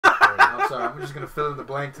sorry. I'm just gonna fill in the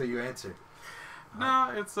blank till you answer.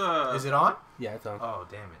 No, it's Is it on? Yeah, it's on. Oh,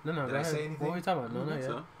 damn it. No, Did I say anything? What are we talking about? No, no, yeah.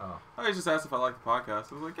 So. Oh. I just asked if I liked the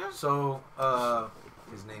podcast. I was like, yeah. So,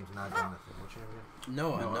 his name's not Jonathan. What's your name again?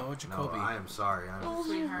 Noah Jacoby. No, I am sorry.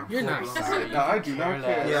 You're not sorry. No, I do not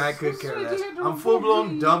care. Yeah, I could care less. I'm full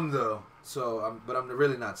blown dumb though. So, but I'm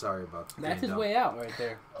really not sorry about that. That's his way out right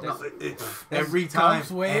there. No, every time.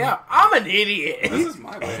 Comes way out. I'm an idiot. This is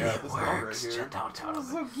my way out. This works. is all right here. Don't tell him.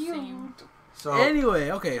 So cute. So,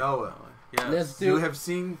 Anyway, okay. Noah, Yes. Let's do you have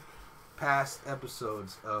seen past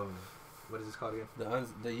episodes of, what is this called again?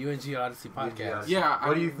 the UNG Odyssey podcast. Yeah.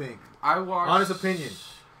 What do you think? I watched. Honest opinion.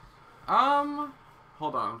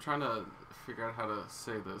 Hold on. I'm trying to figure out how to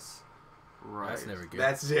say this. Right. That's never good.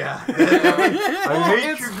 That's, yeah. Well, I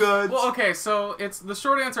hate your guts. Well, okay, so it's the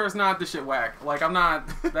short answer is not the shit whack. Like I'm not.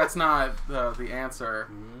 That's not the answer.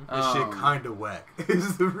 This shit kind of whack.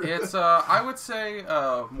 It's I would say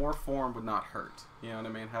more form would not hurt. You know what I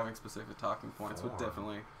mean? Having specific talking points would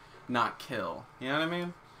definitely not kill. You know what I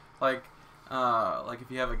mean? Like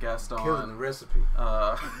if you have a guest on Killing the recipe.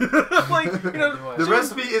 like you know, The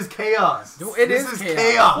recipe is chaos. This is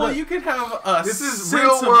chaos. well, you could have a This is sense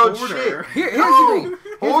real of world order. shit. Here's the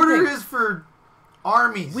thing. Order is for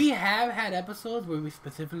armies. We have had episodes where we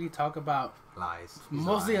specifically talk about lies.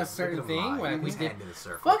 mostly lying. a certain Look at him thing. lie. Like we He's did handed a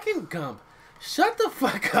circle. fucking Gump. Shut the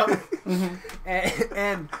fuck up.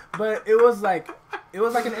 But it was like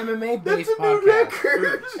an MMA based That's a new podcast.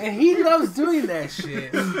 record. And he loves doing that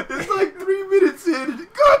shit. It's like 3 minutes in.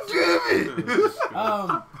 God damn it.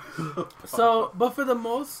 But for the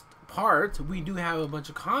most part, we do have a bunch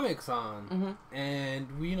of comics on, and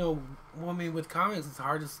with comics, it's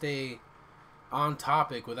hard to stay on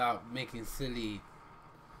topic without making silly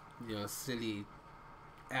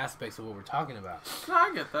aspects of what we're talking about. No,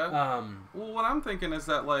 I get that. Well, what I'm thinking is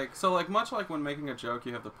that much like when making a joke,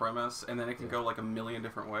 you have the premise, and then it can go like a million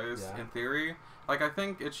different ways. Yeah. In theory, like I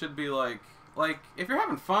think it should be like if you're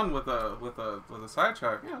having fun with a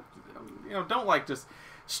sidetrack, don't like just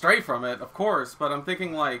stray from it, of course. But I'm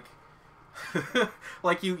thinking like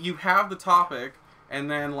you have the topic. And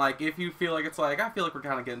then, like, if you feel like it's like, I feel like we're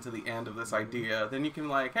kind of getting to the end of this idea, then you can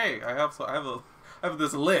like, hey, I have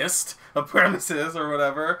this list of premises or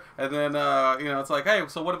whatever, and then it's like, hey,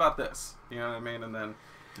 so what about this? You know what I mean? And then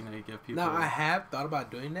you give people. Now I have thought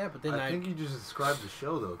about doing that, but then I think you just described the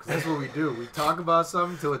show though, because that's what we do. We talk about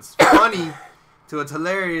something till it's funny, till it's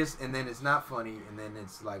hilarious, and then it's not funny, and then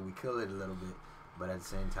it's like we kill it a little bit, but at the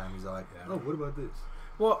same time he's like, oh, what about this?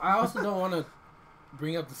 Well, I also don't want to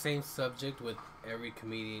bring up the same subject with every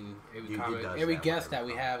comedian, every guest that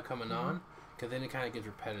we have coming on, because then it kind of gets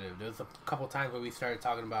repetitive. There's a couple times where we started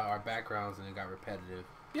talking about our backgrounds and it got repetitive.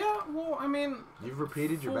 Yeah, well, I mean, you've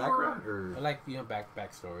repeated your background, or like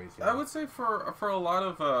backstories. I would say for a lot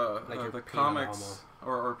of the comics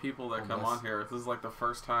or people that come on here, this is like the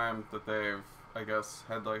first time that they've, I guess,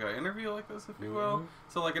 had like an interview like this, if you will.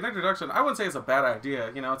 So like an introduction, I wouldn't say it's a bad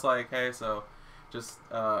idea. It's like, hey, so. Just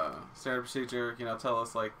standard procedure, tell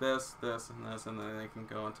us like this, and this, and then they can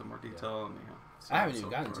go into more detail. And I haven't even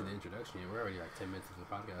gotten to the introduction yet. We're already like 10 minutes into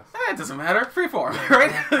the podcast. It doesn't matter. Freeform,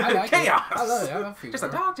 right? I like Chaos. It. I love it. I love freeform. Just a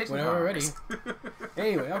dog chasing Whenever cars. we're ready.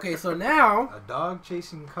 Anyway, okay, so now a dog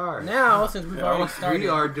chasing cars. Now, since we've already started, we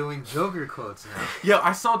are doing Joker quotes now. Yo,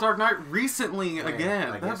 I saw Dark Knight recently again.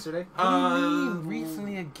 Like yesterday? What do you mean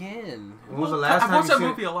recently again? When was the last time I've watched that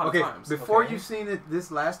movie a lot of times. Before you've seen it this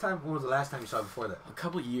last time, when was the last time you saw it before that? A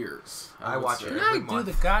couple years. I watch it Can every I month.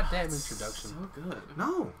 do the goddamn introduction? So good.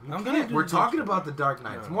 No, I'm can't. gonna We're do talking the about the Dark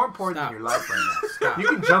Knight. No. It's more important Stop. than your life right now. Stop. You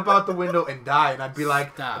can jump out the window and die, and I'd be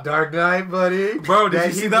like, Stop. Dark Knight, buddy. Bro, did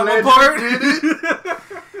you see that one Ledger part? did it.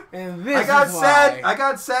 And this I got is sad. why. I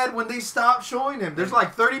got sad when they stopped showing him. There's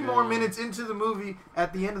like 30 more minutes into the movie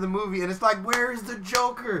at the end of the movie, and it's like, where is the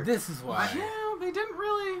Joker? This is why. Yeah, they didn't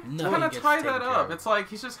really Nothing kind of gets tie taken that care up. of. It's like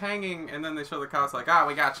he's just hanging, and then they show the cops like,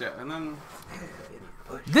 we got you, and then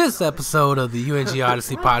This episode of the UNG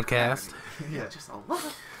Odyssey podcast just a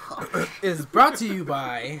little. is brought to you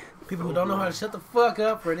by people who don't know how to shut the fuck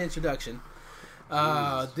up for an introduction.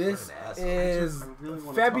 This is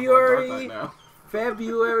February the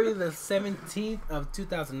 17th of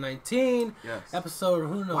 2019. Yes. Episode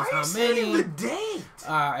who knows Why are how you saying many. the date?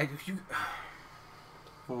 If you,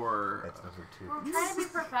 For That's number 2. We're trying to be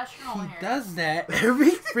professional he here. does that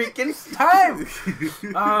every freaking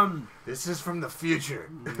time. This is from the future.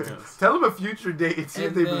 Yes. Tell them a future date and see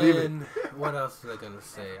if they believe it. What else was I gonna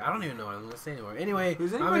say? I don't even know what I'm gonna say anymore. Anyway,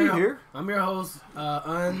 Is anybody here? I'm your host,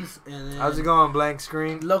 Uns, and then How's it going, blank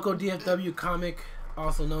screen? local DFW comic,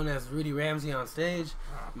 also known as Rudy Ramsey on stage.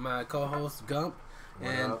 My co-host Gump,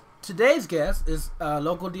 and today's guest is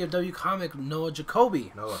local DFW comic Noah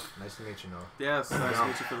Jacoby. Noah, nice to meet you, Noah. Yes, nice to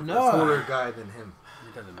meet you for the Noah. Cooler guy than him.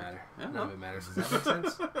 It doesn't matter. Yeah, None of it matters. Does that make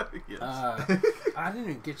sense? Yes. I didn't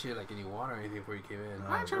even get you like any water or anything before you came in.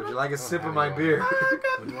 Would you like a sip of my beer?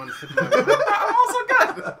 Would you want a sip of my beer? I'm also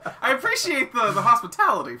good. I appreciate the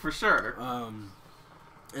hospitality for sure.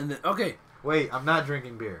 And then okay. Wait, I'm not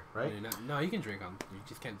drinking beer, right? No, you can drink on. You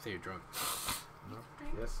just can't say you're drunk. No.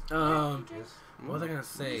 Yes. Yes. What was I gonna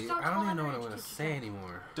say? I don't even know what I'm gonna say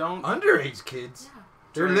anymore. Don't underage kids. Yeah.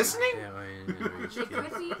 They're listening. Yeah,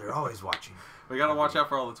 They're always watching. We gotta watch out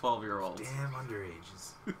for all the 12-year-olds. Damn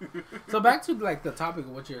underages. So back to like the topic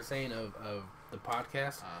of what you're saying of the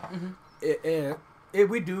podcast.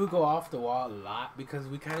 We do go off the wall a lot because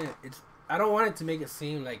we kind of I don't want it to make it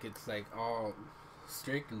seem like it's like all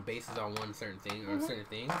strict and bases on one certain thing or certain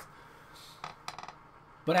things.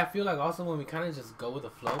 But I feel like also when we kind of just go with the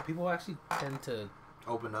flow, people actually tend to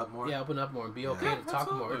open up more. Yeah, open up more and be okay to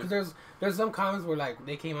talk more. Because there's some comments where like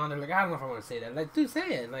they came on, they're like, I don't know if I want to say that. Like, dude, say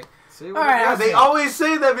it. Like, all right, they always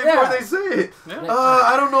say that before they say it. Yeah.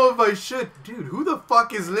 I don't know if I should. Dude, who the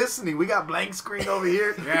fuck is listening? We got blank screen over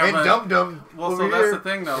here and Dum Dum. Well, so that's the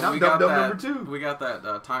thing though. We got that. We got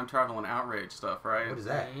that time travel and outrage stuff, right? What is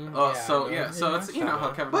that? So it's you know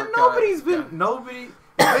how Kevin. But nobody's been nobody.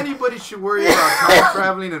 If anybody should worry about time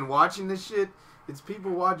traveling and watching this shit, it's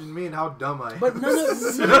people watching me and how dumb I am. But none of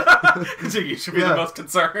so you should be the most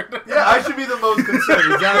concerned. Yeah, I should be the most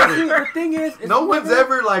concerned. Exactly. The thing is, no one's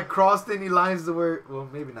ever like crossed any lines to where. Well,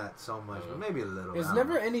 maybe not so much, but maybe a little. There's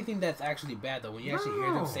never anything that's actually bad though. When you actually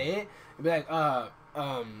hear them say it, it'd be like,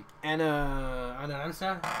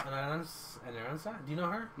 Anaranza. Do you know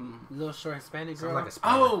her? Little short Hispanic girl. Like a she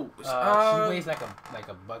weighs like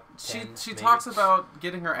a buck. She talks about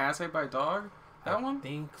getting her ass ate by a dog. That one? I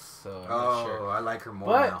think so. I'm not sure. I like her more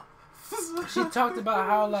now. She talked about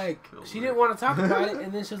how like she didn't want to talk about it,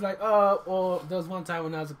 and then she was like, "Oh, well, there was one time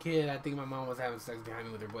when I was a kid, I think my mom was having sex behind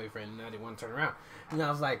me with her boyfriend, and I didn't want to turn around." And I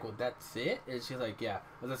was like, "Well, that's it?" And she's like, "Yeah."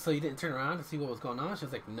 I was like, "So you didn't turn around to see what was going on?" She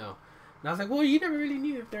was like, "No." And I was like, "Well, you never really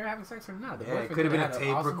knew if they were having sex or not." It could have been a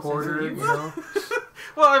tape recorder, you know.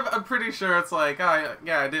 Well, I'm pretty sure it's like, I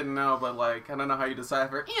didn't know, but like, I don't know how you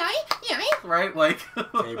decipher. Right, like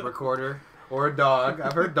tape recorder. Or a dog.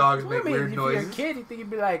 I've heard dogs make weird noises. If you're a kid, you think you'd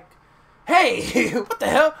be like, "Hey, what the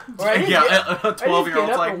hell?" Or a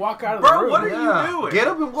 12-year-old's like, walk out of "Bro, the room. what are you doing?" Get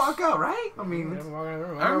up and walk out, right? I mean, I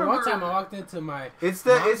remember one time I walked into my. It's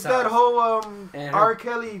that whole R.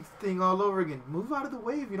 Kelly thing all over again. Move out of the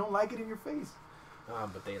way if you don't like it in your face.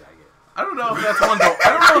 But they like it. I don't know if that's one to. I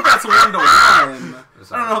don't know if that's 1 to 1.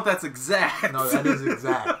 I don't know if that's exact. No, that is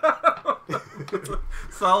exact.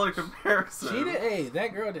 Solid comparison.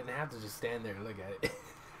 That girl didn't have to just stand there and look at it.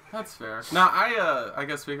 That's fair. Now, I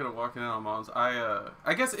guess speaking of walking in on moms,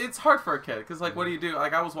 I guess it's hard for a kid because like, what do?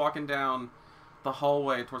 Like, I was walking down the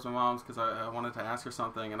hallway towards my mom's because I wanted to ask her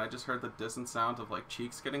something, and I just heard the distant sound of like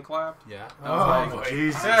cheeks getting clapped. Yeah.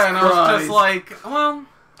 Jesus! Yeah, and I was just like, well,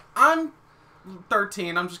 I'm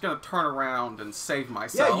 13. I'm just gonna turn around and save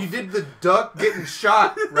myself. Yeah, you did the duck getting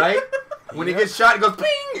shot, right? When he gets shot, it goes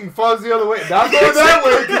ping and falls the other way. Not going that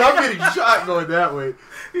way because I'm getting shot going that way.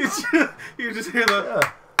 You just hear the.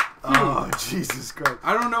 Yeah. Oh, Jesus Christ!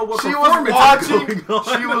 I don't know what she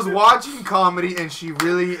was watching comedy and she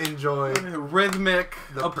really enjoyed rhythmic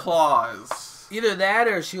applause. Either that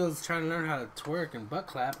or she was trying to learn how to twerk and butt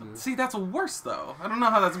clap. And see, that's worse though. I don't know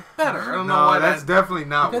how that's better. I don't know why that's definitely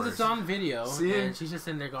not because worse. It's on video and she's just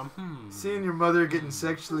in there going, Seeing your mother getting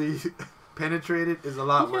sexually penetrated is a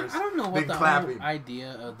lot worse. I don't know what the whole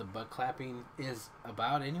idea of the butt clapping is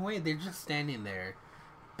about anyway. They're just standing there,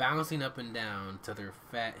 bouncing up and down till their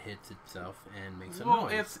fat hits itself and makes a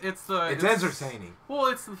noise. It's entertaining. Well,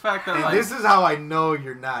 it's the fact that like, this is how I know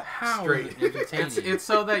you're not straight. It's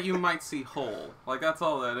so that you might see whole. Like that's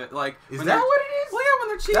all that it. Like is that what it is? Well, yeah, when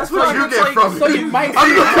they're cheeks. That's what you get from so me. You might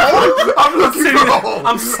see whole. I'm looking for hole.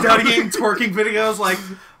 I'm studying twerking videos. Like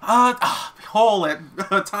hole at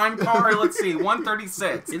time card. Let's see,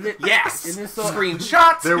 136. Yes.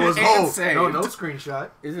 Screenshots. There was hole. Saved. No screenshot.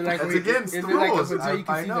 Is it like that's against the rules? Until you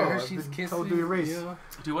can see the know. Hershey's Kisses? Told to erase. You know?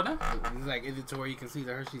 Do what now? Is it to where you can see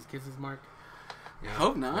the Hershey's Kisses mark? Yeah.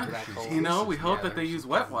 Hope not. You know, we hope that they use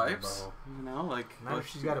wet wipes. You know, like. Not if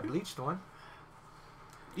she's got a bleached one.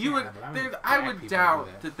 I would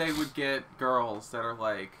doubt that they would get girls that are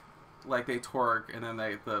like they twerk and then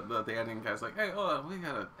the editing guy's like, hey, we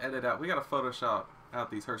gotta edit out, we gotta Photoshop out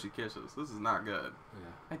these Hershey Kisses. This is not good. Yeah.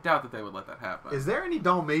 I doubt that they would let that happen. Is there any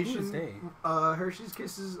Dalmatian Hershey's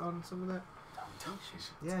Kisses on some of that?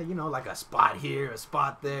 Yeah, you know, like a spot here, a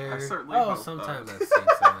spot there. I certainly hope sometimes I've seen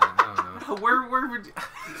some of that. don't know. Where would you...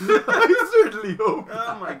 I certainly hope.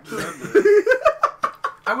 Oh my goodness.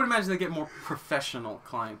 I would imagine they get more professional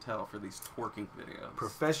clientele for these twerking videos.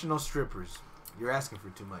 Professional strippers. You're asking for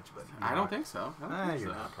too much, buddy. I don't think so. I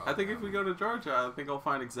think if we go to Georgia, I think I'll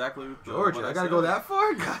find exactly Georgia. I gotta go that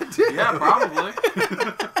far? God damn. Yeah, probably.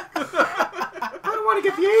 I don't want to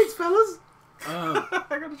get the AIDS, fellas. I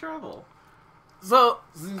gotta travel. So,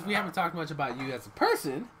 since we haven't talked much about you as a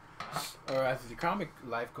person, or as your comic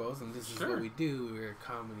life goes, and this is what we do, we're a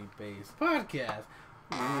comedy-based podcast.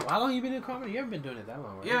 How long have you been doing comedy? You haven't been doing it that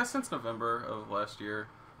long, right? Yeah, since November of last year.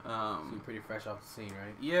 So you're pretty fresh off the scene,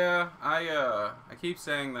 right? Yeah, I keep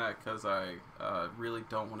saying that because I really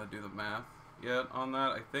don't want to do the math yet on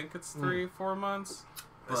that. I think it's 3-4 months.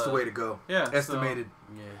 That's the way to go. Yeah, estimated.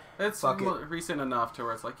 So, it's recent enough to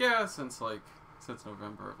where it's like since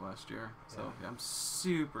November of last year. So yeah, I'm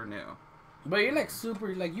super new. But you're like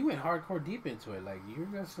super you went hardcore deep into it. Like you're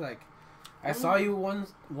just like. I saw you one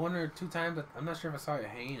or two times. But I'm not sure if I saw your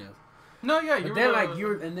hyenas. No, yeah, you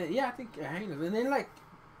were. And then I think hyenas. And then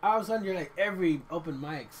all of a sudden you're like every open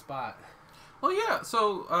mic spot. Well, yeah.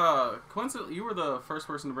 So coincidentally, you were the first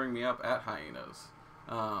person to bring me up at hyenas.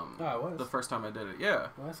 I was the first time I did it. Yeah.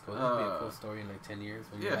 Well, that's cool. That'll be a cool story in 10 years.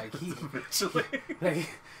 When you're eventually.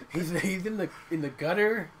 He's in the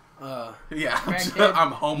gutter.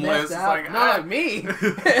 I'm homeless. It's like, not like me.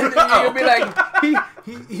 And then you'll be like,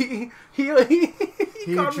 he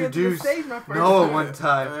called me into the stage my first Noah time. one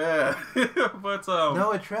time. Yeah, but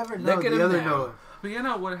Noah, Trevor, no, the other Noah.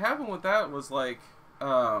 But what happened with that was after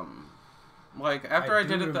I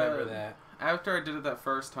did it that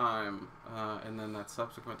first time, and then that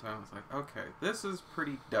subsequent time, I was like, okay, this is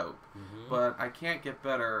pretty dope, but I can't get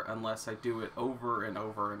better unless I do it over and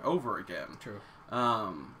over and over again. True.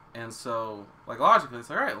 And so, logically, it's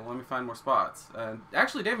like, all right, well, let me find more spots. And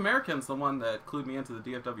actually, Dave American's the one that clued me into the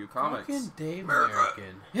DFW comics. Fucking Dave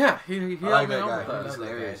American. Yeah, he helped me out with that. He's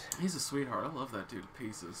hilarious. He's a sweetheart. I love that dude to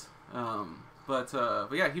pieces. But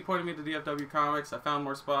yeah, he pointed me to DFW comics. I found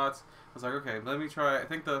more spots. I was like, okay, let me try. I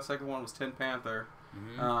think the second one was Tin Panther.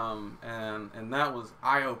 And that was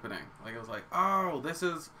eye-opening. It was like, oh, this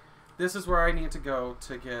is where I need to go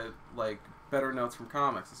to get, better notes from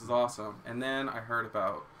comics. This is awesome. And then I heard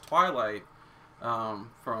about Twilight from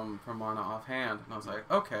Mana offhand, and I was like,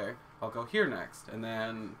 okay, I'll go here next. And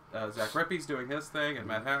then Zach Rippey's doing his thing, and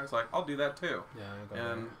Matt Hatter's like, I'll do that too. Yeah,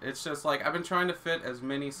 and it's just I've been trying to fit as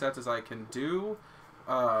many sets as I can do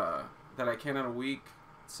that I can in a week,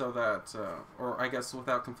 so that or I guess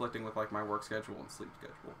without conflicting with my work schedule and sleep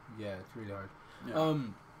schedule. Yeah, it's really hard. Yeah.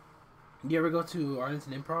 You ever go to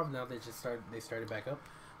Arlington Improv now they started back up?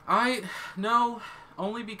 No,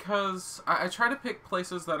 only because I try to pick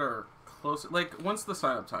places that are close. When's the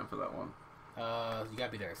sign up time for that one? You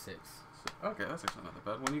gotta be there at 6. Okay, that's actually not that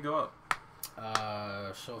bad. When you go up?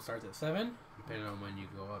 Show starts at 7, depending on when you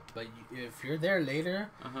go up. But if you're there later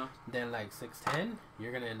than 6:10,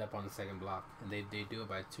 you're gonna end up on the second block, and they do it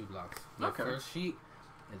by 2 blocks. Okay. First sheet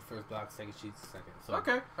is first block, second sheet's second. So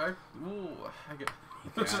okay, I get.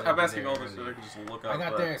 I'm asking all this so I can just look up. I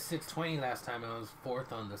got there at 6:20 last time, and I was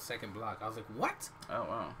 4th on the second block. I was like, what? Oh,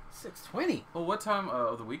 wow. 6:20? Well, what time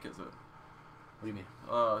of the week is it? What do you mean?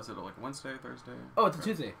 Is it Wednesday, Thursday? Oh, it's a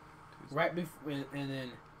Tuesday. Right before, and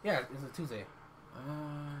then, yeah, it's a Tuesday.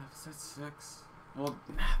 Is it 6? Well,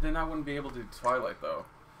 then I wouldn't be able to do Twilight, though.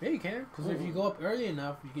 Yeah, you can, because if you go up early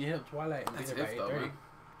enough, you can hit up Twilight and be there by 8:30.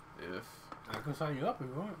 If I can sign you up if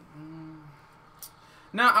you want.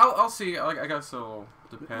 No, I'll see. I guess it'll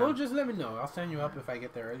depend. Well, just let me know. I'll sign you up if I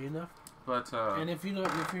get there early enough. But and if you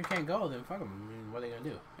can't go, then fuck them. I mean, what are they gonna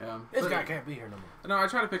do? Yeah, this guy can't be here no more. No, I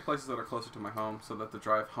try to pick places that are closer to my home, so that the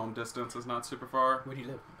drive home distance is not super far. Where do you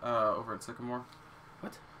live? Over in Sycamore.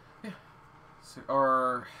 What? Yeah.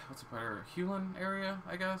 Or what's it better? Hewlin area,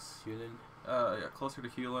 I guess. Hewlin. Yeah, closer to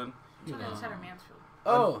Hewlin. On the other side of Mansfield.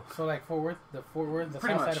 Oh, so Fort Worth, the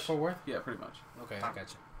south side of Fort Worth. Yeah, pretty much. Okay, I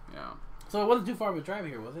gotcha. Yeah. So it wasn't too far of a drive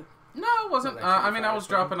here, was it? No, it wasn't. I mean, I was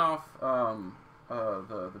dropping off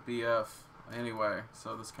the BF anyway,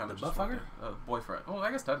 so this kind of just butt fucker? Boyfriend. Well, I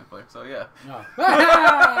guess technically. So yeah. No.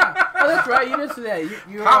 Oh, that's right. You did say that.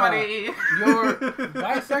 You're comedy. You're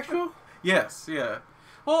bisexual. Yes. Yeah.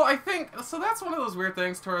 Well, I think so. That's one of those weird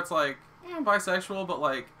things to where it's I'm bisexual, but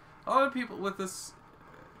a lot of people with this,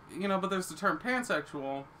 but there's the term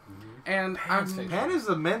pansexual. And pan is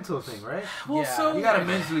a mental thing, right? Well, yeah. so you gotta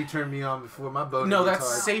mentally turn me on before my boner. No, that's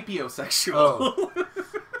hard. sapiosexual. Oh.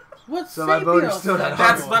 What's so my boner's still not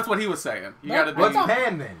hard. That's what he was saying. You gotta be. What's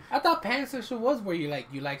pan then? I thought pansexual was where you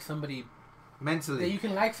like somebody mentally. That you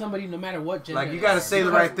can like somebody no matter what gender. You gotta say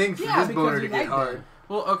the right thing for this boner to get hard.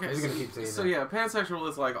 Well, okay. He's gonna keep saying so that. yeah, pansexual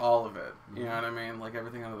is like all of it. You know what I mean? Like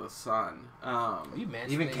everything under the sun. Are you even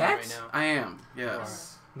mansplaining cats? right now? I am.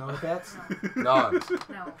 Yes. No cats? Dogs.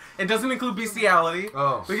 No. It doesn't include bestiality.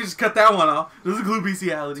 Oh. We can just cut that one off. It doesn't include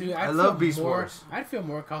bestiality. Dude, I love Beast Wars. I'd feel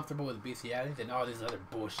more comfortable with bestiality than all this other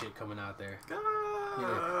bullshit coming out there.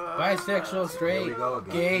 Ah. Bisexual, Here straight, we go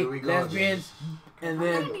again. gay, Here we go lesbian, again. and I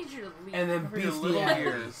then need you to leave. and then Over your little bestiality,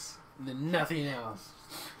 ears. and then nothing else.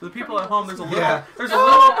 For the people at home, there's a little, Yeah. there's a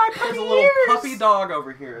Oh, little puppy dog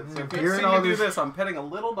over here. So if you Hearing see all me do this this, I'm petting a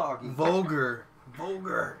little doggy. Vulgar.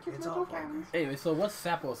 It's all vulgar. Anyway, so what's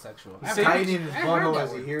saposexual? He's Say- tightening his I've bundle heard as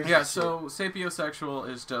that he one. hears Yeah, this so sapiosexual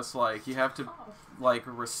is just like you have to like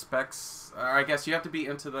respects. I guess you have to be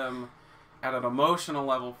into them at an emotional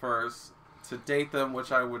level first to date them,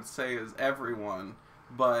 which I would say is everyone.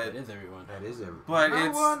 But It is everyone. shit. That is everything. But no,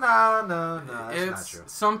 it's- well, no, that's not it's true.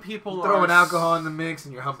 some people You are throwing alcohol in the mix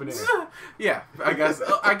and you're humping it. Yeah, I guess for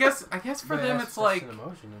But them that's- it's that's like an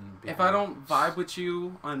emotion and if I don't vibe with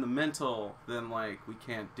you on the mental, then like we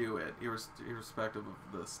can't do it, irrespective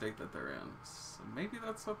of the state that they're in. So maybe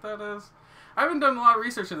that's what that is. I haven't done a lot of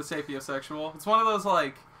research into sapiosexual. It's one of those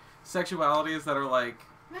like sexualities that are like,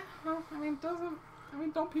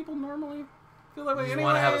 don't people normally feel that way You anyway?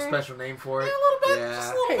 want to have a special name for it? Yeah, a little bit, Yeah.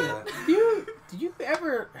 just a little Hey, bit. do you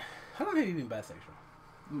ever? How long have you been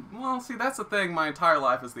bisexual? Well, see, that's the thing. My entire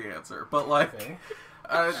life is the answer. But like, Okay.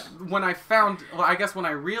 when I found, well, I guess when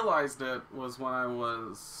I realized it was when I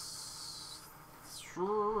was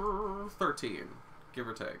 13, give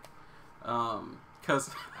or take.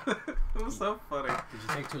 Because it was so funny. Did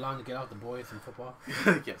you take too long to get out the boys in football?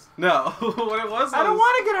 Yes. No. What it was I don't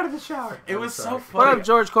want to get out of the shower. It was so What funny. up,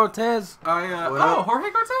 George Cortez? What up? Jorge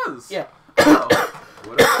Cortez. Yeah. Oh.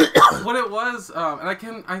 What up? What it was,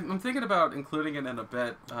 and I'm thinking about including it in a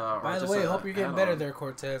bit. By the way, I hope you're getting better there,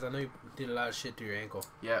 Cortez. I know you did a lot of shit to your ankle.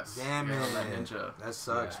 Yes. Damn Yeah, it. that ninja. That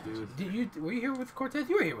sucks, Yeah. dude. Were you here with Cortez?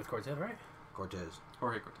 You were here with Cortez, right? Cortez.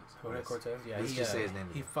 Jorge Cortez. Jorge Yes. Cortez? Yeah, Let's just say his name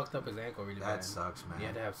he again. fucked up his ankle really bad. That sucks, man. He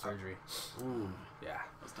had to have surgery. Ooh. Yeah.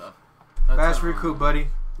 That's tough. Fast recoup, buddy.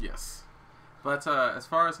 Yes. But as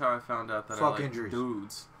far as how I found out that Fuck I like injuries.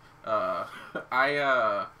 dudes,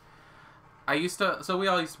 I used to. So we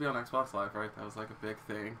all used to be on Xbox Live, right? That was like a big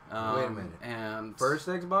thing. Wait a minute. And First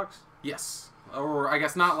Xbox? yes, or I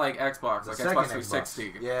guess not like Xbox, The like second Xbox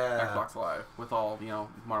 360. Yeah. Xbox Live with all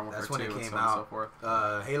Modern Warfare That's 2 when it and came so on and so out.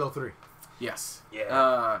 forth. Halo 3. Yes.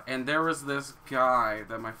 Yeah. And there was this guy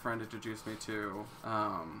that my friend introduced me to.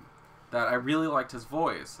 That I really liked his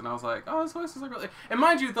voice, and I was like, "Oh, his voice is like really." And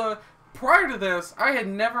mind you, prior to this, I had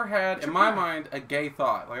never had in my mind a gay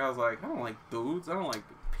thought. Like I was like, "I don't like dudes. I don't like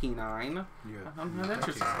P9. Yeah. I'm not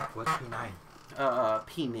interested. What's P9?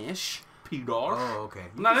 Peenish, pedar. Oh, okay.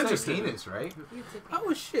 I'm not can say interested. Penis, right?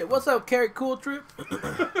 Oh shit! What's up, Carrie? Cool trip?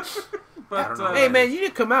 But I don't know. Hey man, you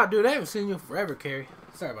didn't come out, dude. I haven't seen you forever, Carrie.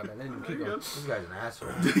 Sorry about that. Let me keep going. This guy's an asshole.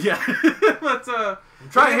 yeah, but I'm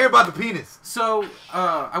trying to hear about the penis. so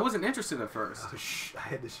I wasn't interested at first. Oh, shh. I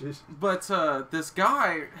had to shush. But this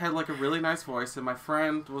guy had like a really nice voice, and my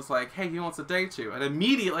friend was like, "Hey, he wants to date you." And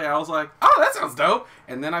immediately I was like, "Oh, that sounds dope."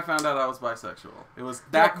 And then I found out I was bisexual. It was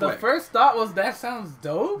that The quick. first thought was that sounds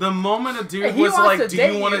dope. The moment a dude Hey, he was wants like, to "Do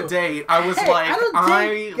date you want to you." date?" I was Hey, like, I don't "I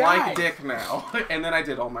date like guys. dick now." And then I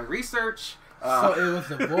did all my research. So it was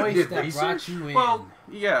the voice did that research? brought you in. Well,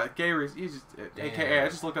 yeah, gay you just, AKA, Damn. I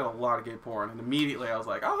just looked at a lot of gay porn, and immediately I was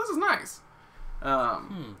like, "Oh, this is nice."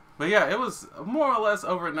 But yeah, it was more or less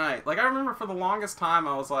overnight. Like I remember for the longest time,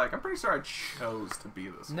 I was like, "I'm pretty sure I chose to be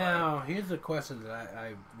this way." Now, here's the question that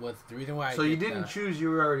I was the reason why. So you didn't choose,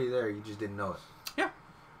 you were already there, you just didn't know it. Yeah.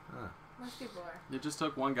 Most people are. It just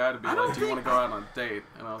took one guy to be I don't like, "Do you want to think- go out on a date?"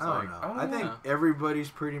 And I was I like, don't know. "Oh, I think yeah."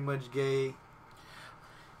 everybody's pretty much gay.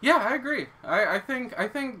 Yeah, I agree. I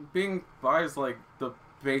think being bi is like the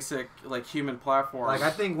basic like human platform. Like, I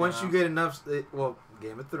think once know? you get enough... Well,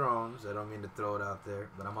 Game of Thrones, I don't mean to throw it out there,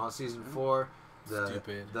 but I'm on season 4.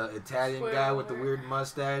 Stupid. The Italian guy with the weird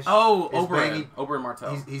mustache. Oh, is Oberyn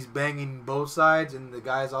Martell. He's banging both sides, and the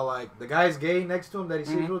guy's all like... The guy's gay next to him that he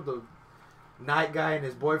sleeps with, the night guy and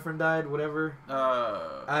his boyfriend died, whatever.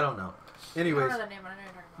 I don't know. I Anyways, don't know the name, but I know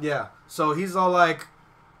you're talking about. yeah. So he's all like...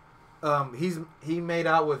 he made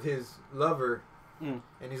out with his lover, and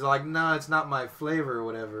he's like, "No, it's not my flavor," or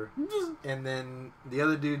whatever. And then the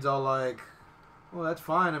other dude's all like, "Well, that's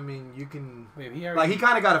fine. I mean, you can." Wait, he already, Like, he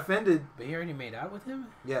kind of got offended. But he already made out with him.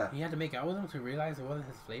 Yeah. He had to make out with him to realize it wasn't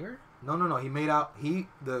his flavor. No. He made out.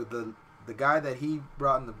 The guy that he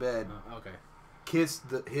brought in the bed Okay. kissed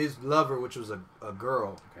his lover, which was a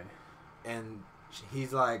girl, Okay. and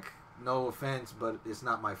he's like, no offense, but it's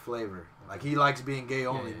not my flavor. Like, he likes being gay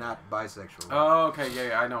only, not bisexual. Oh, okay,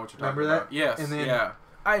 yeah, I know what you're talking about. That? Yes, and then,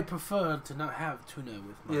 I prefer to not have tuna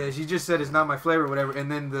with my... Yeah, she just said it's not my flavor or whatever.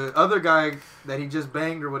 And then the other guy that he just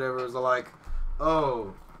banged or whatever was like,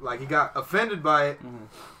 oh, like he got offended by it. Mm-hmm.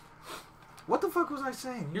 What the fuck was I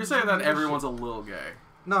saying? You're saying that everyone's a little gay.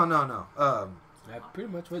 No. That's pretty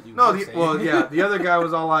much what you the other guy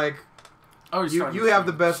was all like, oh, you have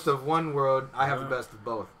the best of one world, I have the best of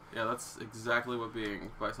both. Yeah, that's exactly what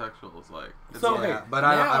being bisexual is like. It's so, okay, but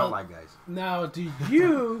I don't like guys. Now, do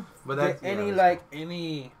you but get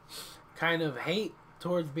any kind of hate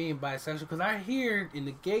towards being bisexual? Because I hear in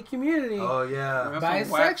the gay community,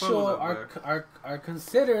 bisexual are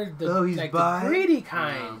considered the greedy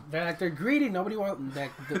kind. Yeah. They're greedy. Nobody wants the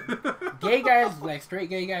gay guys, like straight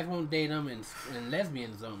gay guys, won't date them, and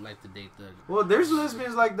lesbians don't like to date them. Well, there's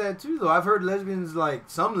lesbians like that too, though. I've heard lesbians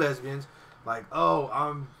some lesbians like, oh,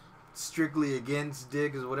 I'm strictly against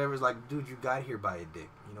dick or whatever. It's like, dude, you got here by a dick.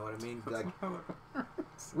 You know what I mean? Like,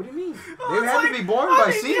 what do you mean? They had to be born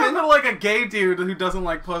by semen. But like a gay dude who doesn't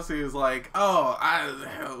like pussy is like, oh,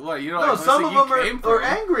 you know? No, some of them are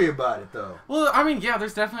angry about it though. Well, I mean, yeah,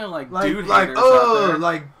 there's definitely like dude like haters out there.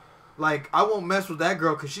 like I won't mess with that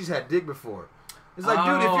girl because she's had dick before. It's like,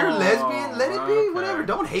 dude, if you're lesbian, let it be. Whatever.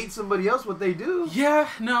 Don't hate somebody else what they do. Yeah,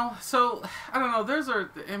 no. So I don't know. Those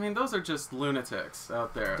are just lunatics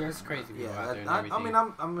out there. There's crazy people out there. I'm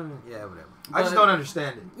gonna, whatever. I just don't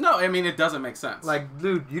understand it. No, I mean, it doesn't make sense. Like,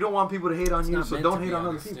 dude, you don't want people to hate on you, so don't hate on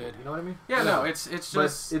other people. You know what I mean? Yeah, no. It's just.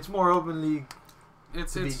 But it's more openly.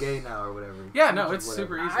 It's be gay now or whatever. Yeah, no, it's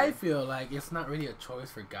super easy. I feel like it's not really a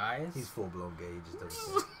choice for guys. He's full blown gay. He just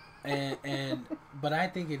doesn't. But I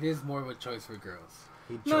think it is more of a choice for girls.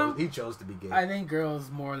 He chose to be gay. I think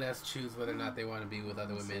girls more or less choose whether or not they want to be with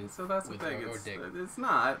other women. So that's the thing. It's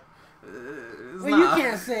not. You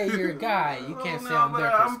can't say you're a guy. You can't say on their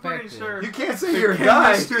perspective. I'm pretty sure you can't say you're a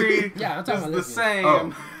guy. Yeah, I'm talking about the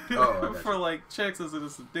same for like chicks as it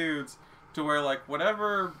is the dudes. To where like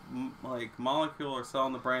whatever like molecule or cell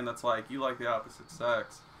in the brain that's like you like the opposite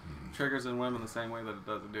sex triggers in women the same way that it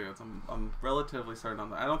does in dudes. I'm relatively certain on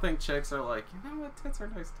that. I don't think chicks are like, you know what, tits are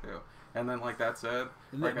nice too. And then, like, that's it.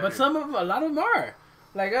 Like, but a lot of them are.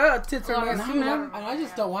 Like, tits are nice too. I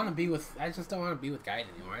just don't want to be with guys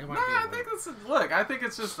anymore. I think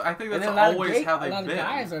that's always how they've been. A lot of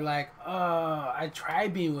guys are like, I try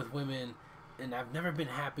being with women, and I've never been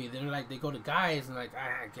happy. They're like, they go to guys, and like,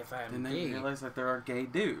 I guess I'm gay. And they realize that they're a gay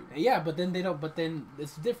dude. Yeah, but then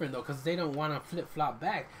it's different, though, because they don't want to flip-flop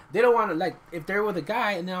back. They don't want to, like, if they're with a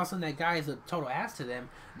guy, and then all of a sudden that guy is a total ass to them,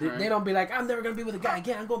 they don't be like, I'm never going to be with a guy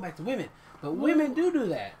again, I'm going back to women. But women do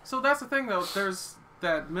that. So that's the thing, though. There's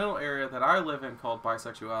that middle area that I live in called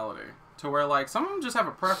bisexuality, to where, like, some of them just have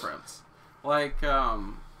a preference. Like,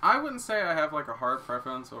 I wouldn't say I have, like, a hard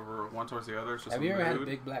preference over one towards the other. It's just have you ever had a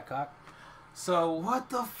big black cock? So what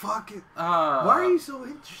the fuck? Why are you so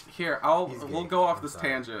interested? Here, we'll go off this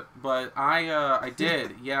tangent, but I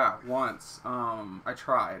did, once. I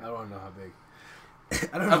tried. I don't know how big.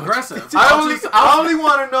 I don't know. Aggressive. I only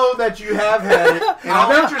want to know that you have had it, and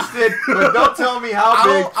I'm interested, but don't tell me how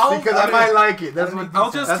big because I might like it.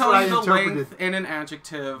 I'll just tell you the length in an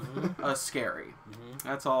adjective. Scary.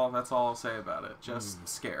 That's all I'll say about it. Just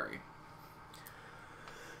scary.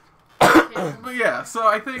 But yeah, so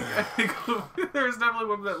I think there's definitely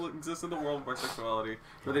women that exist in the world of bisexuality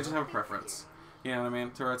where they just have a preference. You know what I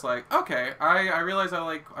mean? To where it's like, okay, I realize I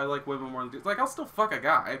like women more than dudes. Like, I'll still fuck a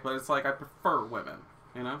guy, but it's like I prefer women.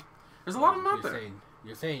 You know? There's a lot of them out there.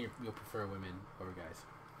 You're saying you'll prefer women over guys.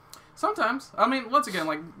 Sometimes. I mean, once again,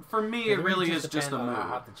 like for me, it really is just a mood. How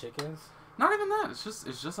hot the chick is? Not even that.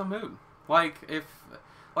 It's just a mood. Like if.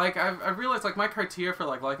 Like, I've realized, like, my criteria for,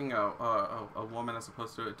 like, liking a woman as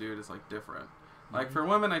opposed to a dude is, like, different. Like, for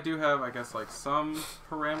women, I do have, I guess, like, some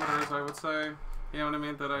parameters, I would say, you know what I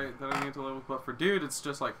mean, that I need to live with. But for dude, it's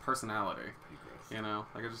just, like, personality, you know?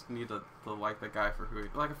 Like, I just need to like the guy for who he...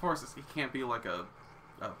 Like, of course, he can't be, like, a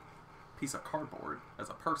piece of cardboard as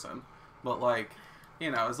a person. But, like, you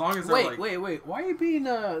know, as long as they're, like... Wait. Why are you being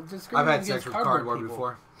discriminating I've had sex with cardboard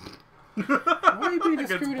before. Why are you being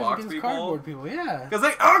discriminating against cardboard people? Yeah. Because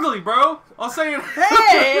they ugly, bro. I'll say it.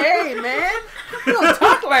 Hey, man. You don't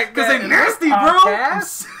talk like that. Because they nasty,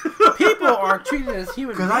 bro. People are treated as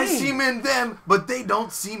human beings. Because I semen them, but they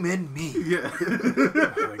don't semen me. Yeah.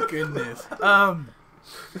 Oh, my goodness. I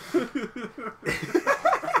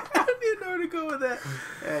don't even know where to go with that.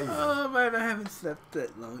 Oh, man, I haven't slept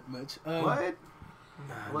that much. What?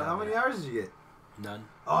 Well, how many hours did you get? None.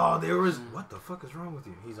 Oh, there was... What the fuck is wrong with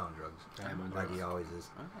you? He's on drugs. I'm on like drugs. He always is.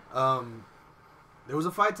 There was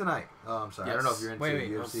a fight tonight. Oh, I'm sorry. Yes. I don't know if you're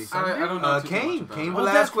into UFC. I don't know. Cain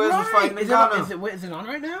Velasquez was fighting Ngannou. Is it on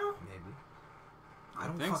right now? Maybe. I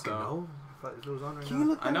don't think fucking know. If it was on right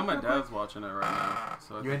now. I know my dad's watching it right now.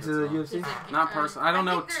 So you're into the UFC? Not personally. I don't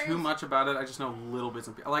know too much about it. I just know little bits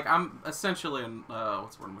and pieces. Like, I'm essentially in,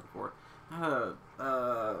 what's the word I'm looking for?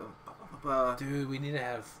 Dude, we need to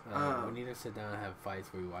have, we need to sit down and have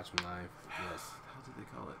fights where we watch them live. Yes. How did they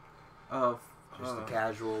call it? Just a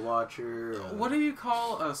casual watcher. What do you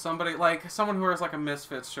call somebody, like, someone who wears, like, a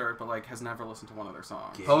Misfits shirt, but, like, has never listened to one of their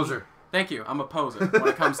songs? Poser. Thank you. I'm a poser when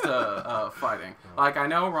it comes to fighting. Like, I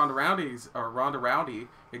know Ronda Rousey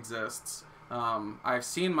exists. I've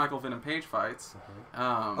seen Michael Venom Page fights.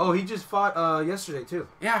 He just fought yesterday too.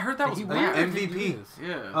 Yeah, I heard that was weird. MVP.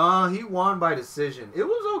 Yeah. He won by decision. It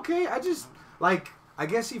was okay. I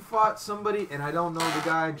guess he fought somebody, and I don't know the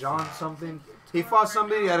guy, John something. He fought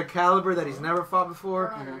somebody at a caliber that he's never fought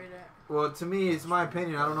before. Well, to me, it's my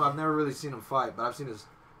opinion. I don't know. I've never really seen him fight, but I've seen his,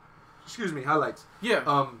 highlights.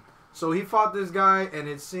 Yeah. So he fought this guy, and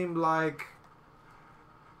it seemed like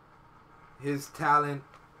his talent.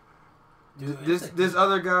 Dude, this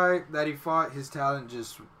other guy that he fought, his talent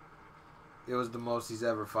it was the most he's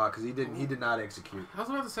ever fought because he did not execute. I was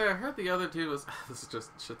about to say, I heard the other dude was, this is just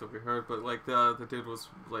shit that we heard, but like the dude was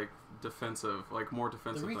like defensive, like more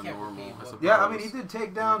defensive than normal. I suppose. Yeah, I mean he did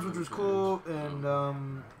takedowns, which was cool,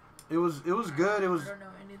 and it was good. It was. I don't know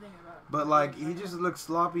anything about. But like he just looked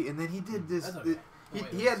sloppy, and then he did this.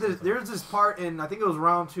 He had this. There's this part in I think it was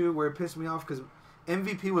round 2 where it pissed me off because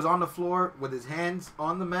MVP was on the floor with his hands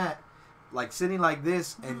on the mat, like sitting like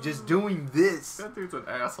this and just doing this. That dude's an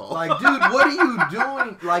asshole. Like, dude, what are you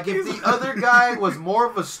doing? Like, if the other guy was more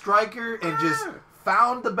of a striker and just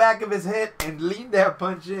found the back of his head and leaned that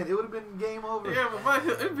punch in, it would have been game over. Yeah, but my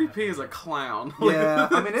MVP is a clown. Yeah,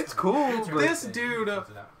 I mean it's cool. This dude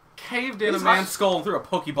caved in a man's skull and threw a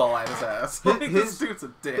Pokeball at his ass. This dude's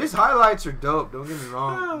a dick. His highlights are dope. Don't get me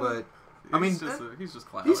wrong, but I mean, he's just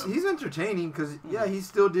clowning. He's entertaining because he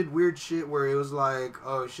still did weird shit where it was like,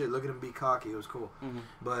 oh shit, look at him be cocky. It was cool,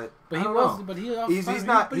 but he's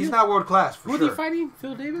not world class for sure. Who was he fighting?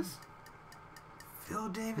 Phil Davis. Phil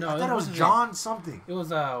Davis. No, I thought it was John something. It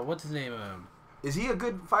was what's his name? Is he a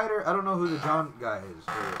good fighter? I don't know who the John guy is.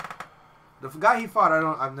 The guy he fought,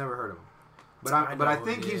 I've never heard of him. But I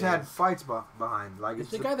think he's had fights behind. Like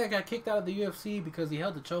it's the guy that got kicked out of the UFC because he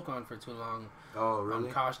held the choke on for too long. Oh really?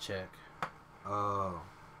 On Koscheck. Oh.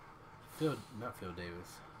 Not Phil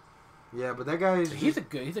Davis. Yeah, but that guy is. He's a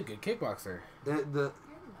good kickboxer. The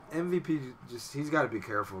MVP he's got to be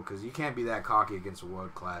careful because you can't be that cocky against a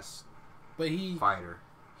world class. Fighter.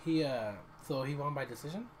 So he won by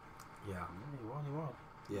decision. Yeah. He won.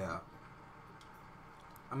 Yeah.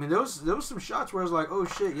 I mean, there was some shots where I was like, oh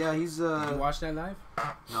shit, yeah, he's. Did you watch that live?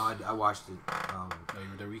 No, I watched it.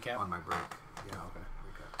 The recap on my break. Yeah. Okay.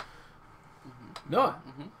 Recap. Noah.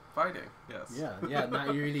 Fighting. Yes. Yeah. Not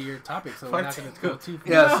really your topic, so we're not going to go too.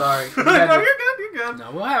 Yeah, sorry. No, you're good.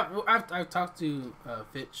 No, I've talked to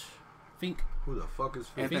Fink. Who the fuck is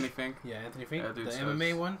Fink? Anthony Fink. Yeah, Anthony Fink. The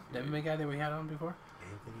MMA one, the MMA guy that we had on before.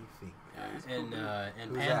 Anthony Fink. And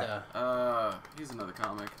Panda. He's another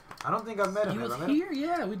comic. I don't think I've met him. He was here.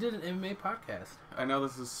 Yeah, we did an MMA podcast. I know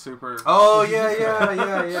this is super. Oh yeah.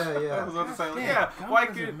 I was about to say,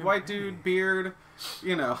 white dude, beard.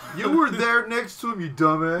 You know. You were there next to him, you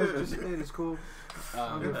dumbass. It's cool.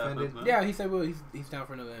 Yeah, he said, well, he's down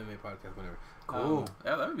for another MMA podcast, whatever. Cool.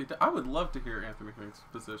 Yeah, that would be. I would love to hear Anthony Fink's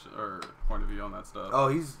position or point of view on that stuff. Oh,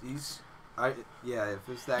 he's. If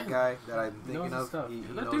it's that guy that I'm thinking of, he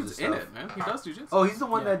that knows dude's in it, man. He does jujitsu. Oh, he's the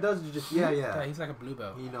one that does jujitsu. Yeah. He's like a blue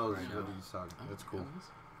belt. He knows what he's talking. That's cool.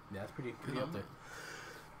 Yeah, that's pretty up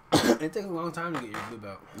there. It takes a long time to get your blue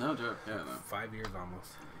belt. No joke. Yeah, no. 5 years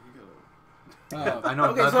almost. I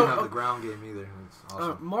know nothing of the ground game either. It's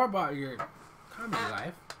awesome. More about your comedy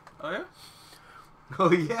life. Oh yeah.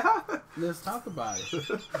 Oh yeah. Let's talk about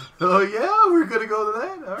it. Oh yeah, we're gonna go to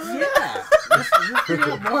that. All right. Yeah. Let's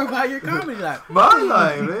figure out more about your comedy life. My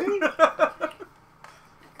life, man.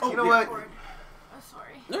 You know what?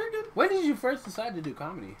 Sorry. Very good. When did you first decide to do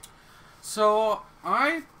comedy? So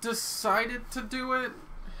I decided to do it.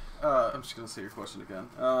 I'm just gonna say your question again.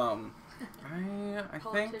 I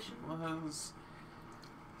think it was.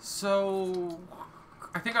 So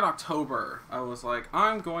I think in October I was like,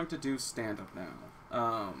 I'm going to do stand-up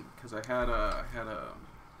now, because I had a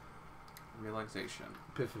realization.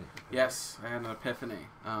 Epiphany. Yes, I had an epiphany.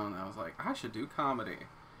 I was like, I should do comedy.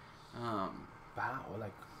 Wow,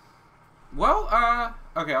 like. Well,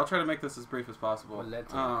 okay, I'll try to make this as brief as possible. What led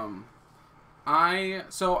to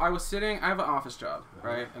So I was sitting. I have an office job,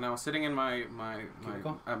 right? And I was sitting in my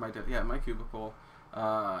cubicle? my cubicle,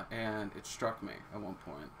 and it struck me at one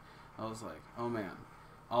point. I was like, oh man,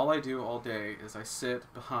 all I do all day is I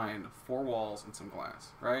sit behind 4 walls and some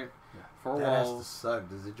glass, right? Yeah. 4 that walls. Has to suck.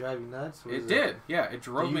 Does it drive you nuts? It did. Yeah, it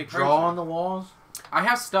drove me crazy. Draw on the walls? I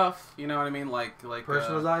have stuff, you know what I mean, like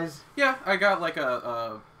personalized. Yeah, I got like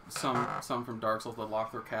some from Dark Souls, the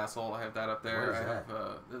Lothar Castle. I have that up there. What is that?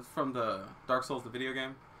 It's from the Dark Souls, the video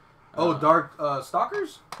game. Dark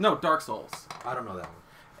Stalkers? No, Dark Souls. I don't know that one.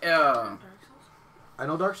 Dark Souls? I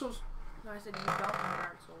know Dark Souls. No, I said you don't know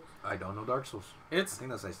Dark Souls. I don't know Dark Souls. I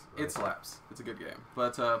think that's it slaps. It's a good game,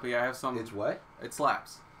 but yeah, I have some. It's what? It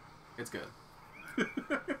slaps. It's good.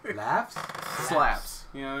 Laughs? Slaps.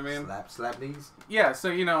 You know what I mean? Slap these? Yeah,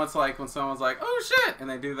 so it's like when someone's like, oh shit, and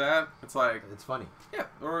they do that, it's like... It's funny. Yeah,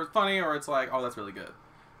 or it's funny, or it's like, oh, that's really good.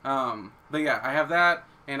 But yeah, I have that,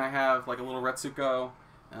 and I have like a little Retsuko,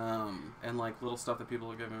 and like little stuff that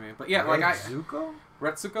people are giving me. But yeah, like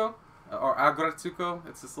Retsuko? Or Agretsuko.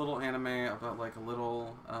 It's this little anime about like a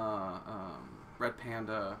little red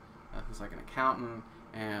panda who's like an accountant,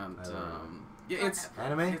 and it's...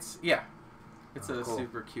 Anime? It's a cool.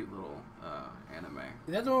 super cute little anime.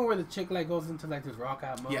 Is that the one where the chick like goes into like this rock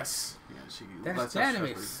out mode? Yes. Yeah, that anime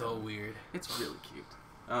is so weird. It's really cute.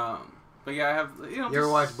 But yeah, I have You ever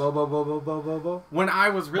watch Bo? When I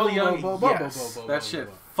was really young, yes, that shit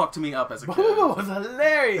fucked me up as a kid. Bobo was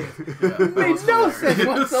hilarious. It made no sense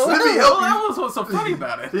whatsoever. That was what's so funny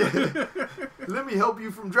about it. Yeah. Let me help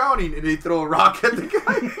you from drowning, and they throw a rock at the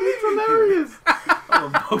guy. It's hilarious.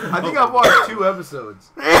 I think I've watched 2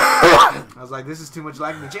 episodes. I was like, this is too much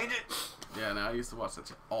like me. Change it. Yeah, no, I used to watch that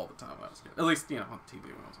shit all the time when I was a kid. At least, on TV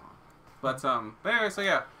when I was on. But anyway, so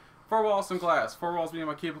yeah. 4 walls, some glass. 4 walls being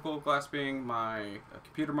my cubicle, glass being my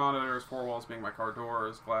computer monitors, 4 walls being my car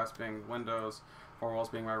doors, glass being windows, 4 walls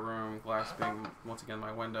being my room, glass being, once again,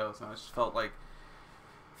 my windows. And I just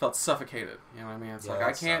felt suffocated. You know what I mean? It's like,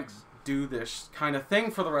 I can't do this kind of thing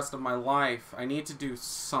for the rest of my life. I need to do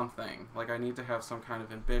something. Like, I need to have some kind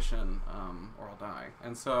of ambition, or I'll die.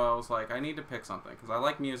 And so I was like, I need to pick something. Because I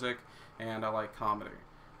like music, and I like comedy.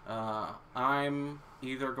 I'm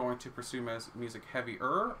either going to pursue music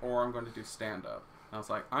heavier, or I'm going to do stand-up. And I was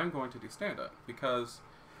like, I'm going to do stand-up, because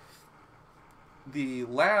the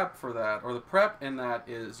lab for that, or the prep in that,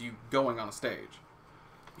 is you going on a stage.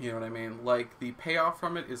 You know what I mean? Like, the payoff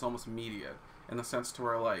from it is almost immediate, in the sense to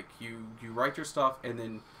where, like, you write your stuff, and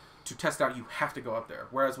then to test out, you have to go up there.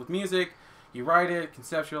 Whereas with music, you write it,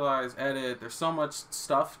 conceptualize, edit. There's so much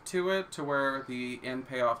stuff to it, to where the end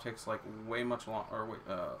payoff takes like much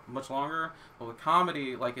longer. But with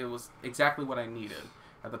comedy, like, it was exactly what I needed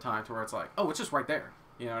at the time, to where it's like, oh, it's just right there.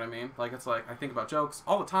 You know what I mean? Like, it's like, I think about jokes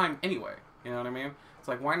all the time anyway. You know what I mean? It's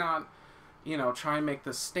like, why not, try and make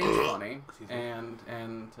this stage funny and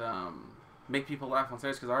make people laugh on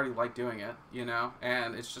stage, because I already like doing it,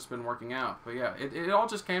 and it's just been working out. But yeah, it all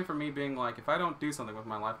just came from me being like, if I don't do something with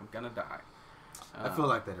my life, I'm gonna die. I feel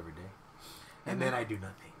like that every day. And then I do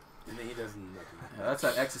nothing. And then he does nothing. Yeah, that's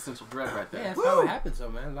that existential dread right there. Yeah, that's how it happens though,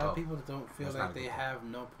 man. A lot of people don't feel like they have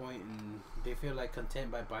no point, and they feel like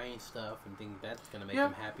content by buying stuff and think that's going to make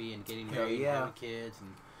them happy, and getting married and having kids.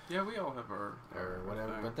 And yeah, we all have our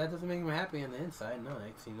whatever. But that doesn't make them happy on the inside. No,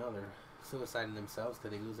 they're suiciding themselves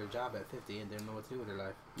because they lose their job at 50 and they don't know what to do with their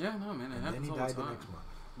life. Yeah, no, man, it happens all the time. The next month.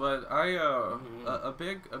 But a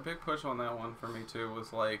big push on that one for me too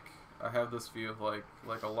was like, I have this view of like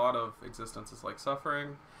a lot of existence is like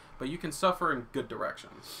suffering, but you can suffer in good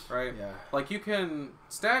directions, right? Yeah. Like, you can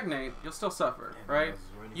stagnate, you'll still suffer, right?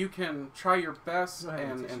 You can try your best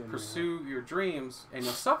and pursue your dreams, and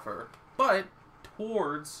you'll suffer, but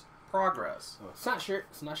towards progress. It's not sure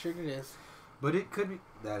it is. But it could be.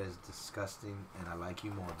 That is disgusting, and I like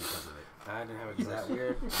you more because of it. I didn't have a. Is that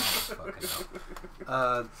weird? Fucking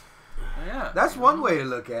hell. Yeah. That's one way to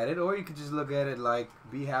look at it, or you could just look at it like,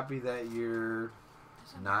 be happy that you're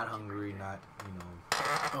not hungry, not,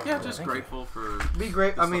 just grateful for. Be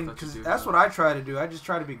great. I mean, because that's what I try to do. I just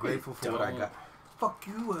try to be grateful for what I got. Fuck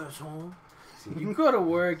you, asshole. See, you go to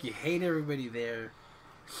work, you hate everybody there.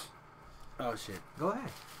 Oh shit. Go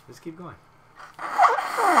ahead. Let's keep going.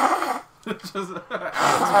 I want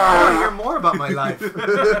to hear more about my life.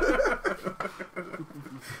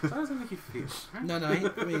 How does it make you feel? No.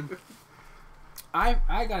 I mean,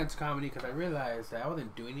 I got into comedy because I realized that I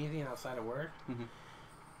wasn't doing anything outside of work,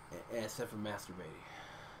 except for masturbating.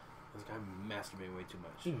 This guy masturbating way too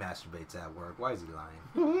much. He masturbates at work. Why is he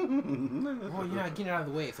lying? Well, you're not getting out of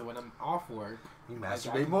the way, so when I'm off work, you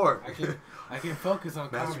masturbate more. I can focus on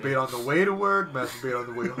masturbate on the way to work, masturbate on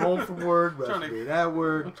the way home from work, masturbate at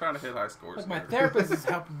work. I'm trying to hit high scores. Look, my therapist is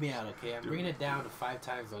helping me out, okay? I'm bringing it down to 5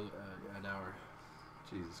 times an hour.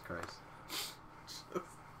 Jesus Christ.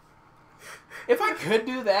 If I could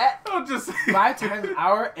do that, I'll just 5 times an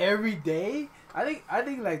hour every day, I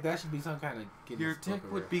think like that should be some kind of your dick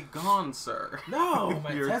would be gone, sir. No,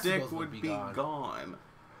 my your testicles dick would be gone. gone.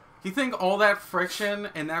 You think all that friction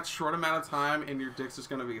in that short amount of time and your dick's just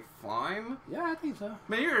gonna be fine? Yeah, I think so.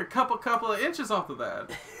 Man, you're a couple of inches off of that,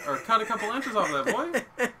 or cut a couple inches off of that,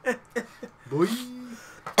 boy. Boy.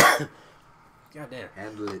 Goddamn.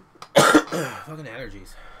 Handle it. Fucking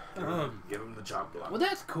allergies. Give him the chocolate. Well,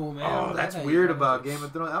 that's cool, man. Oh, that's weird about Game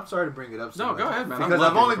of Thrones. I'm sorry to bring it up. So No, much. go ahead, man. Because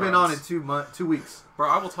I've only been on it 2 weeks. Bro,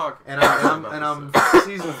 I will talk. And I'm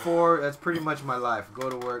season 4. That's pretty much my life. Go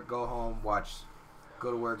to work, go home, watch.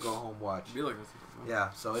 Go to work, go home, watch. Be like this. Yeah,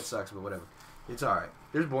 so it sucks, but whatever. It's all right.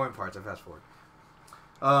 There's boring parts. I fast forward.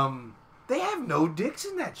 They have no dicks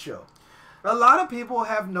in that show. A lot of people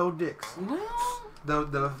have no dicks. No.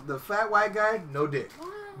 The fat white guy, no dick.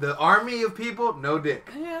 The army of people, no dick.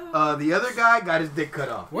 Yeah. The other guy got his dick cut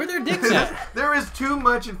off. Where their dicks at? There is too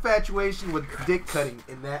much infatuation with dick cutting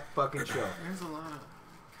in that fucking show. There's a lot of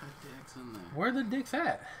cut dicks in there. Where the dicks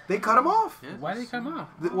at? They cut them off. Yeah, Why did they come off?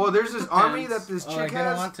 Well, there's this army that this chick Like they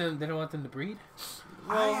has. they don't want them to breed.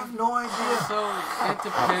 I have no idea. So it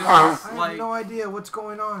depends. I have Like no idea what's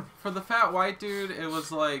going on. for the fat white dude, it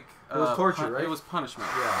was like It was torture, right? It was punishment.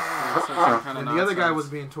 Yeah. So some kind of And the other guy nonsense. was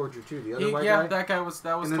being tortured too. The other white yeah, guy. that guy was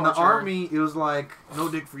and then torture. the army, it was like no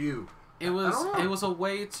dick for you. It was a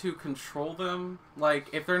way to control them. Like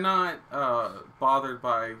if they're not bothered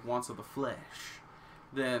by wants of the flesh,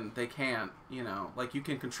 then they can't. You know, like you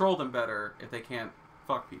can control them better if they can't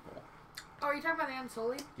fuck people. Oh, are you talking about the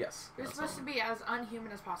Unsullied? Yes. They're supposed to be as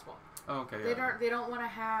unhuman as possible. Oh, okay. They don't want to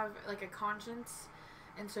have like a conscience,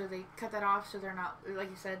 and so they cut that off so they're not, like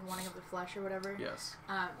you said, wanting of the flesh or whatever. Yes.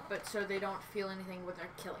 But so they don't feel anything when they're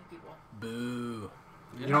killing people. Boo.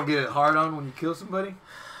 You don't get it hard on when you kill somebody?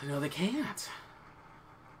 No, they can't.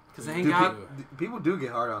 Because they ain't got... People do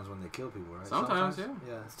get hard-ons when they kill people, right? Sometimes, yeah.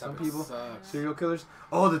 Yeah, some people. Sucks. Serial killers.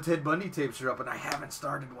 Oh, the Ted Bundy tapes are up, and I haven't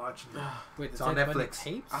started watching them. Wait, It's the on Ted Bundy Netflix.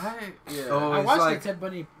 tapes? Oh, I it's watched like- the Ted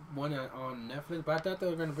Bundy one on Netflix, but I thought they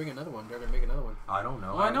were going to bring another one. They're going to make another one. I don't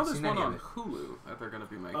know. Well, I know haven't there's seen one any on of it. Hulu that they're going to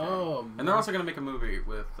be making. Oh, and they're also going to make a movie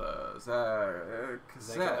with Zach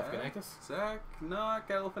Galifianakis. Zach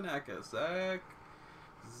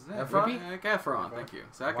Efron. Thank you.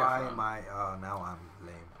 Zach Why Efron. am I... now I'm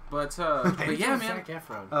lame. But yeah, man. Zac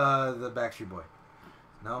Efron. The Backstreet Boy.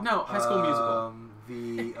 No? No, High School Musical.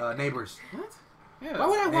 The Neighbors. What? Yeah. Why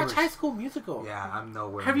would I watch Neighbors. High School Musical? Yeah, I'm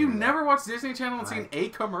nowhere Have you near that. never watched Disney Channel and seen Right. a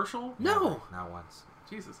commercial? No. Not once.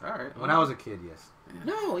 Jesus, all right. When I was a kid, yes.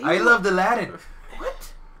 No. I loved Aladdin.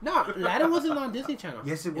 What? No, Aladdin wasn't on Disney Channel.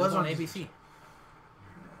 Yes, it was was on on ABC.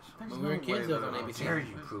 There's When we were no kids, way it was that on I ABC. Dare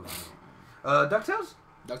you prove me? DuckTales?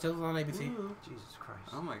 DuckTales was on ABC. Ooh. Jesus Christ.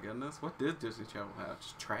 Oh my goodness. What did Disney Channel have?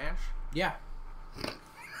 Just trash? Yeah.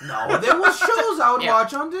 No, there was shows I would Yeah.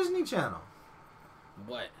 watch on Disney Channel.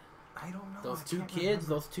 What? I don't know. Those I two can't kids, remember.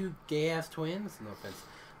 those two gay-ass twins, no offense.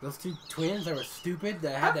 Those two twins that were stupid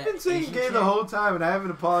that had I've that been saying Asian gay chick. the whole time, and I haven't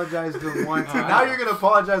apologized to him once. Oh, I Now know. you're gonna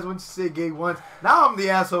apologize once you say gay once. Now I'm the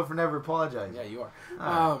asshole for never apologizing. Yeah, you are.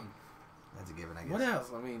 Alright. That's a given, I guess. What else?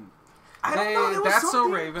 I mean, I don't know. There was That's So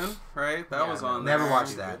something. Raven, right? That Yeah, was no, on never there.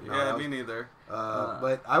 watched that. No, yeah, that me was- neither.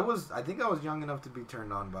 But I think I was young enough to be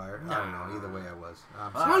turned on by her. I don't know. Either way, I was.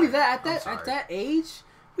 I'm not only sorry. that, I'm at sorry. that age,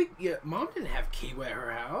 Mom didn't have Kiwi at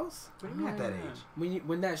her house. What do you mean at that age?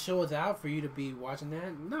 When that show was out for you to be watching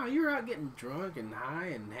that, no, you were out getting drunk and high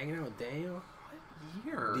and hanging out with Daniel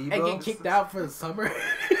Year. Devo? and getting kicked out for the summer.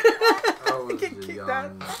 I was Get a kicked young,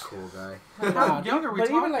 out. cool guy. How young are we but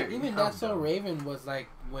even talking? even How That's So dumb. Raven was like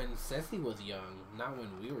when Ceci was young, not when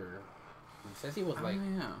we were. When Ceci was like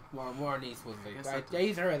yeah. more niece was guess like I I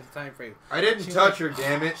used her as a time frame. I didn't She touch was her,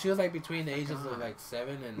 damn it. She was like between the ages of like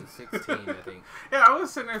 7 and 16, I think. Yeah, I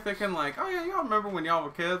was sitting there thinking like, oh yeah, y'all remember when y'all were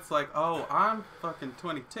kids? Like, oh, I'm fucking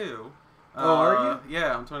 22. Oh, are you?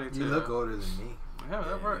 Yeah, I'm 22. You look older than me. Yeah,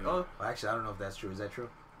 that worked. you- Oh, Well, actually, I don't know if that's true. Is that true?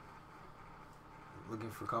 Looking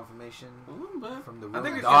for confirmation a little bit. from the I room.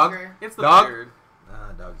 think it's Dog? It's the Dog? beard.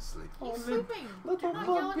 Dog's asleep. He's sleeping. little Do not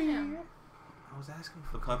yell at him. I was asking The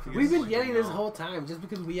for confidence. We've been Like, yelling you this know. whole time just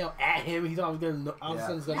because we yell at him. He's always gonna all of a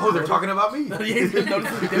sudden. he's gonna Oh, they're notice. talking about me. Yeah, he's gonna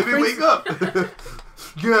notice the Let me wake difference. up.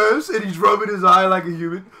 Yes, and he's rubbing his eye like a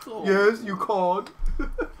human. Oh. Yes, you called.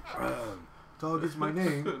 Dog is my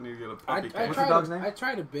name. And you get a puppy cat. What's the dog's name? I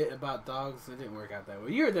tried a bit about dogs. It didn't work out that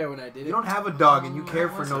way. You were there when I did it. You don't have a dog and you care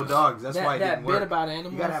for no dogs. That's why it didn't work. That bit about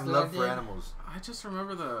animals. You gotta have love for animals. I just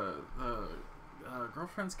remember the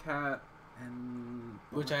girlfriend's cat, and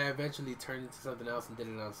which I eventually turned into something else and did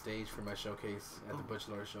it on stage for my showcase at the Butch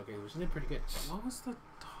Lord showcase, which did pretty good. What was the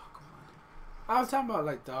dog one? I was talking about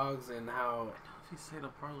like dogs and how. I know if you say it, I'll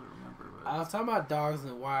probably remember. But I was talking about dogs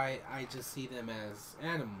and why I just see them as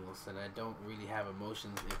animals and I don't really have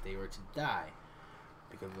emotions if they were to die.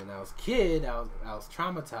 Because when I was a kid, I was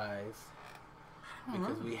traumatized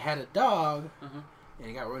because we had a dog and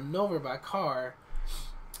it got run over by a car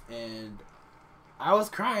and I was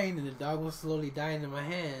crying and the dog was slowly dying in my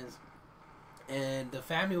hands and the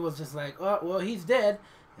family was just like, oh, well, he's dead,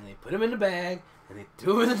 and they put him in the bag and they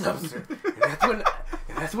threw him in the dumpster. And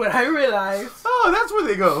that's when I realized. Oh, that's where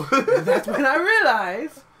they go. And that's when I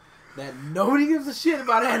realized that nobody gives a shit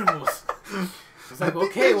about animals. It's like,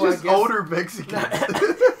 okay, well, just I guess older Mexicans.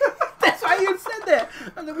 That's why you said that.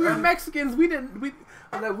 I was like, we're Mexicans. We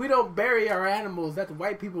don't bury our animals. That's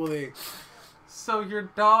white people thing. So your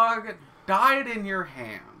dog died in your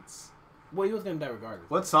hands. Well, he was gonna die regardless.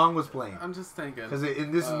 What song was playing? I'm just thinking. Because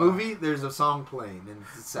in this movie, there's a song playing, and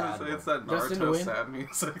it's sad. It's that Dust in the Naruto Wind? sad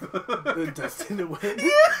music. Dust in the wind.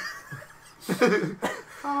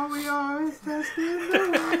 All we are is dust in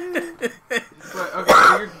the wind. But, okay,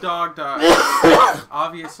 so your dog died.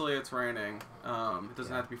 Obviously, it's raining. It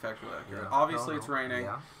doesn't have to be factually accurate. Obviously, it's raining.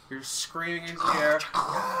 Yeah. You're screaming into the air.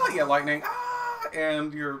 Ah, yeah, lightning. Ah,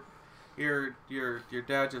 and your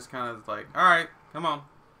dad just kind of like, all right, come on.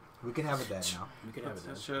 We can have a dad now. We can have it.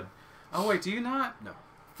 That shit. Oh wait, do you not? No.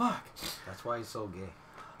 Fuck. That's why he's so gay.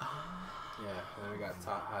 Yeah, and then we got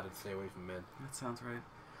taught how to stay away from men. That sounds right.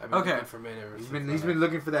 I've been Okay. looking for men ever He's since been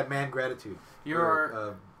looking for that man gratitude. You're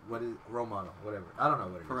or, what is role model? Whatever. I don't know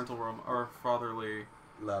what it is. parental role or fatherly.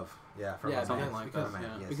 Love. Yeah. From Yeah, a something man. like From a that, man,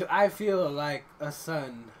 yeah. yes. Because I feel like a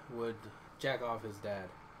son would jack off his dad.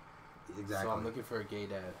 Exactly. So I'm looking for a gay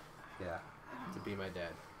dad Yeah. to be my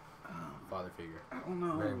dad. Father figure. I don't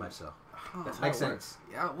know. Very much so. Huh. That's how Makes it sense. works.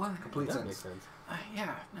 Yeah. What? Complete That sense. makes sense.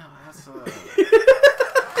 Yeah. No. That's.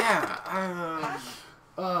 Yeah.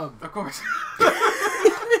 Of course.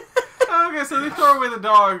 Okay, so they throw away the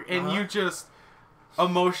dog, and you just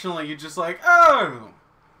emotionally, you just like, oh.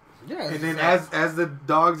 Yeah. And then as the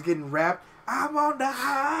dog's getting wrapped, I'm on the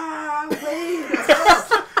highway.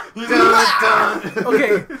 Dun, dun.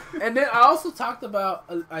 Okay, and then I also talked about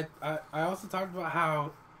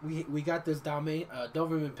how we got this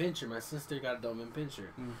Doberman Pinscher. My sister got a Doberman Pinscher.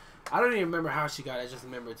 I don't even remember how she got it. I just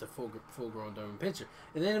remember it's a full grown Doberman Pinscher.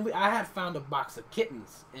 And then I had found a box of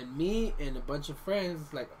kittens, and me and a bunch of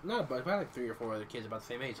friends, like not a bunch, probably like 3 or 4 other kids about the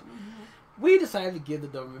same age, we decided to give the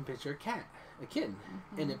Doberman Pinscher a kitten,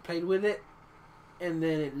 and it played with it. And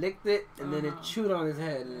then it licked it, and then it chewed on his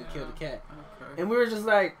head, and it killed the cat. Okay. And we were just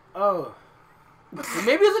like, oh. Well,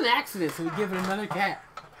 maybe it was an accident, so we give it another cat.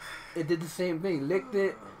 It did the same thing. Licked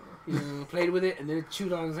it, played with it, and then it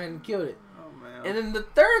chewed on his head and killed it. Oh, man. And then the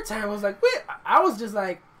third time, I was like, wait. I was just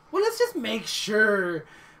like, well, let's just make sure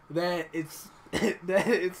that it's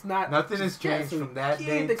not... Nothing has changed so from that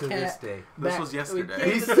day to this day. This was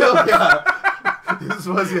yesterday. He's still, This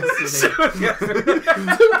was yesterday.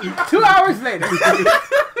 2 hours later.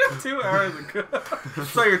 2 hours ago.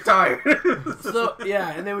 So you're tired. So,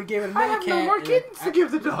 yeah, and then we gave it another I have cat. no more kittens to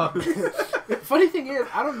give the dog. Funny thing is,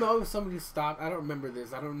 I don't know if somebody stopped. I don't remember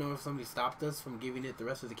this. I don't know if somebody stopped us from giving it the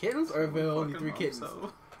rest of the kittens, or if it was only 3 kittens.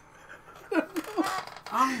 So.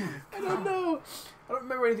 I don't know. I don't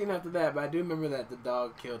remember anything after that, but I do remember that the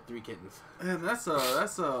dog killed 3 kittens. Man, that's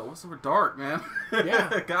what's over dark, man.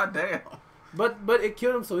 Yeah. God damn. But it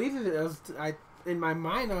killed him so easily. In my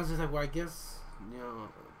mind, I was just like, well, I guess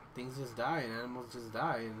things just die and animals just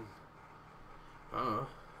die, and Don't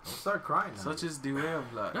start crying now. Such is the way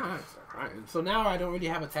of life. no, I start crying. So now I don't really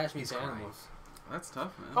have attachment to crying. animals. That's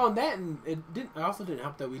tough, man. Oh, and that and it didn't. I also didn't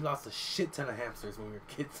help that we lost a shit ton of hamsters when we were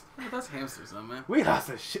kids. Yeah, that's hamsters, though, man. We lost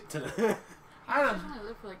a shit ton of. I don't. I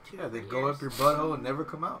lived for like 2 Yeah, they years. go up your butthole and never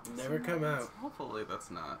come out. Never come out. Hopefully,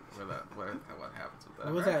 that's not what happens with that.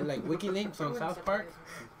 What was right? that, like WikiLeaks on South Park?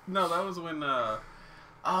 No, that was when. What?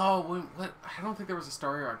 I don't think there was a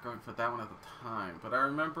story arc going for that one at the time, but I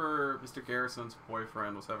remember Mr. Garrison's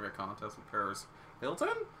boyfriend was having a contest with Paris Hilton,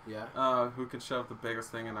 Yeah. who could shove the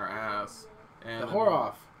biggest thing in their ass. And The whore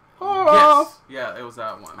off. Yes, yeah, it was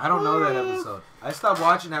that one. I don't know that episode. I stopped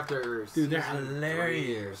watching after Dude, they're season 3 or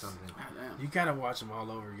hilarious. something. God damn. You gotta watch them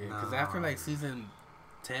all over again, because No. after like season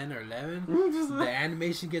 10 or 11, the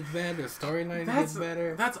animation gets better, the storyline gets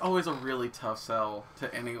better. That's always a really tough sell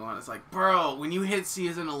to anyone. It's like, bro, when you hit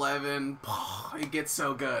season 11, it gets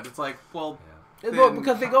so good. It's like, well... Yeah. Well,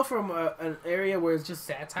 because they go from an area where it's just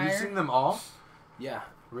satire. You've seen them all? Yeah.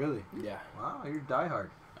 Really? Yeah. Wow, you're diehard.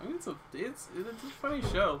 I mean, it's a funny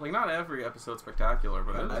show. Like, not every episode's spectacular,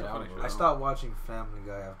 but it's a funny show. I stopped watching Family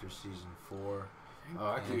Guy after season 4. Oh,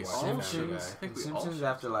 I can watch Simpsons. Simpsons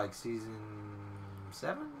after like season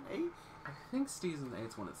 7, 8. I think season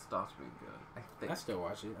 8's when it stops being good. I think. I still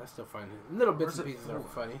watch it. I still find it. Little bits and pieces are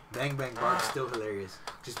funny. Bang Bang Bart's still hilarious.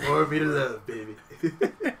 Just more me to love, baby.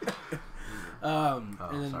 And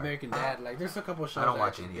then American Dad. Like, there's a couple shows I don't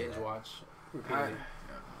watch any binge of that. watch.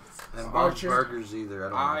 And Bob's Burgers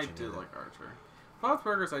either. I did like Archer. Bob's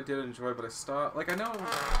Burgers I did enjoy, but I stopped. Like, I don't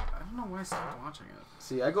know why I stopped watching it.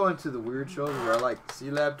 See, I go into the weird shows where I like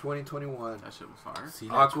Sea Lab 2021. That shit was fire.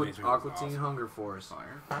 Aqua Teen awesome. Hunger Force.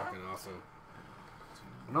 Fire. Fucking awesome.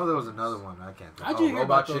 I know there was another one. I can't think. How'd you hear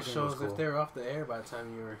about those Chicken shows cool. if they were off the air by the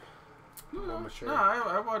time you were more mature? No,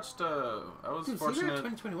 I watched. I was fortunate. Sea Lab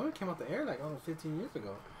 2021 came off the air like almost 15 years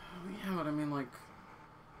ago. Yeah, but I mean, like.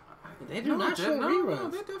 They do not show reruns. No,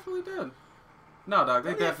 they definitely did. No, dog,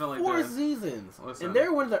 they definitely did. 4 seasons. Listen. And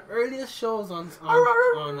they're one of the earliest shows on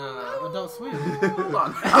Adult Swim. Hold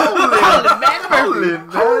on. Howlin'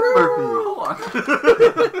 Murphy. Hold on.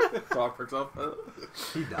 Dog perks up.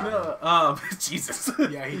 He died. No, Jesus.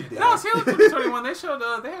 Yeah, he did. No, Sea Lab 2021, they showed,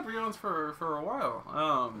 they had reruns for a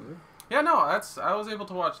while. Yeah, no, I was able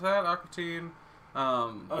to watch that, Aqua Teen.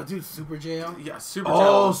 Oh, dude, Super Jail. Yeah, Super Jail.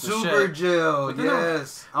 Oh, Super Jail.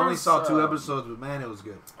 Yes. I only saw 2 episodes. episodes, but man, it was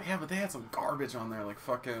good. Yeah, but they had some garbage on there. Like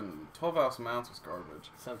fucking 12 Ounce Mounts was garbage.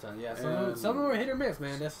 Sometimes, yeah. Some of them were hit or miss,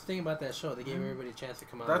 man. That's the thing about that show. They gave everybody a chance to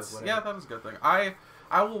come out. That was a good thing. I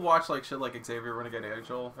will watch like shit like Xavier Renegade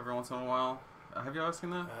Angel every once in a while. Have you ever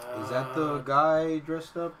seen that? Is that the guy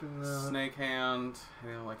dressed up in the Snake hand?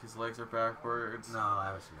 You know, like his legs are backwards. No, I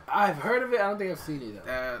haven't seen that. I've heard of it. I don't think I've seen it though.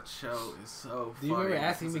 That show is so funny. Do you remember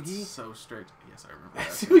Asking because McGee? It's so straight. Yes, I remember.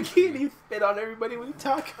 Asking McGee, and he spit on everybody when he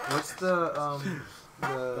talked. What's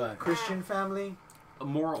the Christian family?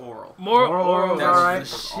 More Oral. More Oral.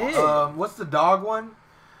 That's alright. Shit. What's the dog one?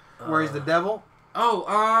 Where he's the devil?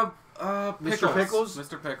 Oh, Mr. Pickles?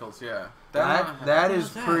 Mr. Pickles, yeah. That is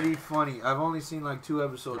pretty funny. I've only seen like 2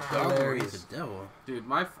 episodes. Hilarious. The devil. Dude,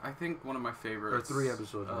 I think one of my favorites. Or 3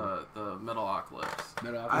 episodes. The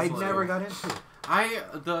Metalocalypse. I never got into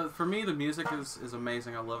it. For me the music is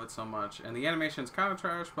amazing. I love it so much, and the animation is kind of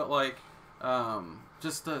trash, but like,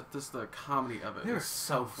 just the comedy of it. They're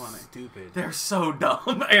so funny. Stupid. They're so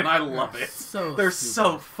dumb, and I love it. They're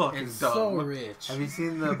so fucking and dumb. So rich. Have you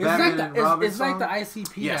seen the Batman and Robin It's song? like the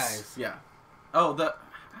ICP guys. Yeah. Oh,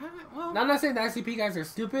 well, now, I'm not saying the ICP guys are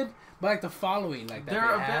stupid, but like the following, like that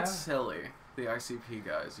they're a bit silly. The ICP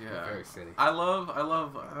guys, yeah. They're very silly. I love.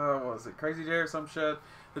 What was it, Crazy J or some shit?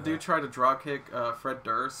 The dude tried to drop kick Fred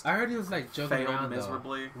Durst. I heard he was like joking around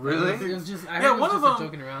miserably. Though. Really? It was just. I heard yeah, it was one just of them. A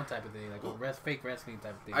joking around type of thing, like a fake wrestling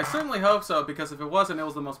type of thing. I certainly hope so, because if it wasn't, it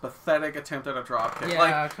was the most pathetic attempt at a drop kick. Yeah,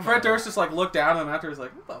 like come Fred on. Durst just like looked down at him after. He's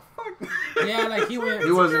like, "What the fuck?" Yeah, like he went.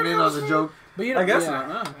 He wasn't in on the joke. But you know, I guess yeah, not.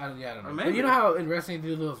 No. I don't know. Maybe. But you know how in wrestling they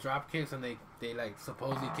do those drop kicks and they like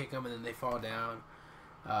supposedly kick them and then they fall down.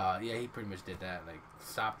 Yeah, he pretty much did that. Like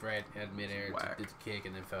stopped right at midair, did the kick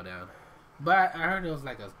and then fell down. But I heard it was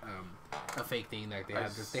like a fake thing. Like they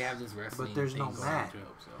have this wrestling. But there's thing no going match. into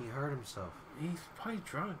it, so. He hurt himself. He's probably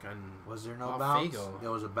drunk. Was there no off bounce? Fago.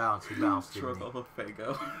 There was a bounce. He bounced. Didn't Drunk he? off of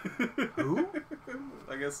Fago. Who?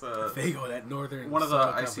 I guess Fago, that northern. one of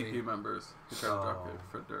the soda ICP company. members who tried to drop kick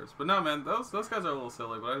Fred Durst. But no, man, those guys are a little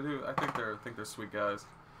silly. But I think they're sweet guys.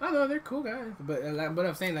 I know they're cool guys, but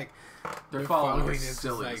I'm saying like Their following is is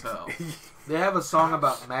silly like, as hell. They have a song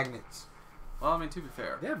about magnets. Well, I mean, to be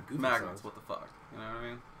fair, They have goofy magnets. songs. What the fuck? You know what I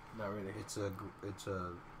mean? Not really. It's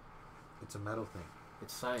a metal thing.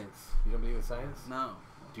 It's science. You don't believe in science? No.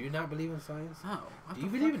 Do you not believe in science? No. What Do you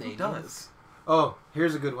the believe fuck? in Who aliens? does? Oh,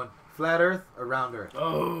 here's a good one. Flat Earth or round Earth?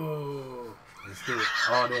 Oh. Let's do it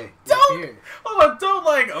all day. Don't. Oh, don't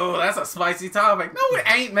like. Oh, that's a spicy topic. No, it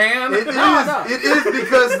ain't, man. It is. No. It is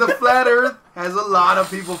because the flat Earth has a lot of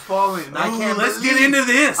people following. And I can't. Let's believe, get into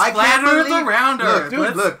this. I Flat can't Earth believe, or round look, Earth?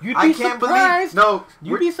 dude, look. You'd I be can't surprised. believe. No.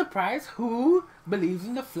 You'd be surprised who believes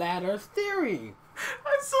in the flat Earth theory.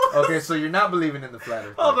 Okay, so you're not believing in the flat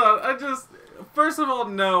Earth. Hold on. First of all,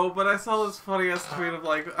 no, but I saw this funny ass tweet of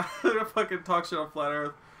like, I fucking talk shit on flat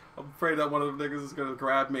Earth. I'm afraid that one of the niggas is gonna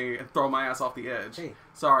grab me and throw my ass off the edge. Hey.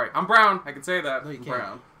 Sorry, I'm brown. I can say that. No, you I'm can't.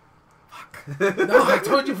 brown. No, I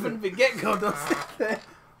told you from the get-go, don't say that.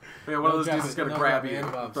 Yeah, one of those dudes is gonna grab you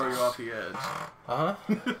and throw you off the edge.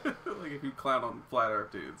 Like if you clown on flat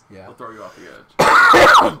Earth dudes, they'll throw you off the edge.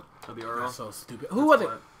 So the Earl. That's so stupid. Who was it?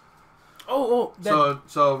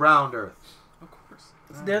 So round Earth. Of course.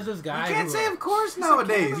 There's this guy. You can't say of course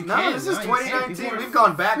nowadays. No, this is 2019. We've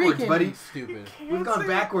gone backwards, buddy. Stupid. We've gone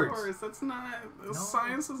backwards. That's not.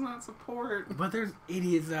 Science does not support. But there's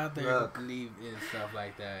idiots out there who believe in stuff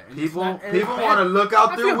like that. And people want to look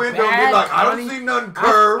out their window and be like, I don't see nothing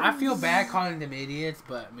curved. I feel bad calling them idiots,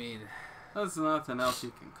 but I mean, there's nothing else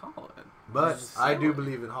you can call it. But I do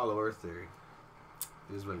believe in Hollow Earth theory.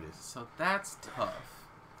 It is what it is. So that's tough.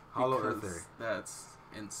 Hollow Earth theory. That's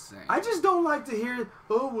insane. I just don't like to hear,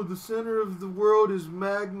 oh, well, the center of the world is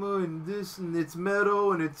magma and this and it's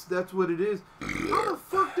metal and that's what it is. How the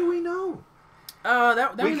fuck do we know?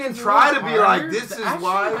 We can try to be like, this is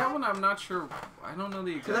why. That one I'm not sure. I don't know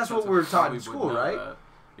the exact. That's what we were taught in school, right?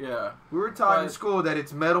 Yeah. We were taught in school that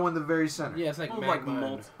it's metal in the very center. Yeah, it's like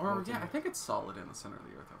magma. I think it's solid in the center of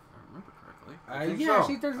the Earth, if I remember correctly. I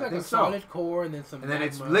think there's like a solid core and then some. And then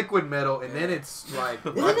it's liquid metal, and then it's like.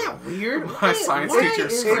 Isn't that weird? My science teacher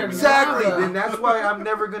exactly. Then that's why I'm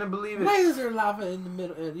never gonna believe it. Why is there lava in the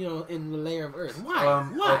middle? In the layer of Earth? Why?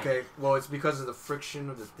 Why? Okay, well, it's because of the friction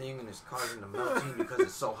of the thing, and it's causing the melting because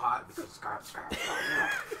it's so hot. Because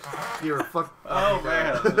you're a fuck. Oh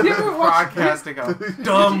man, you're broadcasting how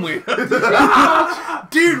dumb we.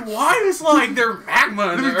 Dude, why is like there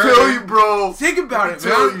magma in the Earth? Let me tell you, bro. Think about it,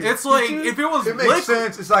 man. It's like if it was. It makes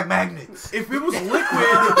sense. It's like magnets. If it was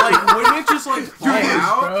liquid, like wouldn't it just like fall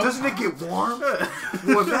out? Doesn't it get warm?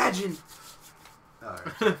 Well, imagine. Right.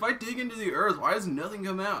 If I dig into the Earth, why does nothing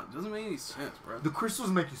come out? It doesn't make any sense, bro. The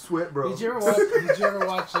crystals make you sweat, bro. Did you ever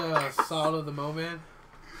watch Saul of the Moment?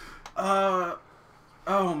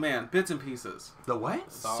 Oh man, bits and pieces. The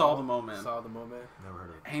what? Saw the Moment. Saw the Moment. Never heard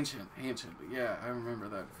of it. Ancient, but yeah, I remember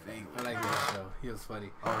that thing. I like that show. He was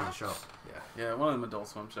funny. Oh, the show. Yeah, one of them Adult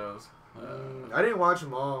Swim shows. I didn't watch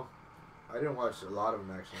them all. I didn't watch a lot of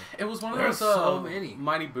them actually. It was one of those so many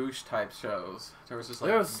Mighty Boosh type shows. There was just like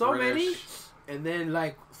there were so British... many, and then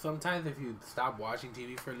like sometimes if you stop watching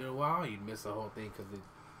TV for a little while, you'd miss the whole thing because it.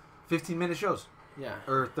 15-minute shows. Yeah.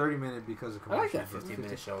 Or 30-minute because of commercials. I like that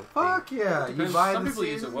 15-minute show. Fuck yeah! You buy the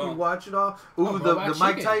season, you watch it all. Ooh, the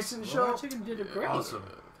Mike Tyson show. Robot Chicken did it great. Awesome.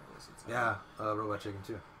 Yeah, Robot Chicken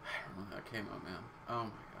too. I remember that came out, man. Oh my god.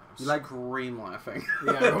 You like scream laughing.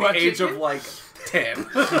 Yeah, at the age of like 10.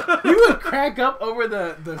 You would crack up over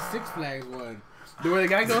the Six Flags one. Where the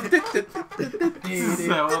guy goes.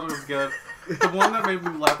 That one was good. The one that made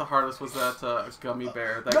me laugh the hardest was that gummy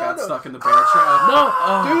bear that got stuck in the bear trap.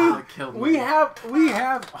 Dude, that killed me. we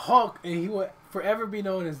have Hulk, and he would forever be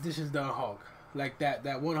known as Dishes Done Hulk. Like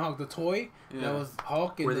that one Hulk, the toy that was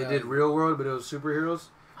Hulk. Where they did Real World, but it was superheroes.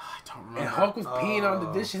 I don't remember. And Hulk was peeing on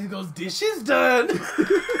the dishes. He goes, "Dishes done."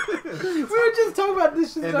 We were just talking about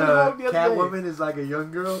dishes done. Hulk the other Catwoman is like a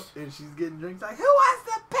young girl, and she's getting drinks. Like, who wants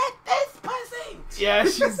to pet this pussy? Yeah,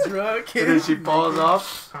 she's drunk. And then she falls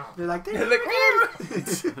off. They're like, yeah.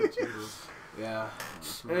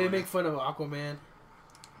 And they make fun of Aquaman.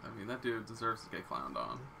 I mean, that dude deserves to get clowned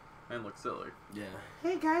on and look silly. Yeah.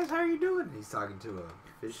 Hey guys, how are you doing? And he's talking to a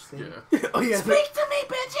fish thing. Yeah. Oh yeah. Speak to me,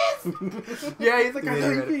 bitches. Yeah, he's like, I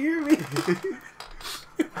know you can hear me.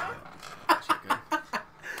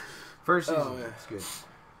 First season, it's good.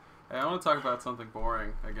 Hey, I want to talk about something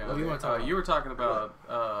boring again. What do you want to talk about? You were talking about,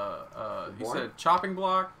 you said chopping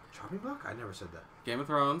block. Chopping block? I never said that. Game of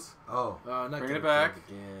Thrones. Oh. Not bringing it back.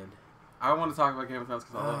 Again. I want to talk about Game of Thrones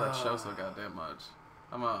because I love that show so goddamn much.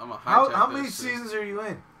 I'm a hijack. How many seasons are you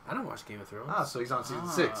in? I don't watch Game of Thrones. Ah, so he's on season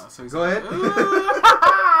 6. So go ahead.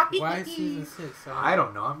 Why season 6? I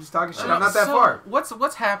don't know. I'm just talking shit. I'm not that far.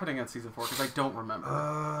 What's happening in season 4? Because I don't remember.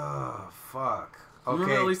 Fuck. Okay.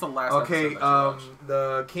 Remember at least the last episode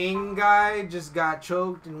the king guy just got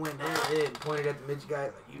choked and went and pointed at the midget guy.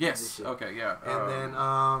 Like, you did this shit. Okay, yeah. And then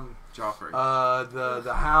Joffrey.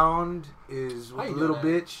 The hound is with the little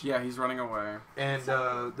bitch. Yeah, he's running away. And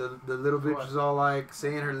the little bitch is all like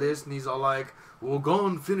saying her list, and he's all like, "Well, go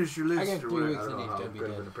and finish your list." I got 3 weeks I don't know how to be good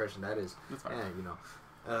dead. of an impression that is. That's fine. Yeah, you know.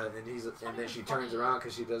 And then she turns around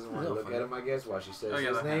because she doesn't want to look at him, I guess, while she says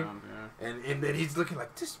his name. Hound, yeah. And then he's looking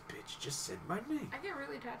like, this bitch just said my name. I get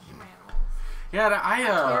really attached to my animals. Yeah, I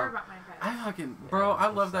care about my pets. I fucking bro, I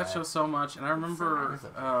love that show so much, and I remember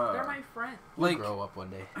they're my friends. Like, we'll grow up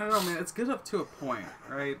one day. I don't know, man. It's good up to a point,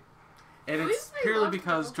 right? And it's purely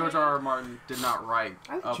because George R.R. Martin did not write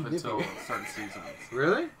up until certain seasons.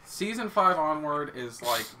 Really? Season 5 onward is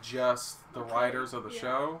like just the writers of the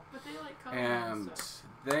show, but they like and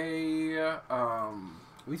they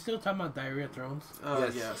We still talking about Diarrhea Thrones?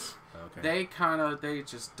 Yes. Okay. They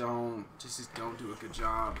just don't do a good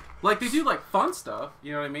job. Like, they do, like, fun stuff,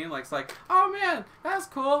 you know what I mean? Like, it's like, oh man, that's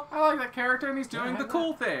cool, I like that character, and he's doing the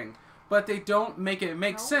cool thing. But they don't make it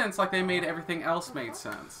make sense like they made everything else made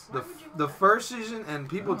sense. The first season, and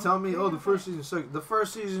people tell me, oh, the first season sucked. The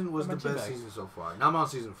first season was the best season so far. Now I'm on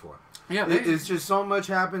season 4. Yeah, it's just so much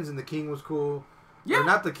happens, and the king was cool. Yeah. Or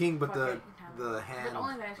not the king, but the hand.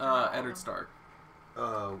 Eddard Stark.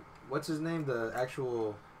 What's his name? The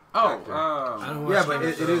actual... yeah, but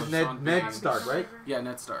it is Ned Stark, right? Yeah,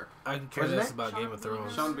 Ned Stark. I can care less about Game of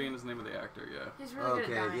Thrones. Sean Bean is the name of the actor. Yeah. He's really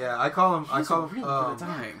good at dying. Yeah, I call him.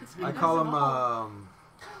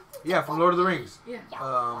 Yeah, from Lord of the Rings. Yeah.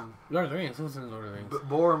 Lord of the Rings. Who's in Lord of the Rings?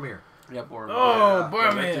 Boromir. Yeah, Boromir. Oh,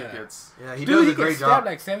 Boromir. Yeah, he does a great job. Stabbed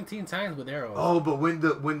like 17 times with arrows. Oh, but when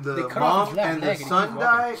the mom and the son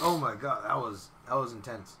die, oh my god, that was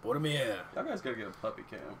intense. Boromir. Y'all guys gotta get a puppy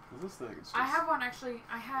cam. This thing is just... I have one actually.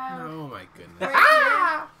 I have. Oh my goodness. Right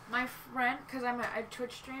here, my friend, because I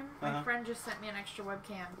Twitch stream. My friend just sent me an extra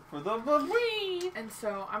webcam. For the Wii. And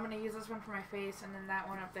so I'm gonna use this one for my face, and then that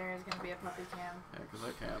one up there is gonna be a puppy cam. Yeah, because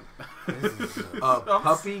I can. A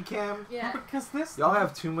puppy cam? Yeah. Because this. Y'all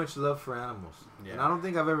have too much love for animals. Yeah. And I don't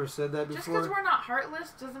think I've ever said that before. Just because we're not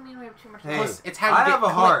heartless doesn't mean we have too much love. Hey, it's how you I get have a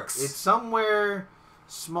clicks. heart. It's somewhere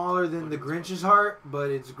smaller than the Grinch's heart, but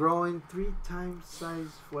it's growing 3 times size,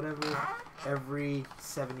 whatever, every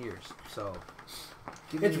 7 years. So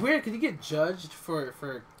it's weird because you get judged for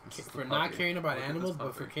not caring about animals,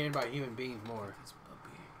 but for caring about human beings more.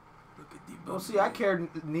 Well, see, I cared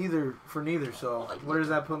neither. So where does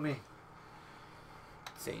that put me?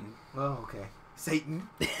 Satan. Well, okay, Satan.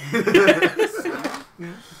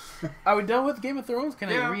 Are we done with Game of Thrones? Can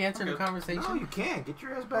I re-enter the conversation? No, you can't. Get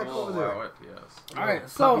your ass back over there. Yes. All right,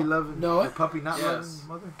 so puppy loving, Noah, puppy not loving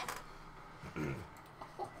mother.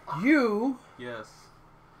 You yes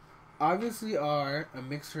obviously are a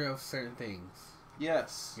mixture of certain things.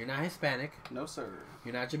 Yes. You're not Hispanic. No, sir.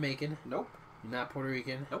 You're not Jamaican. Nope. You're not Puerto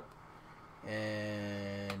Rican. Nope.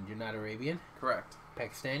 And you're not Arabian. Correct.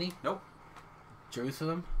 Pakistani. Nope.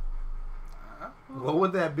 Jerusalem. What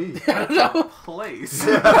would that be? I don't know. Place.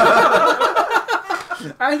 I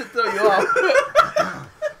had to throw you off.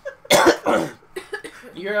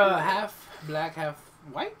 You're half black, half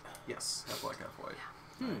white? Yes, half black, half white.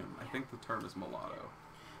 I think the term is mulatto.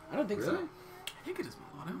 I don't think so. I think it is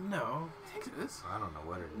mulatto. No. I think it is. I don't know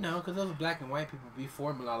what it is. No, because those were black and white people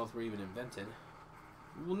before mulattoes were even invented.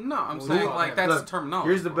 Well, no, I'm saying like that's the terminology.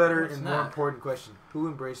 Here's the better and more important question: who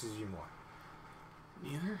embraces you more?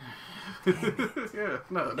 Neither. Yeah,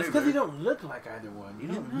 no. It's because you don't look like either one. You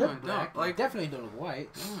don't look black. Like, you definitely don't look white.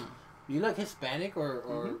 You look Hispanic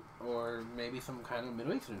or maybe some kind of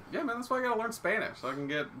Middle Eastern. Yeah, man, that's why I gotta learn Spanish so I can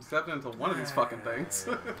get accepted into one of these fucking things.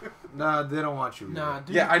 Nah, they don't want you. Nah,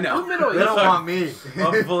 dude. Yeah, I know. They don't want me.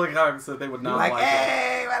 I'm fully cognizant they would not like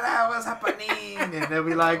hey, what's happening? And they'll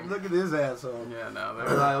be like, look at this asshole. Yeah, no.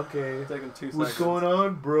 They're like, okay, taking 2 seconds. what's going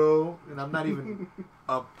on, bro? And I'm not even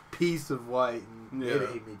a piece of white. And they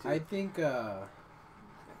hate me too. I think the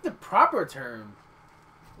proper term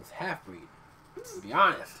is half-breed. To be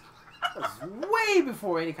honest. That was way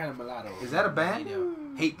before any kind of mulatto. Is that a band?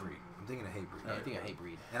 Hate breed. I'm thinking of hate breed. Yeah, I think I hate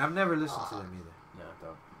breed. And I've never listened to them either. No,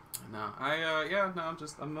 don't.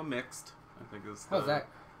 I'm a mixed. I think is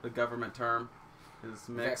the government term is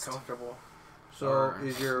mixed. Is that comfortable? So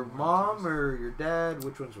is your mom or your dad?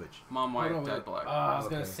 Which one's which? Mom white, dad black. Oh, I was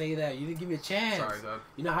gonna say that. You didn't give me a chance. Sorry, Dad.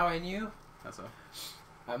 You know how I knew? That's so.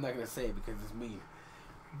 I'm not gonna say it because it's mean.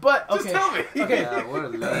 But okay, just tell me. Okay, yeah, what a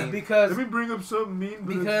lame. Because let me bring up something mean.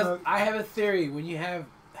 Because I have a theory: when you have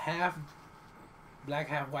half black,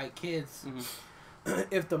 half white kids,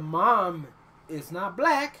 if the mom is not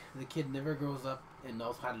black, the kid never grows up and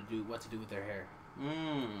knows what to do with their hair.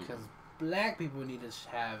 Because black people need to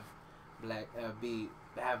have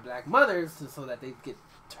black mothers so that they get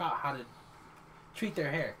taught how to treat their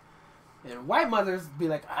hair, and white mothers be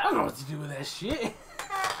like, I don't know what to do with that shit.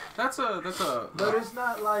 That's a. But it's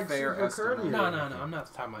not like fair super curly. No. I'm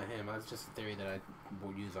not talking about him. That's just a theory that I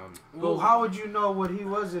will use on. Well, how would you know what he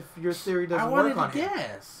was if your theory doesn't work on him? I wanted to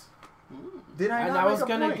guess. Did I? And not I was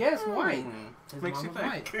gonna guess white. His makes you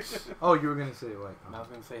think. White. Oh, you were gonna say white. I was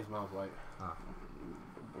gonna say his mom's white.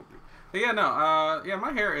 But yeah, no.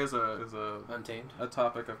 My hair is a untamed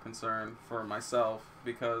topic of concern for myself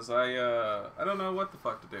because I don't know what the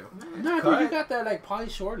fuck to do. No, dude, you got that like Pauly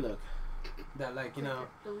Shore look. That like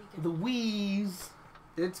the wheeze.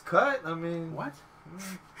 It's cut. I mean, what?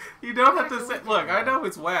 You don't have to say. Look, I know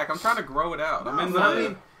it's whack. I'm trying to grow it out. No, I'm in I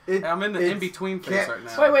mean, I'm in the in between phase right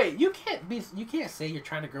now. Wait, you can't say you're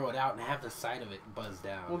trying to grow it out and have the side of it buzz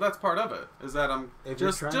down. Well, that's part of it. Is that I'm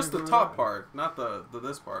just the top part, not the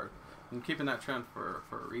this part. I'm keeping that trend for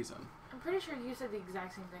a reason. I'm pretty sure you said the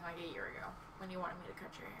exact same thing like a year ago when you wanted me to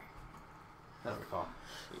cut your hair. I don't recall.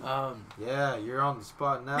 Yeah, you're on the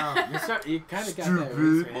spot now. You kind of got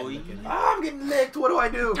that. I'm getting licked. What do I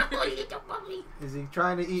do? Is he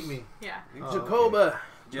trying to eat me? Yeah. Jacoba. Okay.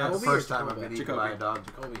 Yeah, the first time I've been eaten by a dog.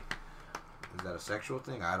 Jacoby. Is that a sexual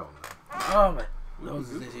thing? I don't know. Oh my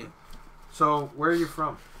nose is itchy. So, where are you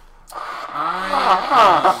from?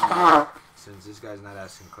 Since this guy's not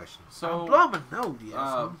asking questions. So, I'm my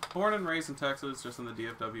nose, born and raised in Texas, just in the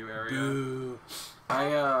DFW area. Boo.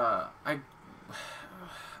 I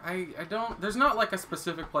don't. There's not like a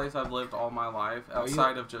specific place I've lived all my life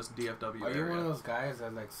outside of just DFW area. Are you one of those guys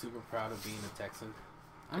that's like super proud of being a Texan?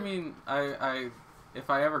 I mean, if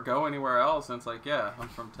I ever go anywhere else, and it's like, yeah, I'm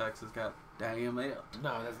from Texas. God damn it.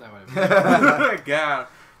 No, that's not what I mean. God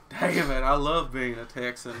damn it. I love being a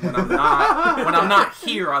Texan. When I'm not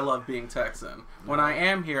here, I love being Texan. When I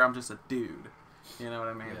am here, I'm just a dude. You know what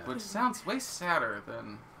I mean? Yeah. Which sounds way sadder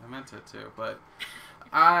than I meant it to, but.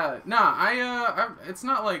 It's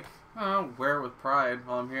not like I don't wear it with pride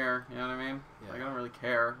while I'm here. You know what I mean? Yeah. Like I don't really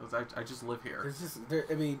care. I just live here. There's just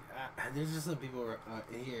some people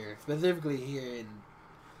here, specifically here in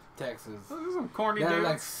Texas. There's some corny dudes. They're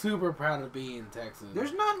like super proud of being Texan.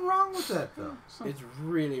 There's nothing wrong with that though. It's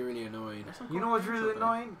really, really annoying. You know what's really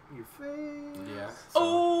annoying? Your face. Yeah.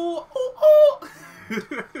 So.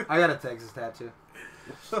 I got a Texas tattoo,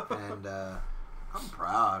 and I'm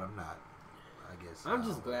proud. I'm not. I guess. I'm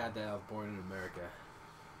just glad that I was born in America.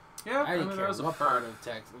 Yeah, I didn't care what part of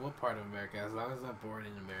Texas, what part of America, as long as I'm born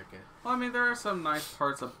in America. Well, I mean, there are some nice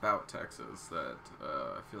parts about Texas that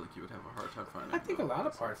I feel like you would have a hard time finding. I think a lot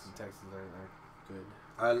of parts of Texas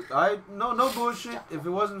are good. No bullshit. If it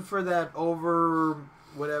wasn't for that over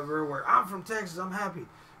whatever, where I'm from Texas, I'm happy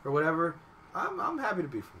or whatever. I'm happy to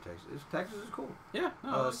be from Texas. Texas is cool. Yeah.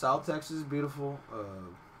 No, South Texas is beautiful.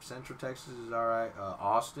 Central Texas is alright.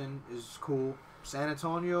 Austin is cool. San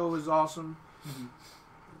Antonio is awesome. Mm-hmm.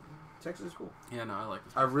 Texas is cool. Yeah, no, I like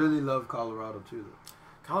this. I really love Colorado too, though.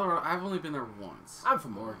 Colorado, I've only been there once. I'm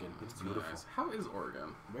from Oregon. It's beautiful. Nice. How is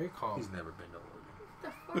Oregon? Very calm. He's never been to Oregon. The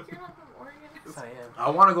fuck, you're not from Oregon? Yes, I am. I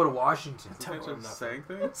want to go to Washington. I'm saying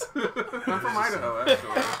things. I'm from Idaho,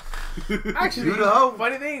 actually. Actually, Idaho.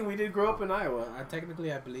 Funny thing, we did grow up in Iowa. I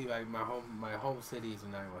believe my home city is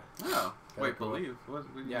in Iowa. Oh, wait, believe? What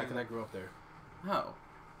yeah, because I grew up there. Oh.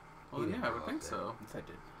 Well, yeah, I would think so. Yes, I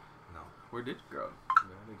did. No. Where did you grow up?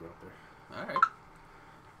 Yeah, I did grow up there. All right.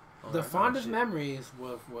 Well, the fondest memories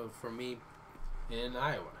were for me in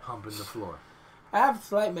Iowa. Humping the floor. I have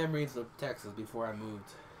slight memories of Texas before I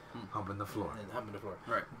moved. Humping the floor. And humping the floor.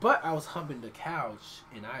 Right. But I was humping the couch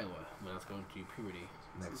in Iowa when I was going through puberty.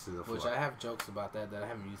 Next to the floor. Which I have jokes about that I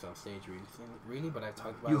haven't used on stage really, but I've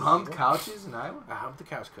talked about You it humped before. couches in Iowa? I humped the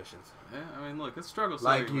couch cushions. Yeah, I mean, look, it's struggle.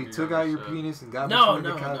 Like you took out your penis and got between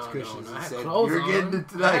the couch cushions and said, "You're getting it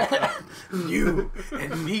tonight." You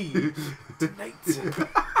and me tonight.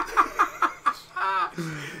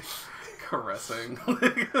 Caressing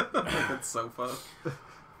like a sofa.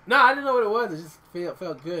 No, I didn't know what it was. It just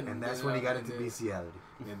felt good. And that's when he got into bestiality.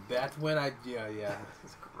 And that's when yeah.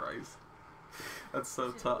 Jesus Christ. That's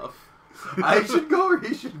so tough. I should go or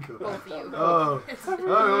he should go? Both of you. Oh, it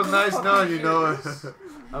was nice knowing you, Noah.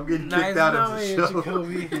 I'm getting kicked out of the show.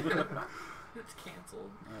 It's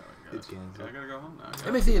canceled. Oh, it's canceled. I gotta go home now.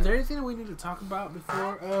 Let me see. Is there anything that we need to talk about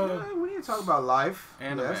before? Yeah, we need to talk about life.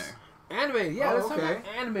 Anime. Yes. Anime, yeah. Let's talk okay. about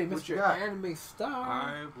anime, Mr. Anime Star.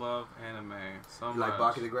 I love anime so You much.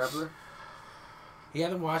 like Baki the Grappler? He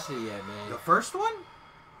hasn't watched it yet, man. The first one?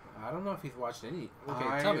 I don't know if he's watched any. Okay,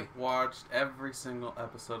 I tell me. watched every single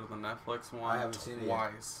episode of the Netflix one. I haven't seen it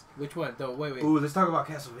twice. Which one? Though, wait. Ooh, let's talk about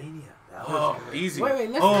Castlevania. That Oh, was easy.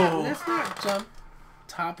 Wait, let's not jump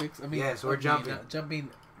topics. I mean, yeah, so we're jumping. Jumping.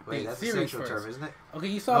 Wait, that's the series central first. term, isn't it? Okay,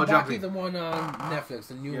 you saw No Baki, jumping. the one on Netflix,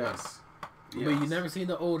 the new one. Yes. But you never seen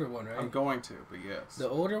the older one, right? I'm going to, but yes. The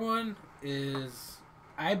older one is,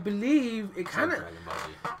 I believe, it kind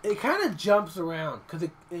of jumps around because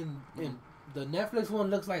in the Netflix one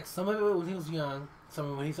looks like some of it when he was young, some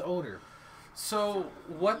of it when he's older. So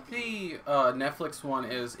what the Netflix one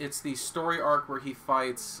is, it's the story arc where he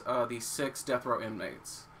fights these 6 death row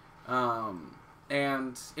inmates,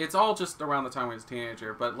 and it's all just around the time when he was a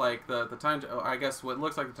teenager. But like the time, I guess what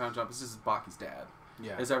looks like the time jump is this is Baki's dad.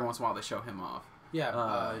 Yeah. Is every once in a while they show him off. Yeah.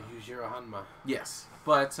 Yujiro Hanma. Yes,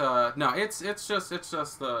 but no, it's just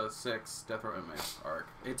the 6 death row inmates arc.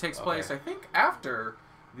 It takes place, I think, after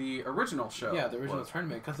the original show. Yeah, the original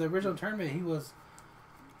tournament. Because the original tournament,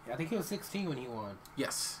 I think he was 16 when he won.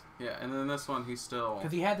 Yes. Yeah, and then this one, he's still...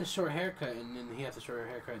 Because he had the short haircut, and then he has the short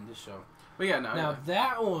haircut in this show. But yeah, no. Now,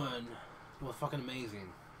 that one was fucking amazing.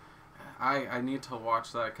 I need to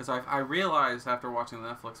watch that, because I realized after watching the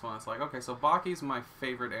Netflix one, it's like, okay, so Baki's my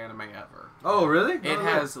favorite anime ever. Oh, really? It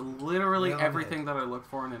has literally everything that I look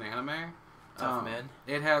for in an anime. Tough man.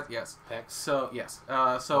 It has, yes. Pecs. So, yes.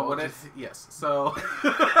 So, what if... Yes. So...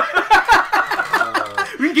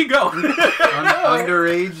 we can keep going.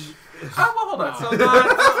 Underage... well, hold on. So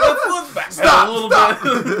let's back stop, a little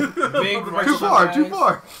bit. Big too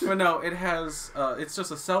far. But no, it has. It's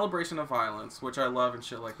just a celebration of violence, which I love and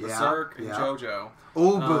shit like Berserk and JoJo.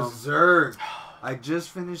 Oh, Berserk! I just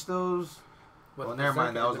finished those. Well, never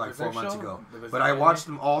mind. That was like 4 months ago. But I watched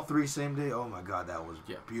them all 3 same day. Oh my god, that was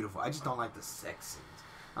beautiful. I just don't like the sex scenes.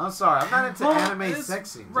 I'm sorry. I'm not into anime sex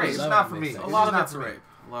scenes. It's just not for me. A lot of it's rape.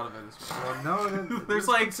 A lot of it is rape. Well, no, there's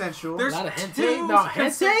like consensual. There's a lot of hentai. No,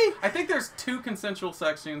 hentai? I think there's 2 consensual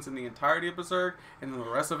sex scenes in the entirety of Berserk, and then the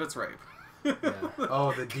rest of it's rape. Yeah.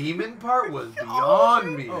 Oh, the demon part was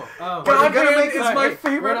beyond me. Oh, God, it's my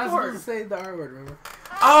favorite We're not part. supposed to say the R word, remember?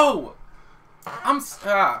 Oh!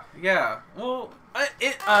 Yeah. Well,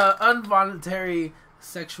 involuntary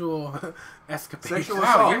sexual escapade. Sexual wow,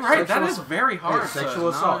 assault. you're right. Sexual That is assault. very hard. Sexual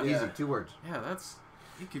assault. Easy. 2 words. Yeah, that's...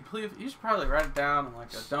 You should probably write it down and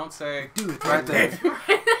like a don't say. Dude, it's right there.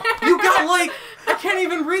 You got like... I can't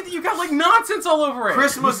even read it. You got like nonsense all over it.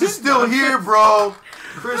 Christmas is still here, bro.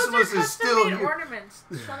 Christmas is still here. Ornaments.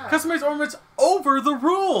 Shut up. Customized ornaments over the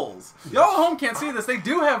rules. Y'all at home can't see this. They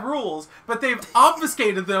do have rules, but they've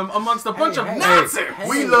obfuscated them amongst a bunch of nonsense.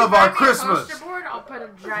 We love our Christmas. Poster board, I'll put a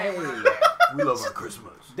giant one. We love our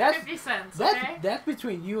Christmas. That's 50 cents, okay? That's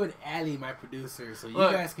between you and Allie, my producer, so you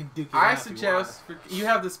Look, guys can duke it I out suggest you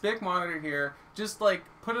have this big monitor here. Just like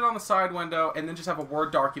put it on the side window, and then just have a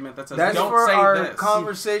Word document that says That's "Don't for say our this."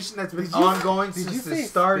 conversation that's been ongoing since it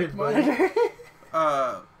started, buddy.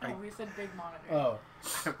 Oh, we said big monitor. Oh.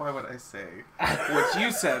 Why would I say what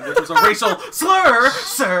you said, which was a racial slur,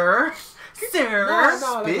 sir?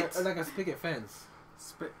 No, Spit? like a spigot fence.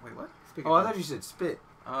 Spit. Wait, what? Spigot Oh, I fence. thought you said spit.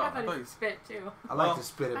 Oh, I thought you spit too. I like to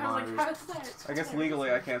spit at I was like, monitors. how is that? I guess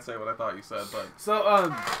legally I can't say what I thought you said, but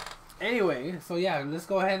So, anyway, so yeah, let's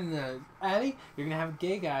go ahead and, Allie, you're gonna have a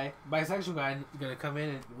gay guy, bisexual guy, gonna come in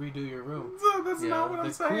and redo your room. that's not what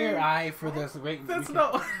I'm saying. The queer eye for this rate. That's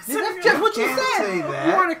not what I'm saying. That's just what you can't said. say that.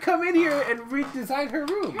 You want to come in here and redesign her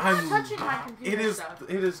room. You're not touching my computer stuff.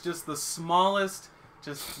 It is just the smallest,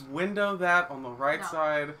 just window that on the right No.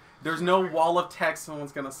 side. There's no wall of text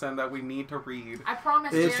someone's gonna send that we need to read. I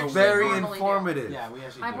promise It's you. very informative. Yeah, we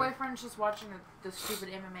actually My do. boyfriend's just watching the stupid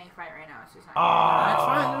MMA fight right now. So he's not That's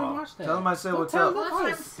fine. Let him watch that. Tell him I said Don't what's tell up. him Well, that's what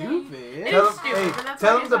I'm that's saying. stupid. Tell It's him, stupid, hey, but that's tell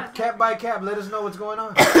why him he's to not cap by cap. Let us know what's going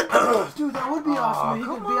on. Dude, that would be awesome. He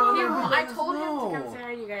could come be on there. Yeah, and I let us told him to know. come say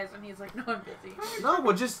hi to you guys, and he's like, no, I'm busy. No,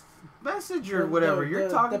 well, just message or whatever. You're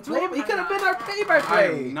talking to him. He could have been our play-by-play.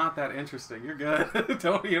 I'm not that interesting. You're good. You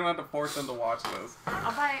don't have to force him to watch this.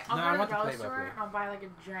 I'll No, I go to want the the dollar store play-by-play. and I'll buy like a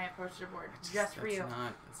giant poster board just for you.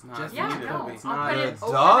 It's not Just Yeah, needed. no, It's I'll not. put it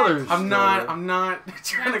over dollars. that. I'm not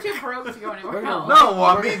trying I'm to. too broke to go anywhere We're else. gonna- No,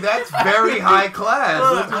 I mean that's very high class.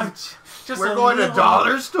 We're going to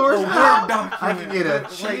dollar stores now. I can get a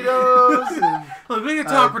Cheetos. And Look, we can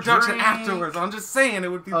talk a production drink. afterwards. I'm just saying it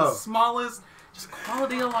would be the smallest, just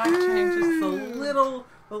quality of life change, just a little.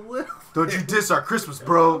 don't you diss our Christmas,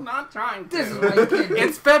 bro. I'm not trying This is to. why you can't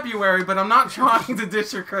It's February, but I'm not trying to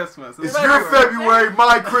dish your Christmas. It's your February,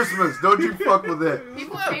 my Christmas. Don't you fuck with it.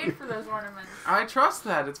 People paid for those ornaments. I trust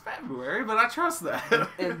that. It's February, but I trust that.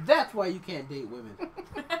 And that's why you can't date women.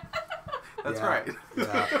 That's Yeah, right.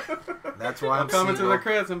 Yeah. That's why I'm Come into single. the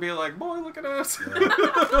cribs and be like, boy, look at us. Yeah.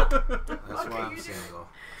 That's why I'm you do. single.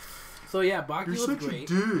 So yeah, Baki was great.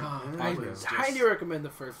 dude. Oh, I it's highly recommend the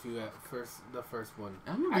first one.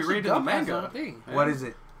 I'm gonna be Actually, reading the Gump has manga. own thing. What is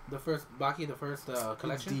it? The first Baki, the first It's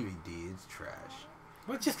collection. DVD. It's trash.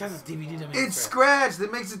 Well, just because it's DVD doesn't make It's it scratched.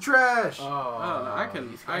 That makes it trash. Oh, I don't know. I can.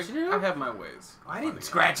 you I scratching it up? have my ways. I didn't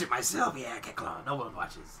scratch it myself. Yeah, get claw. No one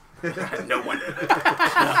watches. No one.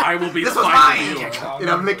 I will be This the was final mine. deal. And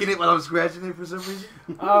I'm licking it while I'm scratching it for some reason.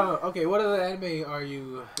 Oh, okay. What other anime are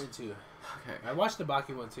you into? Okay. I watched the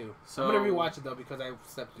Baki one too. So I'm gonna rewatch it though because I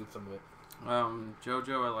stepped through some of it.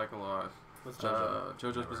 JoJo I like a lot. What's JoJo?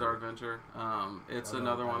 JoJo's Bizarre Adventure. It's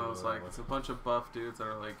another one of those like it's a bunch of buff dudes that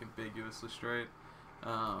are like ambiguously straight,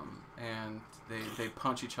 and they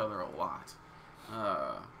punch each other a lot.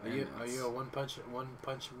 Are you a One Punch Man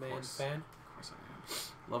fan? Of course I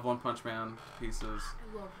am. Love One Punch Man pieces.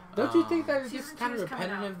 I love them. Don't you think that it's Season just kind of 2 is coming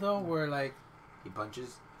repetitive out. though? Where like He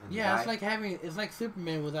punches. And yeah, it's like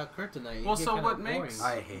Superman without kryptonite. Well, so what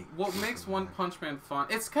makes One Punch Man fun?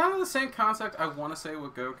 It's kind of the same concept I want to say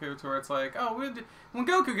with Goku, to where it's like, oh, when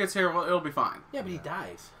Goku gets here, well, it'll be fine. Yeah, but he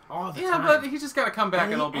dies all the time. Yeah, but he just got to come back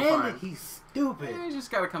and it'll be fine. He's stupid. Yeah, he just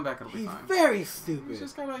got to come back and it'll be fine. He's very stupid. He's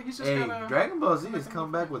just gotta. Dragon Ball Z has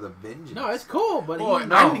come back with a vengeance. No, it's cool, but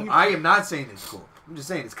I am not saying it's cool. I'm just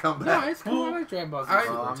saying it's come back. No, it's cool. I like Dragon Ball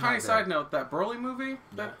Z. Tiny side note: that Broly movie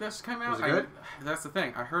that just came out. Was it good? That's the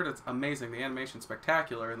thing. I heard it's amazing. The animation's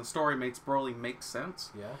spectacular, and the story makes Broly make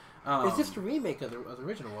sense. Yeah. It's just a remake of the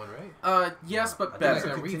original one, right? Yes, but better. It's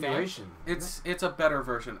a continuation. It's a better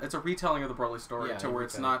version. It's a retelling of the Broly story to where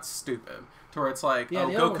it's not stupid. To where it's like,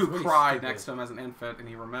 Goku really cried stupid. next to him as an infant, and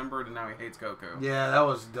he remembered, and now he hates Goku. Yeah, that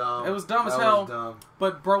was dumb. It was dumb as hell.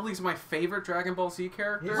 But Broly's my favorite Dragon Ball Z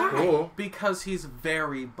character. He's cool because he's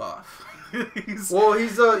very buff. he's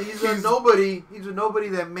a nobody. He's a nobody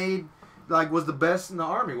that made was the best in the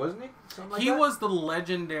army, wasn't he? He was the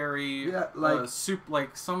legendary,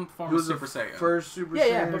 some form of Super Saiyan. First Super Saiyan.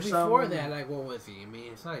 Yeah, but before that, what was he? I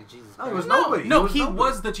mean, it's not like Jesus. No, he was nobody. No, he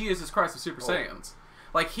was the Jesus Christ of Super Saiyans.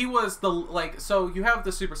 He was so you have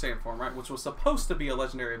the Super Saiyan form, right? Which was supposed to be a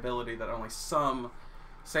legendary ability that only some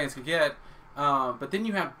Saiyans could get. But then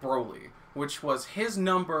you have Broly, which was his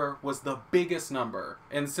number was the biggest number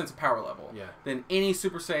in the sense of power level than any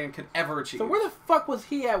Super Saiyan could ever achieve. So where the fuck was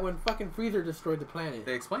he at when fucking Freezer destroyed the planet?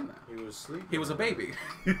 They explained that. He was sleeping. He was a baby.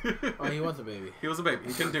 Oh, he was a baby. He was a baby.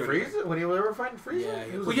 He couldn't do it. Frieza? When he was ever fighting Frieza? Yeah,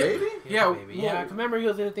 he was a baby? Yeah, yeah. Remember he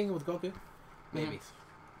was in the thing with Goku? Babies.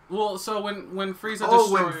 Well, so when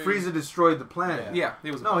Frieza when Frieza destroyed the planet. Yeah,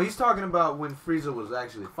 he was. No, he's talking about when Frieza was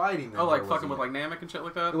actually fighting them. Oh, fucking with Namek and shit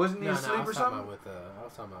like that. Wasn't he asleep or something? I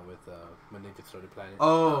was talking about when they destroyed the planet.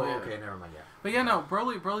 Oh, okay, never mind. Yeah. But yeah, no,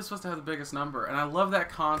 Broly's supposed to have the biggest number, and I love that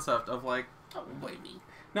concept of baby.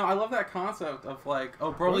 No, I love that concept of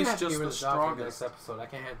Broly's just the strongest. Episode. I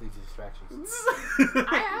can't have these distractions.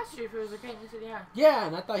 I asked you if it was okay, and you said yeah. Yeah,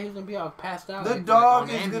 and I thought he was gonna be all passed out. The dog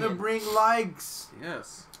is gonna bring likes.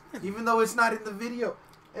 Yes. Even though it's not in the video.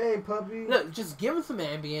 Hey, puppy. Look, just give him some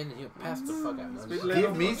Ambien and he'll pass the fuck out.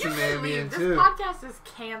 Give me some Ambien, too. This podcast is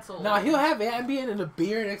canceled. No, he'll have Ambien and a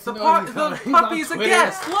beer next to the puppy's a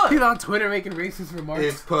guest. Look. He's on Twitter making racist remarks.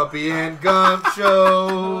 It's Puppy and Gump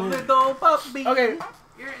Show. Little puppy. Okay.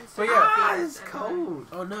 But yeah, it's cold.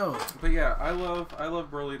 Oh no. But yeah, I love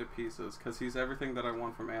Broly to pieces because he's everything that I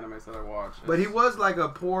want from animes that I watch. But he was like a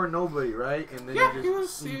poor nobody, right? And then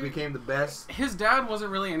he became the best. His dad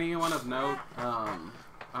wasn't really anyone of note.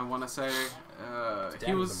 I want to say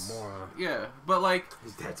he was a moron. Yeah, but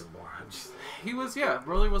his dad's a moron. He was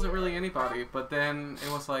Broly wasn't really anybody. But then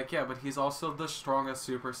it was but he's also the strongest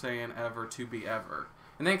Super Saiyan ever to be ever.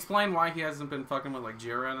 And they explain why he hasn't been fucking with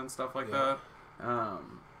Jiren and stuff like that.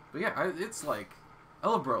 But yeah, it's I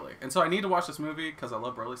love Broly, and so I need to watch this movie because I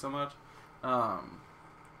love Broly so much.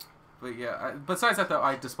 But yeah, besides that though,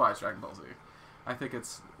 I despise Dragon Ball Z. I think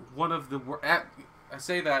it's one of the I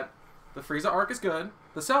say that the Frieza arc is good,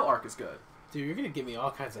 the Cell arc is good. Dude, you're gonna give me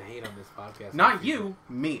all kinds of hate on this podcast. Not you,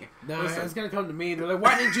 me. No, it's gonna come to me. They're like,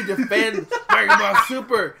 why didn't you defend Dragon Ball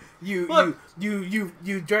Super? You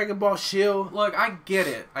Dragon Ball shill. Look, I get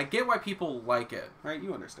it. I get why people like it. Right?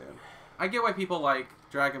 You understand. I get why people like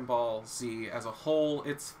Dragon Ball Z as a whole.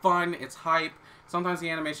 It's fun. It's hype. Sometimes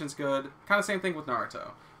the animation's good. Kind of same thing with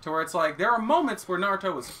Naruto. To where it's there are moments where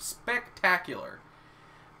Naruto is spectacular,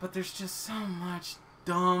 but there's just so much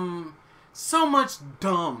dumb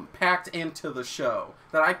packed into the show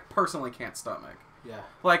that I personally can't stomach. Yeah.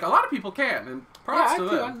 A lot of people can, and props to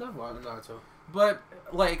them. I love Naruto. But,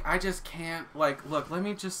 I just can't, look, let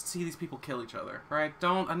me just see these people kill each other, right?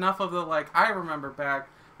 Enough of the, I remember back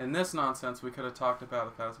in this nonsense we could have talked about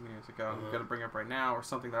 1,000 years ago, and I'm going to bring up right now, or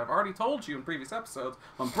something that I've already told you in previous episodes.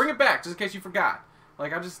 I'm bring it back, just in case you forgot. I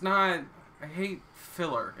hate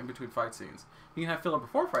filler in between fight scenes. You can have filler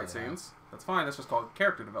before fight scenes, that's fine, that's just called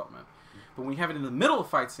character development. But when you have it in the middle of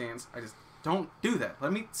fight scenes, I just don't do that.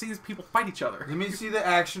 Let me see these people fight each other. Let me see the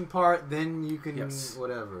action part, then you can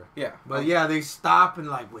whatever. Yeah. But they stop and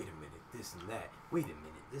wait a minute, this and that. Wait a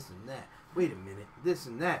minute, this and that. Wait a minute, this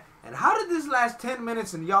and that. And how did this last 10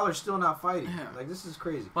 minutes and y'all are still not fighting? Yeah. This is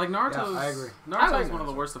crazy. Naruto's, I agree. Naruto's one of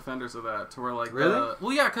the worst offenders of that. To where really?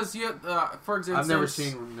 Well, yeah, because for example, I've never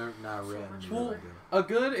seen Naruto. Well, a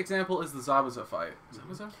good example is the Zabuza fight.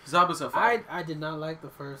 Zabuza fight. I did not like the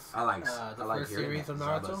first. I like the first series of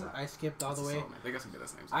Naruto. Zabuza. I skipped all the way. They got some good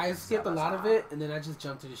names. I skipped a lot of it, and then I just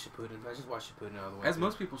jumped to the Shippuden. I just watched Shippuden all the way. As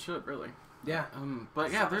most people should, really. Yeah.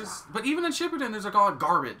 But yeah, but even in Shippuden, there's all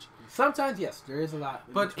garbage. Sometimes, yes, there is a lot.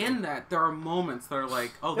 But in that, there are moments that are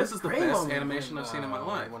oh, this is the best animation I've seen in my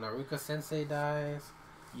life. When Aruka Sensei dies.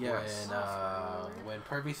 Yes. When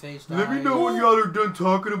Pervy Sage died. Let me know when y'all are done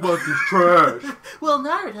talking about this trash. Well,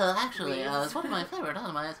 Naruto actually is one of my favorite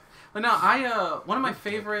animes. But no, one of my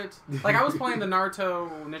favorite, like I was playing the Naruto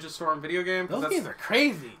Ninja Storm video game. Those games are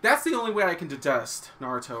crazy. That's the only way I can digest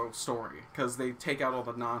Naruto story, because they take out all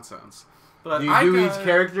the nonsense. But do you do each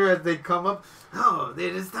character as they come up? Oh,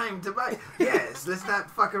 it is time to bite. Yes, let's not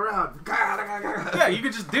fuck around. Yeah, you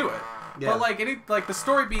could just do it. Yeah. But like the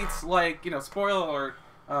story beats, like, you know, spoiler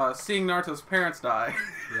alert, seeing Naruto's parents die.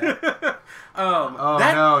 Yeah.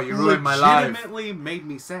 That no, you ruined my life. Legitimately made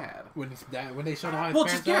me sad. When they showed how his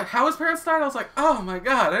parents died? How his parents died, I was like, oh my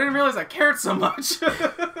god, I didn't realize I cared so much.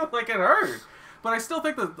 Like, it hurt. But I still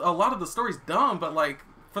think that a lot of the story's dumb, but like,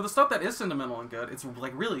 for the stuff that is sentimental and good, it's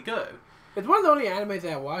like really good. It's one of the only animes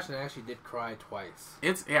that I watched and I actually did cry twice.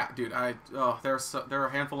 Dude, there are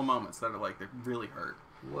a handful of moments that are like, they really hurt.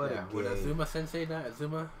 What When Azuma Sensei died?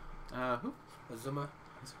 Azuma? Who? Azuma.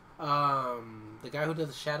 The guy who does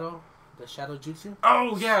the shadow jutsu.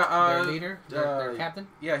 Oh yeah, their leader, their captain.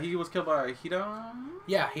 Yeah, he was killed by Hidan.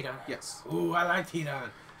 Yeah, Hidan. Yes. Ooh, I liked Hidan.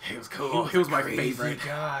 He was cool. He was my favorite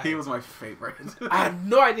guy. He was my favorite. I had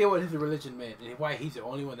no idea what his religion meant and why he's the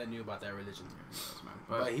only one that knew about that religion.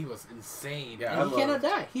 But he was insane. Yeah, and he cannot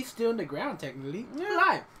die. He's still in the ground technically. Yeah.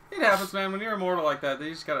 Alive. It happens, man. When you're immortal like that, they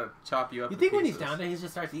just gotta chop you up. You think when he's down there, he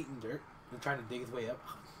just starts eating dirt and trying to dig his way up?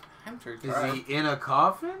 I'm sure. Is he in a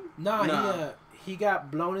coffin? No. He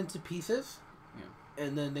got blown into pieces. Yeah.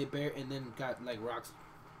 And then got like rocks,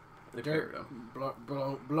 dirt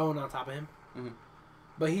blown on top of him. Mm-hmm.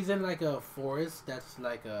 But he's in like a forest that's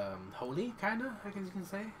like holy, kind of, I guess you can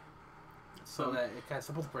say. So that it kind of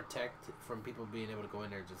supposed to protect from people being able to go in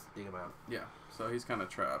there and just dig him out. Yeah. So he's kind of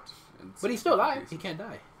trapped. But he's still alive. He can't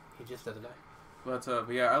die. He just doesn't die. But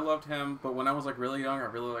yeah, I loved him. But when I was like really young, I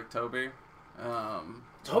really liked Toby.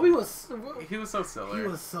 Toby was... He was so silly. He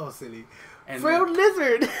was so silly. And Frilled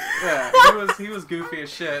lizard! Yeah, he was goofy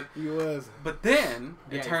as shit. He was. But then,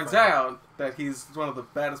 it turns out that he's one of the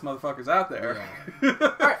baddest motherfuckers out there. Yeah.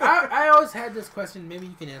 Alright, I always had this question, maybe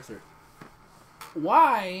you can answer it.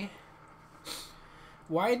 Why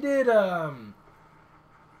did, oh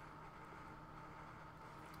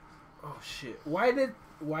shit. Why did,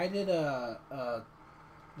 was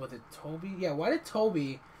it Toby? Yeah, why did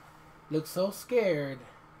Toby look so scared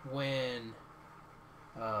when,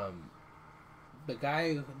 the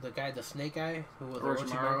snake guy who was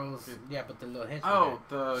Orochimaru's, but the little henchman. Oh,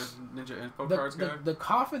 the Ninja Info Cards guy? The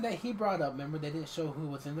coffin that he brought up, remember they didn't show who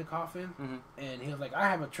was in the coffin? Mm-hmm. And he was like, I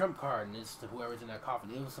have a trump card, and it's whoever's in that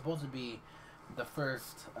coffin. It was supposed to be the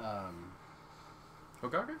first,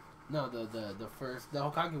 Hokage? No, the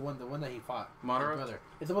Hokage one, the one that he fought. Madara? Brother.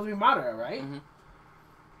 It's supposed to be Madara, right?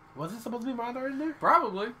 Mm-hmm. Was it supposed to be Madara in there?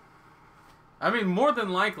 Probably. I mean, more than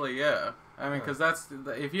likely, yeah. I mean, because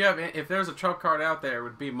if there's a trump card out there, it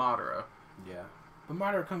would be Madara. Yeah, but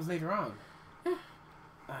Madara comes later on. Yeah.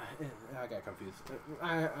 I got confused.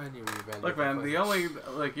 I need to read. Look, man,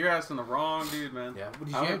 you're asking the wrong dude, man. Yeah.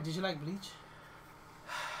 Did you like Bleach?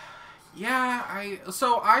 Yeah, I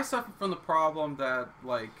suffer from the problem that,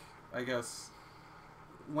 like, I guess,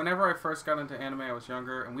 whenever I first got into anime, I was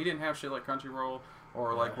younger, and we didn't have shit like Crunchyroll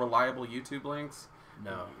or like reliable YouTube links.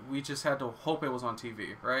 No. We just had to hope it was on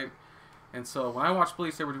TV, right? And so when I watched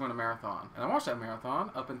Bleach, they were doing a marathon. And I watched that marathon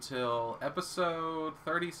up until episode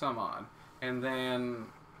 30 some odd. And then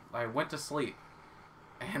I went to sleep.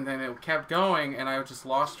 And then it kept going, and I just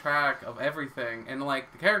lost track of everything. And,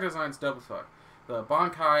 like, the character design's dope as fuck. The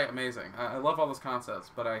Bankai, amazing. I love all those concepts.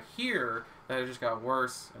 But I hear that it just got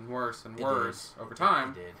worse and worse and worse over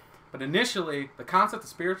time. It did. But initially, the concept of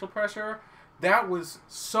spiritual pressure, that was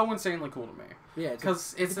so insanely cool to me. Yeah,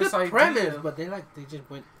 because it's this idea. Premise, but they just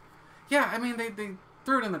went. Yeah, I mean they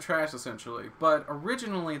threw it in the trash essentially. But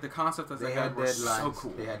originally, the concept that they had was so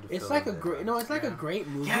cool. It's like a great a great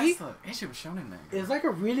movie. Yes, the issue was shown in there. It's like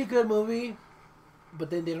a really good movie, but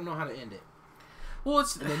then they don't know how to end it. Well,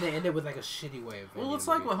 and then they end it with like a shitty way of. Well, it's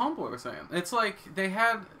like what Homeboy was saying. It's like they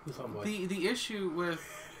had the issue with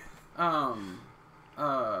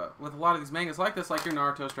with a lot of these mangas like this, like your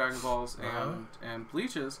Naruto's, Dragon Balls, and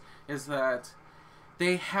Bleaches, is that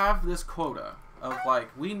they have this quota of like,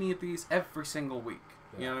 we need these every single week.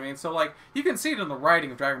 You know what I mean? So like, you can see it in the writing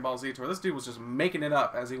of Dragon Ball Z, where this dude was just making it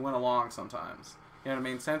up as he went along sometimes. You know what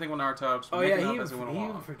I mean? Same thing with Naruto, just making it up as he went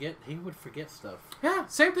along. He would forget stuff. Yeah,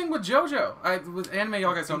 same thing with JoJo. With anime,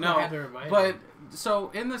 y'all guys don't know. But,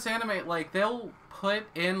 so in this anime, like, they'll put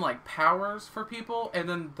in, like, powers for people, and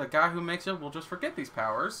then the guy who makes it will just forget these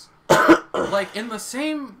powers. Like, in the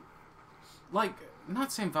same, like,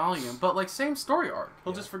 not same volume, but, like, same story arc.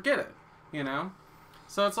 He'll just forget it, you know?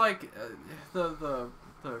 So it's like, the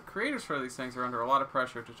creators for these things are under a lot of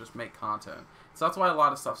pressure to just make content. So that's why a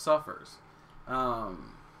lot of stuff suffers.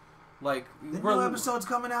 Like the new episode's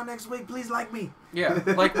coming out next week. Please like me. Yeah,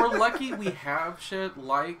 like we're lucky we have shit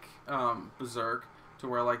like Berserk to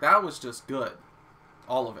where like that was just good.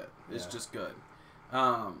 All of it is just good.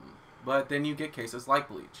 But then you get cases like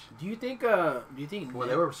Bleach. Do you think? Well,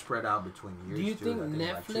 they were spread out between years. Do you think Netflix?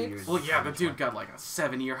 Netflix? Like 2 years Well, yeah, the dude got like a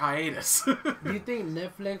 7-year hiatus. Do you think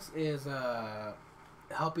Netflix is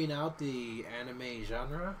helping out the anime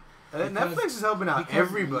genre? Netflix is helping out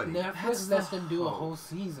everybody. Netflix lets them do a whole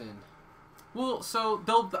season. Well, so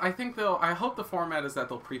I hope the format is that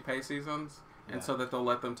they'll prepay seasons, and so that they'll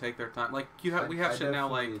let them take their time. Like we have shit now.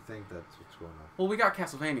 Like, I think that's what's going on. Well, we got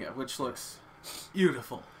Castlevania, which looks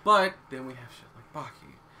beautiful, but then we have shit like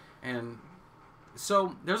Baki, and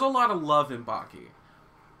so there's a lot of love in Baki,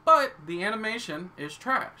 but the animation is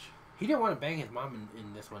trash. He didn't want to bang his mom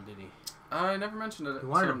in this one, did he? I never mentioned it. He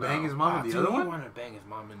wanted to bang his mom in the other one? He wanted to bang his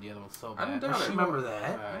mom in the other one so bad. I don't doubt it. Remember that?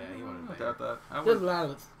 Yeah, he wanted to bang that. There's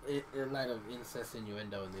a lot of incest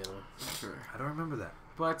innuendo in the other one. Sure. I don't remember that.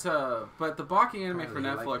 But the Baki anime for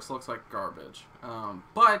Netflix looks like garbage.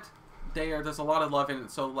 But there's a lot of love in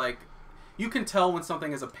it. So like, you can tell when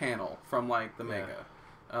something is a panel from like the manga.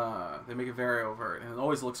 They make it very overt, and it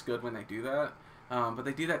always looks good when they do that. But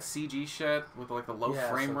they do that CG shit with like the low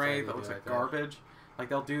frame rate that looks like garbage. Like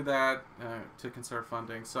they'll do that to conserve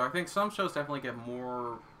funding. So I think some shows definitely get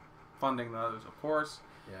more funding than others, of course.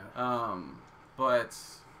 Yeah. But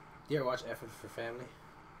do you ever watch F for Family?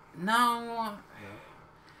 No.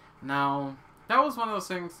 That was one of those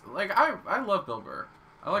things. Like I love Bill Burr.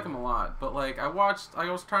 I like him a lot. But like I was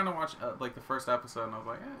trying to watch like the first episode, and I was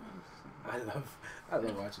like, I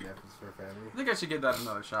love watching F for Family. I think I should give that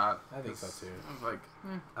another shot. I think so too. I was like,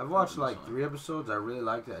 I've watched like 3 episodes. I really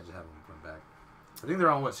liked it. I just haven't went back. I think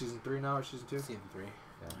they're on season 3 now or season 2? Season 3. Yeah,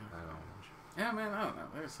 I don't know. Yeah, man, I don't know.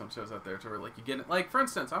 There's some shows out there to where like you get it. Like for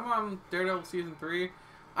instance, I'm on Daredevil season 3.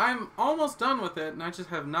 I'm almost done with it, and I just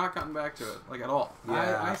have not gotten back to it like at all.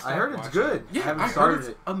 Yeah, I heard it's good. Yeah, I haven't heard started it's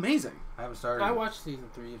it. amazing. I haven't started. I watched season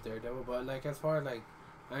 3 of Daredevil, but like as far as like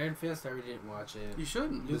Iron Fist, I really didn't watch it. You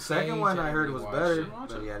shouldn't. The second one I heard was better.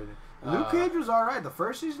 But yeah, Luke Cage was alright. The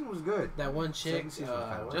first season was good. That one chick,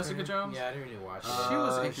 Jessica Jones. Yeah, I didn't really watch it. She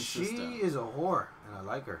was inconsistent. She is a whore, and I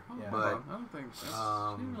like her. Yeah. But I don't think she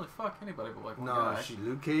didn't really fuck anybody but like one no, guy. she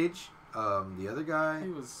Luke Cage. The other guy.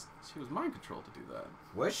 She was mind controlled to do that.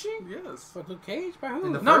 Was she? Yes. But Luke Cage by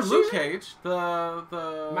who? Not Luke Cage.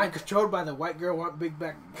 The mind controlled by the white girl, want big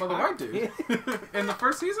back. By the white dude. In the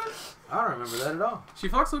first season. I don't remember that at all. She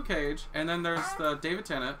fucks Luke Cage, and then there's the David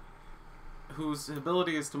Tennant, whose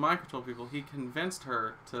ability is to mind control people. He convinced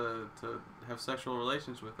her to have sexual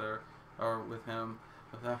relations with her or with him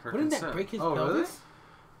without her Wouldn't consent. that break his pelvis?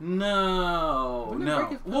 Really?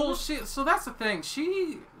 No. Well, so that's the thing.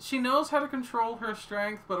 She knows how to control her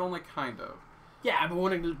strength, but only kind of. Yeah, but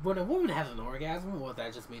when a woman has an orgasm, well,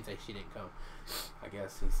 that just means that she didn't come. I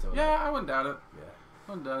guess he's still. Yeah, I wouldn't doubt it. Yeah,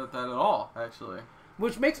 I wouldn't doubt that at all, actually.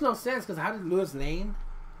 Which makes no sense, because how did Lois Lane,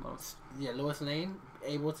 Lois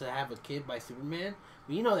able to have a kid by Superman?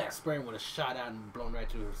 Well, you know that sperm would have shot out and blown right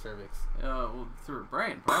through her cervix. Well, through her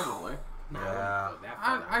brain, probably. Yeah.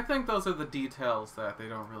 I think those are the details that they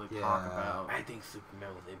don't really talk about. I think Superman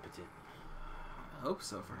was impotent. I hope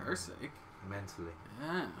so, for her sake. Mentally.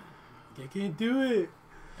 Yeah. I can't do it.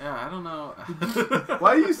 Yeah, I don't know.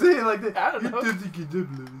 Why are you saying like that? I don't know.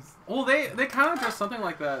 Well, they kind of address something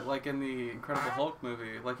like that, like in the Incredible Hulk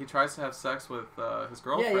movie. Like he tries to have sex with his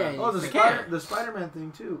girlfriend. Yeah. Oh, the Spider-Man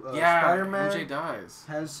thing too. Spider-Man. MJ dies.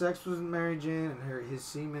 Has sex with Mary Jane, and his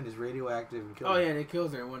semen is radioactive and kills her. Oh yeah, they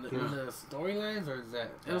kills her. One of the storylines, or is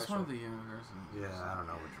that? It was one of the universes. Yeah, I don't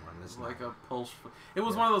know which one. It was like a push. It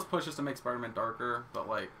was one of those pushes to make Spider-Man darker, but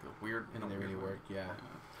like weird in a weird really worked. Yeah.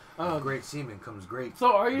 Great semen comes great.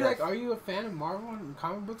 So are you are you a fan of Marvel and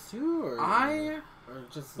comic books too, or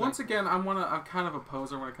just once again I'm kind of a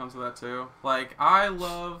poser when it comes to that too. Like I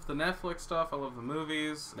love the Netflix stuff, I love the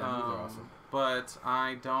movies, movies are awesome. But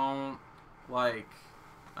I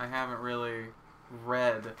haven't really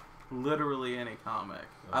read literally any comic.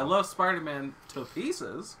 I love Spider-Man to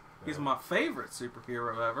pieces. He's my favorite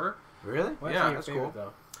superhero ever. Really? That's cool.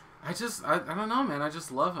 Though? I don't know, man. I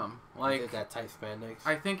just love him. Like that tight spandex.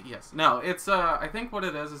 I think yes. No, it's I think what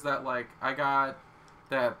it is that like I got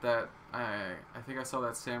that I think I saw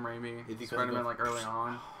that Sam Raimi Spider-Man like early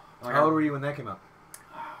on. Like, how old were you when that came out?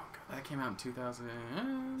 Oh god, that came out in 2000.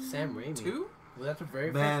 Sam Raimi. 2? Well, that's a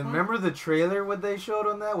very man. Remember the trailer what they showed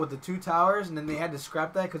on that with the 2 towers, and then they had to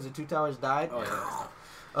scrap that because the 2 towers died. Oh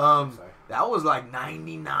yeah. That was like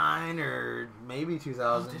 99 or maybe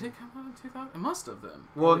 2000. Oh, did it come out? in 2000? It must have been.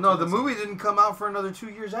 Well, no, the movie didn't come out for another 2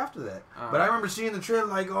 years after that. But I remember seeing the trailer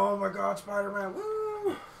like, oh my god, Spider-Man,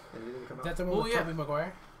 woo! And it didn't come out. That's the one with Tobey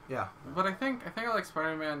Maguire? Yeah. But I think I like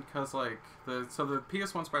Spider-Man because like the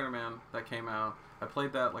PS1 Spider-Man that came out, I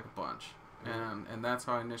played that like a bunch. And that's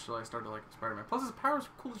how initially I started liking Spider-Man. Plus his powers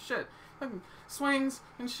are cool as shit. Like swings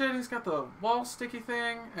and shit, and he's got the wall sticky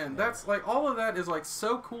thing, and that's like all of that is like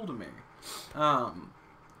so cool to me.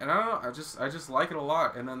 And I don't know, I just like it a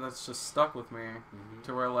lot, and then that's just stuck with me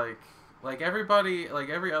to where like everybody, like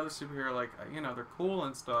every other superhero, like you know, they're cool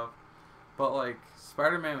and stuff, but like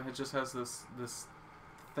Spider-Man just has this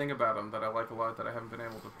thing about him that I like a lot that I haven't been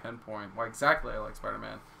able to pinpoint why exactly I like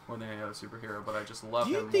Spider-Man more than any other superhero, but I just love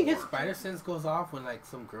him. Do you think more. his spider sense goes off when like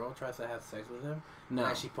some girl tries to have sex with him? No.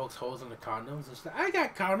 And she pokes holes in the condoms and she's like, I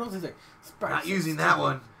got condoms. He's like, spider Not sense using that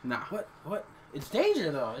one. Nah. What? It's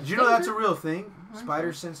danger though. Did you know that's a real thing?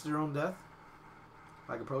 Spiders sense their own death?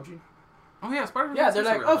 Like approaching? Oh yeah, Spider-Man. Yeah, they're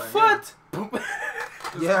like, a foot!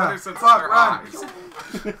 Yeah, fuck, run!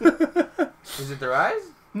 Is it their eyes?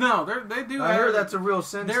 No, they do. I heard that's a real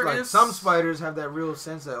sense. There like is... some spiders have that real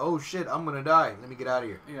sense that, oh shit, I'm gonna die. Let me get out of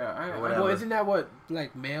here. Yeah, well, isn't that what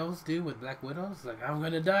like males do with Black Widows? Like, I'm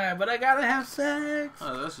gonna die, but I gotta have sex.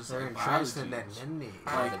 Oh, that's just they're like entranced in that nene.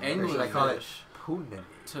 Like English, I call it poo nene.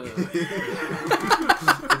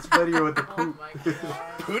 It's funnier with the poo. Oh my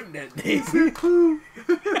god. Poo nene. Poo.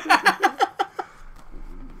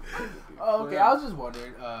 Oh, okay, I was just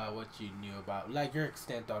wondering what you knew about, like, your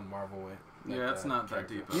extent on Marvel. Like, yeah, it's not that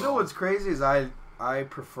deep. You know what's crazy is I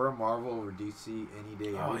prefer Marvel over DC any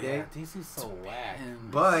day, every day. DC's so whack.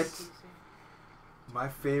 But my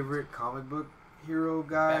favorite comic book hero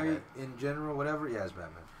guy Batman. in general, whatever, yeah, is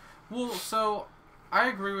Batman. Well, so I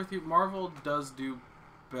agree with you. Marvel does do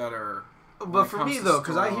better. But for me though,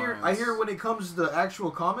 because I hear when it comes to actual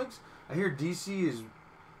comics, I hear DC is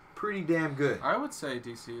pretty damn good. I would say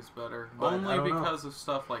DC is better, but only because of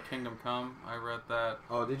stuff like Kingdom Come. I read that.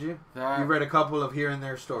 Oh, did you? You read a couple of here and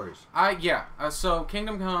there stories. So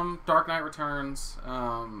Kingdom Come, Dark Knight Returns.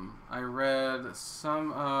 I read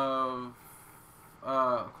some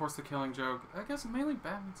of course, The Killing Joke. I guess mainly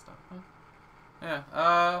Batman stuff. Huh? Yeah.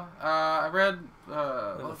 I read.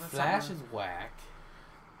 The Flash is whack.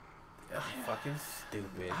 Fucking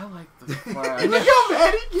stupid. I like the Flash. Look how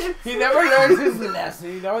mad he gets. He never learns his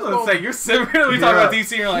lesson. He's always going, you're really talking about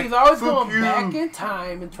DC and you're like, he's always going you. back in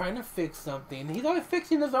time and trying to fix something. He's always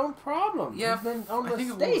fixing his own problems. Yeah, He's been on I think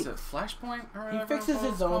mistakes. it was Flashpoint or He whatever fixes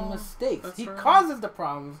his own mistakes. That's He right. causes the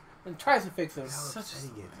problems and tries to fix them. I'm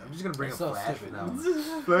just gonna bring up So Flash stupid.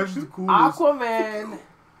 now. Flash is the coolest. Aquaman.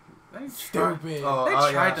 They Stupid. They yeah.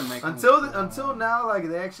 tried to make until now, like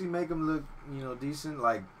they actually make him look, decent,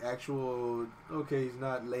 like actual. Okay, he's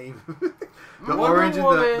not lame. the orange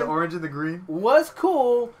and the green Was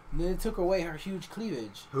cool. And then it took away her huge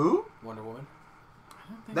cleavage. Who? Wonder Woman.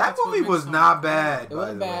 That movie was not bad. It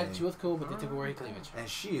wasn't bad. She was cool, but they took away her cleavage. And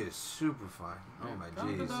she is super fine. Oh my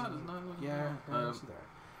jeez. Yeah.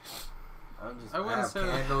 I wouldn't say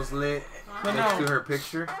candles lit But next no. to her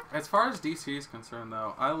picture. As far as DC is concerned,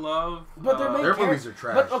 though, I love. But Their movies are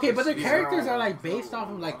trash. But their These are characters all are like based off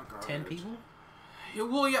of like garbage. 10 people. Yeah,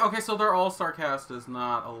 well, yeah, okay, so their all-star cast is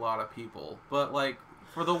not a lot of people, but like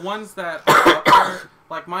for the ones that are up there,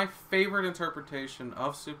 like my favorite interpretation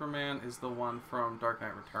of Superman is the one from Dark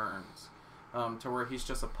Knight Returns, to where he's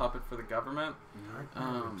just a puppet for the government.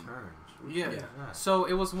 Returns. Yeah. Yeah. So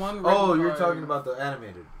it was one. Oh, you're by- talking about the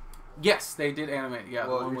animated. Yes, they did animate. Yeah, the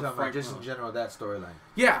Well, one you're with talking about Frank just in Miller. general that storyline.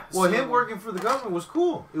 Yeah. Well, so- him working for the government was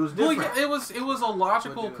cool. It was Well, different. yeah, it was a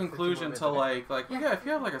logical We'll do a 15 conclusion more to minutes. like yeah, if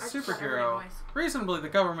you have like a I just want everybody superhero, noise. reasonably the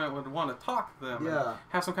government would want to talk to them Yeah. and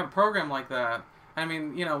have some kind of program like that. I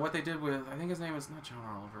mean, what they did with, I think his name is not John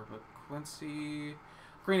Oliver, but Quincy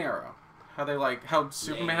Green Arrow. How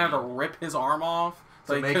Superman had to rip his arm off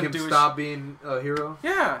so To he make couldn't him do his stop being a hero.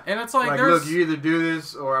 Yeah, and it's like, Like, there's look, you either do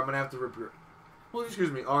this or I'm gonna have to rip your, well,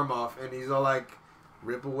 arm off. And he's all like,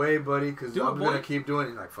 rip away, buddy, because Do it, I'm boy. gonna keep doing it.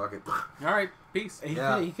 He's like, fuck it. all right, peace. He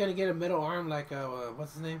couldn't get a metal arm like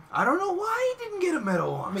what's his name? I don't know why he didn't get a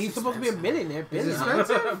medal I arm. mean, he's supposed to be a millionaire. Is it Billionaire.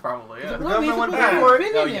 expensive? Probably, yeah. The No, he's government went supposed to back be for a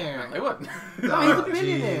it? Oh, billionaire. yeah, they wouldn't. No, he's a Oh,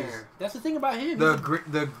 billionaire. jeez. That's the thing about him.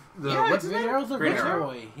 The yeah, what's his Green name? Arrow's a Green rich Arrow.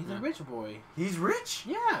 boy. He's a rich boy. He's rich.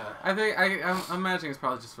 Yeah. I think I'm imagining it's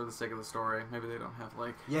probably just for the sake of the story. Maybe they don't have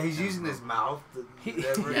like. Yeah, he's using his mouth.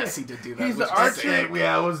 Whatever. Yes, he did do that. He's which the is archer. sick.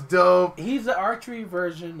 Yeah, it was dope. He's the archery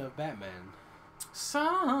version of Batman.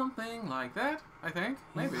 Something like that, I think.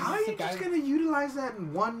 Maybe. How are you just gonna utilize that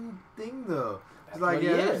in one thing though? It's That's like, what he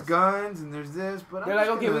yeah, there's is. guns and there's this, but They're I'm like,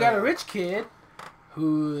 just okay, gonna- we got a rich kid.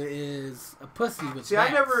 who is a pussy with See,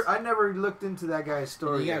 bats. I never looked into that guy's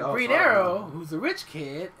story. You got Green Arrow, who's a rich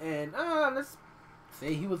kid, and let's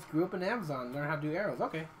say he grew up in Amazon, learned how to do arrows.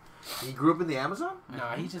 Okay. He grew up in the Amazon?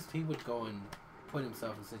 Nah, he would go and put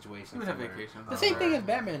himself in situations. He would have vacations. The same thing as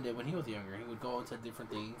Batman did when he was younger. He would go into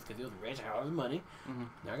different things because he was rich, had all his money.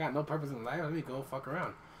 Now I got no purpose in life. Let me go fuck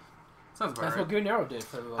around. Sounds about That's right. what Green Arrow did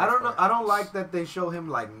for the I don't know. I don't like that they show him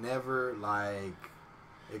like never like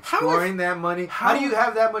exploring that money. How do you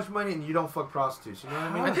have that much money and you don't fuck prostitutes? You know what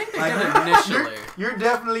I mean? I think they like, did initially. You're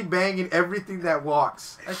definitely banging everything that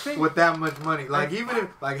walks with that much money. Like even if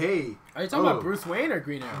like, hey, are you talking about Bruce Wayne or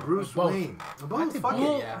Green Arrow? Bruce Wayne. Both. Fuck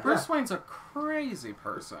it. Yeah. Bruce Wayne's a crazy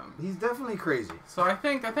person. He's definitely crazy. So I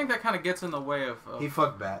think that kind of gets in the way of he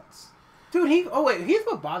fucked bats. Dude, here's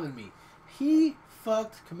what bothered me. He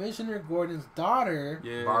fucked Commissioner Gordon's daughter.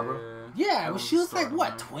 Yeah. Barbara? Yeah, she was like,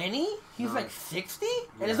 what, 20? He's like 60?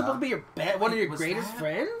 And it's supposed to be your one of your greatest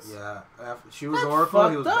friends? Yeah. After she was That's Oracle,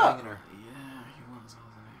 he was fucked up. banging her. Yeah, he was, wasn't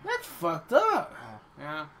he? That's fucked up.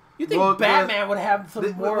 Yeah. You think Batman would have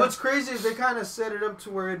some more... What's crazy is they kind of set it up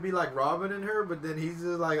to where it'd be like Robin and her, but then he's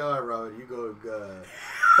just like, all right, Robin, you go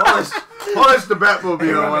polish the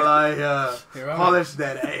Batmobile while I polish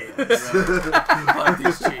that ass.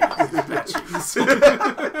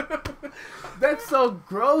 That's so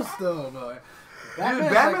gross, though, boy.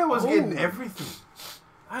 Batman was getting everything.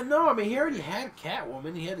 I know. I mean, he already had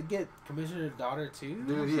Catwoman. He had to get Commissioner's daughter too.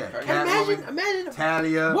 Dude, yeah. Imagine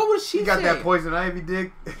Talia. What was she? He got that poison ivy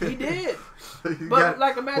dick. He did. But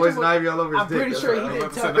like, imagine poison ivy all over his dick. I'm pretty sure he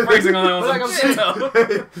didn't tell. The phrasing on that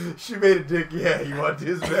like she made a dick. Yeah, you want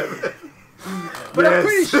this, Batman? But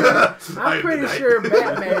yes. I'm pretty sure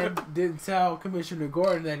Batman didn't tell Commissioner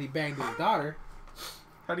Gordon that he banged his daughter.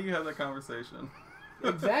 How do you have that conversation?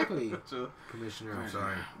 Exactly. Commissioner, I'm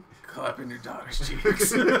sorry. Clapping your daughter's cheeks. What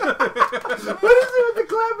is it with the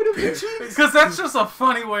clapping of the cheeks? Because that's just a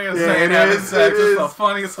funny way of saying having sex. It's the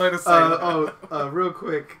funniest way to say it. Real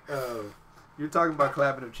quick. You're talking about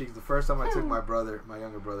clapping of cheeks. The first time I took my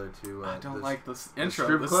younger brother to I don't like this intro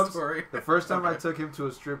strip this clubs. Story. The first time I took him to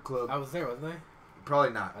a strip club. I was there, wasn't I?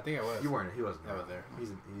 Probably not. I think I was. You weren't. He wasn't. I was there. He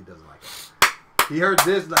doesn't like it. He heard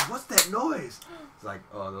this, like, what's that noise? It's like,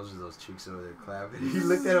 oh, those are those cheeks over there clapping. He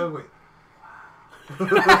looked at him and went,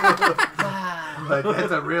 wow. Like,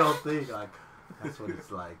 that's a real thing. Like, that's what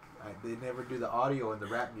it's like. They never do the audio and the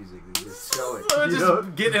rap music. They just show it. So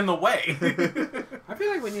just get in the way. I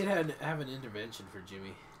feel like we need to have an intervention for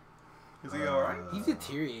Jimmy. Is he alright? He's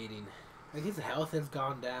deteriorating. Like, his health has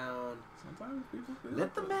gone down. Sometimes people feel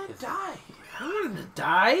Let the man die. I want him to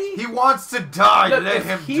die. He wants to die. Look, Let if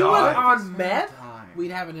him he die. was on meth,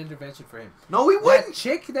 we'd have an intervention for him. No, we That wouldn't.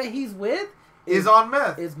 chick that he's with Is on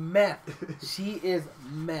meth. Is meth. She is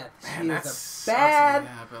meth. Man,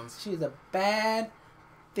 She is a bad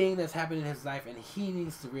thing that's happened in his life, and he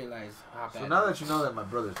needs to realize how bad. So now that you know that my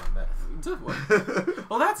brother's on meth.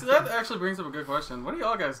 Well, that actually brings up a good question. What do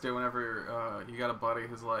y'all guys do whenever you got a buddy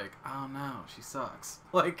who's like, oh no, she sucks?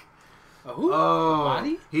 Like, who? Oh,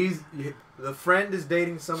 Buddy? The friend is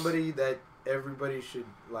dating somebody that everybody should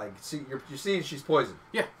like see. You're seeing she's poisoned.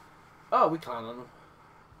 Yeah. Oh, we clown on him.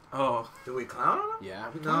 Oh, do we clown on him? Yeah,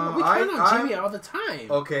 we clown on Jimmy all the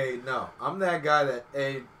time. Okay, no, I'm that guy that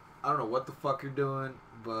I don't know what the fuck you're doing,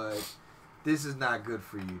 but this is not good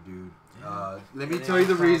for you, dude. Let me tell you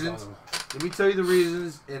the reasons. Let me tell you the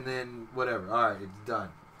reasons, and then whatever. All right, it's done.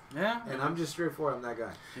 Yeah. And I'm just straightforward. I'm that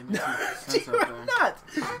guy. You're not.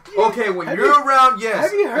 Okay, when you're around, yes.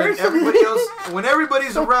 Have you heard everybody else? When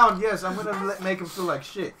everybody's around, yes, I'm gonna make him feel like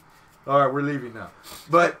shit. All right, we're leaving now.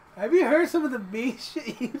 But have you heard some of the mean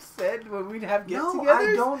shit you said when we'd have get-togethers? No,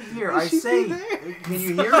 I don't hear. I say, can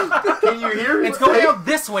you hear it? Can you hear it? It's going out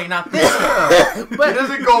this way, not this way. But it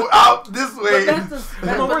doesn't go out this way.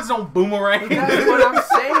 My words don't boomerang. That's what I'm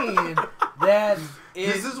saying.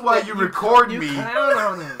 This is why you record me,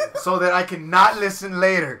 so that I can not listen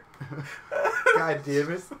later. God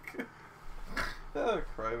damn it. Oh,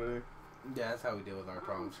 crybaby. Yeah, that's how we deal with our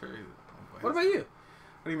problems. What about you?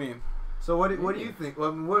 What do you mean? So what do you think?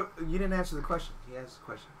 Well, you didn't answer the question. He asked the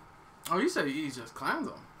question. Oh, you said he just clowns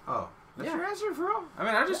them. Oh, that's your answer, bro. I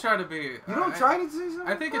mean, I just try to be. You don't try to say something.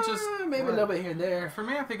 I think it just maybe a little bit here and there. For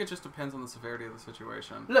me, I think it just depends on the severity of the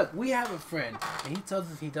situation. Look, we have a friend, and he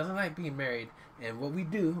tells us he doesn't like being married, and what we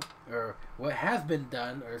do, or what has been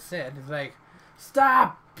done or said, is like,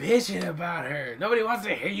 stop bitching about her. Nobody wants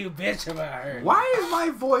to hear you bitch about her. Why is my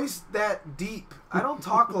voice that deep? I don't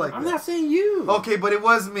talk like I'm that. not saying you. Okay, but it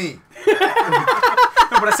was me.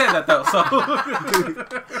 No, but I said that though, so.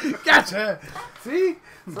 Gotcha. See?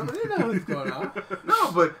 So you know what's going on.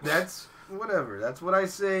 No, but that's whatever. That's what I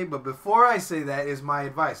say. But before I say that is my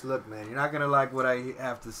advice. Look, man, you're not gonna like what I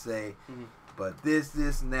have to say, but this,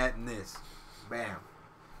 and that, and this, bam.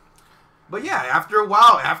 But yeah, after a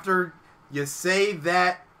while, after you say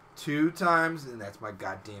that 2 times, and that's my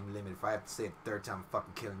goddamn limit. If I have to say it the 3rd time, I'm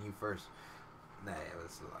fucking killing you first. Nah,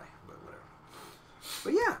 that's a lie. But whatever.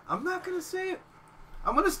 But yeah, I'm not gonna say it.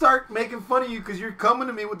 I'm gonna start making fun of you because you're coming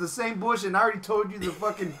to me with the same bullshit, and I already told you the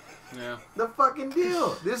fucking, the fucking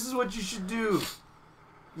deal. This is what you should do.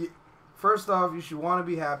 First off, you should want to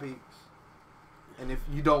be happy, and if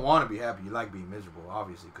you don't want to be happy, you like being miserable,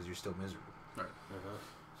 obviously, because you're still miserable. Right.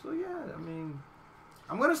 So yeah, I mean,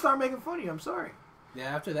 I'm gonna start making fun of you. I'm sorry.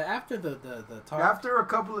 Yeah, after the talk. After a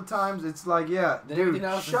couple of times, it's like, yeah, dude,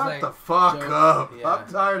 shut the fuck up. Yeah. I'm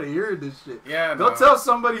tired of hearing this shit. Yeah, Don't tell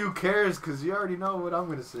somebody who cares, because you already know what I'm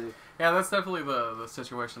going to say. Yeah, that's definitely the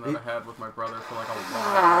situation that I had with my brother for like a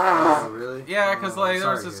while. Oh, really? Yeah, because like there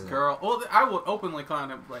was this girl. Well, I would openly clown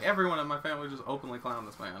him. Like everyone in my family just openly clown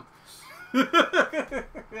this man.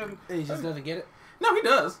 And he just doesn't get it? No, he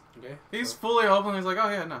does. Okay. He's fully open. He's like, oh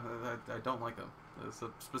yeah, no, I don't like them. There's a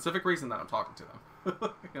specific reason that I'm talking to them.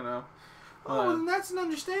 You know. Oh, and that's an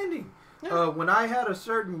understanding. Yeah. When I had a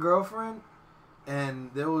certain girlfriend,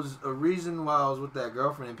 and there was a reason why I was with that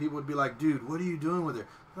girlfriend, and people would be like, "Dude, what are you doing with her?"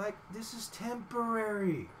 Like, this is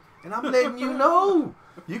temporary, and I'm letting you know.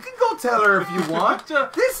 You can go tell her if you want.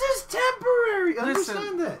 This is temporary.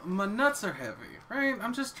 Understand that? My nuts are heavy, right?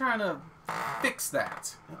 I'm just trying to fix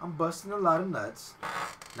that. I'm busting a lot of nuts.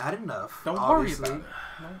 Not enough. Don't worry about it.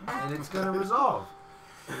 And it's gonna resolve.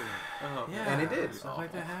 Oh, yeah, and it did. Stuff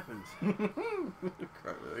like that happens.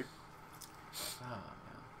 Really? Oh,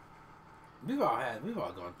 man. We've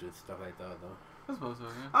all gone through stuff like that, though. I suppose so,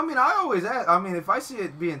 yeah. I mean, I always ask. I mean, if I see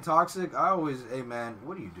it being toxic, I always, hey man,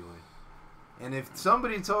 what are you doing? And if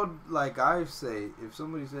somebody told, like I say, if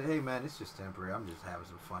somebody said, hey man, it's just temporary, I'm just having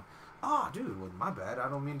some fun. Oh, dude, well, my bad. I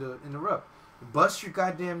don't mean to interrupt. Bust your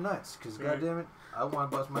goddamn nuts, because goddamn it, I want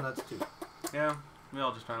to bust my nuts too. Yeah, we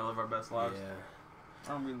all just trying to live our best lives. Yeah.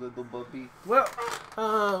 I'm a little puppy. Well,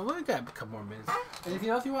 we got a couple more minutes. Anything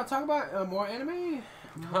else you want to talk about? More anime?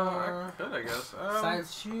 I could, I guess.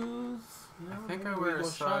 Size shoes? I think I wear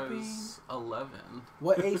size 11.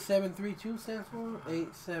 What 8732 stands for?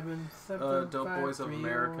 8775. Dope Boys of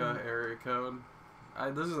America area code.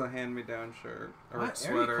 This is a hand-me-down shirt or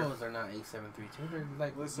sweater. Area codes are not 8732. They're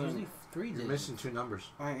like usually 3 digits. You're missing 2 numbers.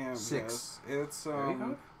 I am. 6. Yes. It's area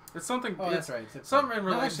code? It's something. Oh, that's right. Something in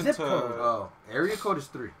relation zip to. code. Oh, area code is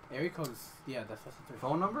 3. Area code is that's the 3.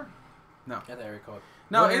 Phone number? No. Yeah, the area code.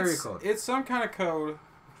 No, what it's area code? It's some kind of code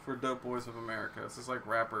for Dope Boys of America. It's this like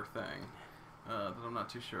rapper thing that I'm not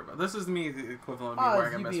too sure about. This is me, the equivalent of me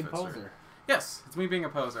wearing a Misfits shirt. Yes, it's me being a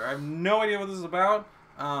poser. I have no idea what this is about.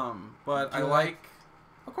 But I like.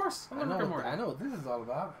 Of course, I know what this is all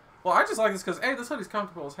about. Well, I just like this because A, this hoodie's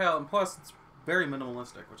comfortable as hell, and plus it's very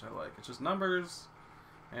minimalistic, which I like. It's just numbers,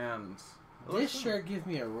 and this shirt gives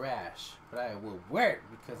me a rash, but I will wear it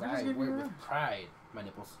because I wear it with pride. My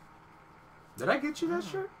nipples. Did I get you that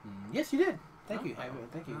shirt? Yes, you did. Thank you.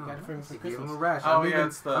 Thank you. You got it for me for Christmas. Give him a rash. Oh,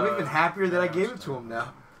 I'm even happier that I gave it to him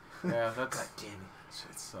now. Yeah, that's. God damn it.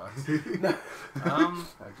 Shit sucks. It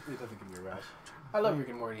doesn't give me a rash. I love Rick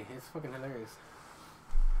and Morty. It's fucking hilarious.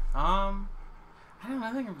 I don't know.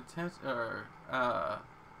 I think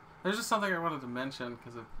there's just something I wanted to mention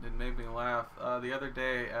because it made me laugh. The other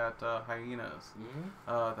day at Hyenas,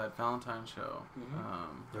 that Valentine's show.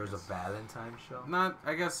 There was a Valentine's show?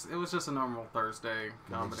 I guess it was just a normal Thursday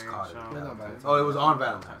comedy show. It was on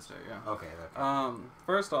Valentine's Day. Yeah. Okay.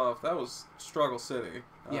 First off, that was Struggle City.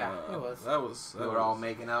 Yeah, it was. That was. They were all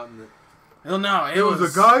making out in the. Well, no, it was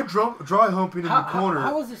a guy dry humping in the corner.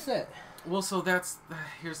 How was it set? Well, so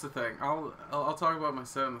here's the thing. I'll talk about my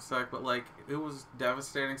set in a sec, but like it was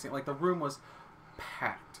devastating. Like the room was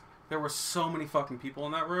packed. There were so many fucking people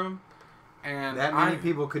in that room, and that many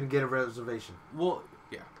people couldn't get a reservation. Well,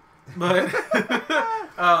 yeah, but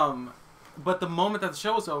but the moment that the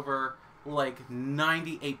show was over, like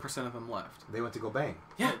 98% of them left. They went to go bang.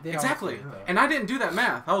 Yeah, exactly. And I didn't do that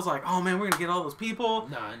math. I was like, oh man, we're gonna get all those people.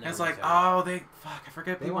 No, and it's like, oh, I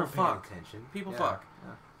forget they people weren't fuck. paying attention. People fuck.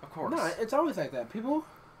 Yeah. Of course. No, it's always like that. People,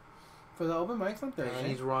 for the open mics on Thursday.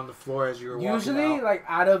 Panties were on the floor as you were walking out. Usually, like,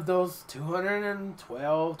 out of those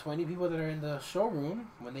 212, 20 people that are in the showroom,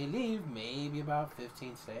 when they leave, maybe about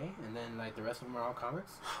 15 stay, and then, like, the rest of them are all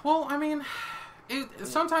comics. Well, I mean,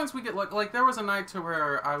 sometimes we get, like, there was a night to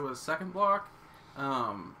where I was second block,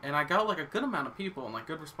 and I got, like, a good amount of people and, like,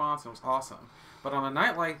 good response, and it was awesome. But on a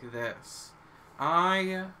night like this,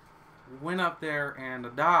 I went up there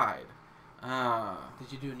and died.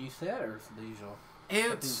 Did you do a new set or the usual?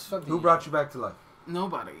 Who brought you back to life?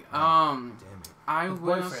 Nobody. Damn it. I went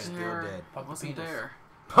boyfriend there. still dead. Wasn't there.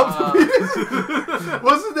 Pump the penis?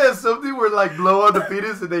 Wasn't that something where like blow on the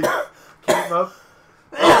penis and they came up?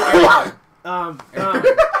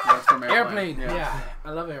 That's from Airplane. Yeah,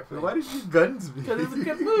 I love Airplane. Why did you guns me? Because it's a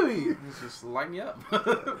good movie. It's just lighten you up.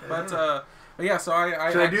 But yeah, so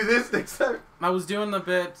I Should I do this next time? I was doing the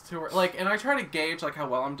bit to like, and I try to gauge like how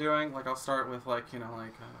well I'm doing. Like I'll start with like like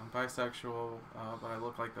I'm bisexual, but I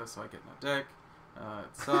look like this, so I get no dick.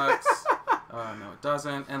 It sucks. No, it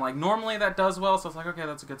doesn't. And like normally that does well, so it's like okay,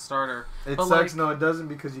 that's a good starter. It but, sucks. like, No, it doesn't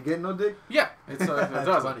because you get no dick. Yeah, it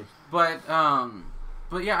doesn't. Funny.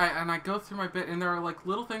 But yeah, I go through my bit, and there are like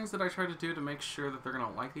little things that I try to do to make sure that they're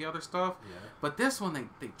gonna like the other stuff. Yeah. But this one,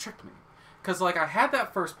 they tricked me, cause like I had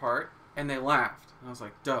that first part, and they laughed, and I was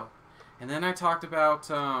like, dope. And then I talked about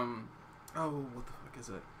what the fuck is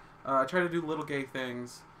it? I try to do little gay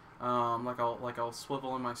things, like I'll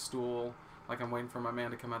swivel in my stool, like I'm waiting for my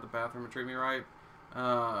man to come out the bathroom and treat me right.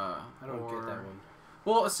 I don't get that one.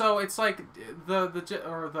 Well, so it's like the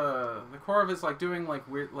core of it's like doing like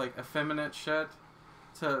weird like effeminate shit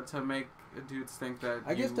to make dudes think that.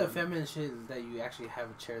 I guess the feminine shit is that you actually have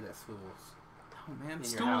a chair that swivels. Oh man,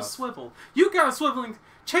 stool swivel. You got a swiveling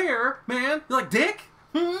chair, man. You like dick?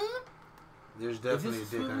 There's definitely a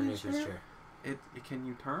dick underneath this chair. It can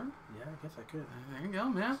you turn? Yeah, I guess I could. There you go,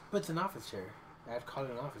 man. But it's an office chair. I'd call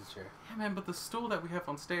it an office chair. Yeah, man. But the stool that we have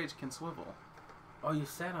on stage can swivel. Oh, you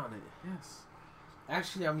sat on it. Yes.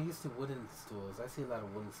 Actually, I'm used to wooden stools. I see a lot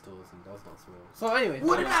of wooden stools, and those don't swivel. So anyway,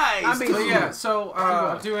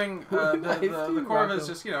 doing the core of it is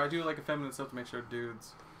just I do like effeminate stuff to make sure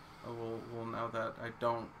dudes will know that I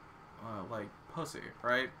don't like pussy,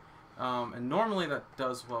 right? And normally that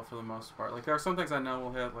does well for the most part. Like there are some things I know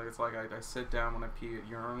will hit. Like it's like I sit down when I pee at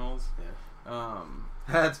urinals. Yeah.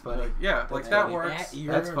 That's funny. Like that works.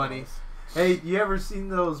 That's funny. Hey, you ever seen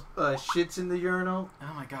those shits in the urinal?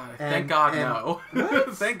 Oh my god! Thank God no.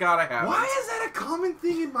 Thank God I haven't. Why is that a common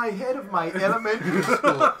thing in my head of my elementary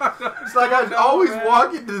school? It's like I'd always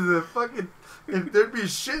walk into the fucking. If there'd be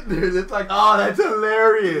shit in there, it's like, oh, that's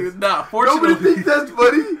hilarious. No, fortunately, nobody thinks that's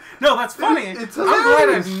funny. No, that's funny. It's hilarious. I'm glad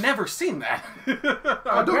I've never seen that. Don't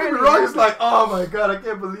get me wrong. It's like, oh my god, I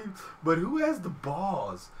can't believe. But who has the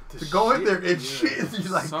balls to go in there and shit? And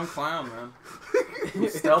you're like, some clown, man.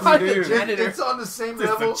 Stealthy dude. It's on the same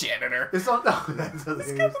level. It's the janitor. It's on. No, that's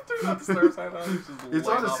hilarious. It's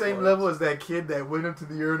on the same level as that kid that went up to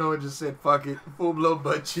the urinal and just said, "Fuck it," full blown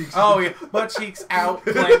butt cheeks. Oh yeah, butt cheeks out,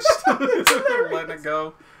 clenched, letting it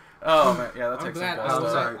go. Oh man, yeah, that takes some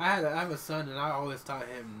balls. I have a son, and I always taught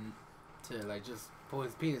him to like just pull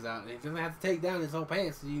his penis out, and he doesn't have to take down his whole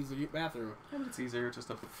pants to use the bathroom. Yeah, but it's easier just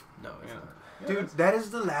to. No, it's not. Dude, that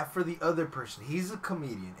is the laugh for the other person. He's a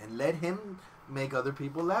comedian, and let him make other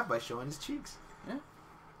people laugh by showing his cheeks. Yeah.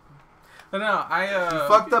 But no, he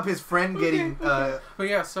fucked up his friend getting but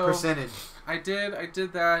yeah, so percentage. I did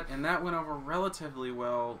that, and that went over relatively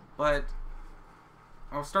well, but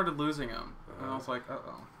I started losing him, and I was like,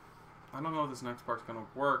 uh-oh. I don't know if this next part's gonna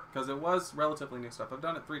work, because it was relatively new stuff. I've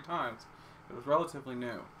done it 3 times. It was relatively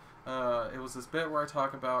new. It was this bit where I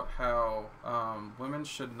talk about how women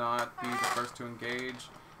should not be the first to engage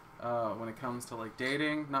when it comes to like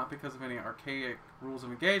dating, not because of any archaic rules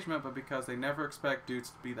of engagement, but because they never expect dudes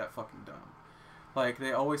to be that fucking dumb. Like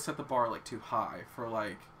they always set the bar like too high for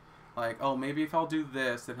like oh, maybe if I'll do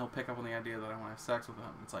this, then he'll pick up on the idea that I want to have sex with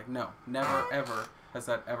him. It's like no, never ever has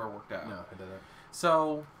that ever worked out. No, it doesn't.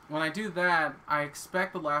 So when I do that, I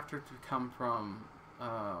expect the laughter to come from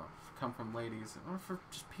ladies or for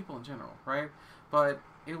just people in general, right? But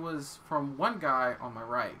it was from one guy on my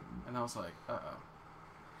right, and I was like, uh-oh.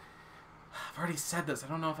 I've already said this. I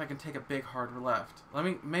don't know if I can take a big hard left.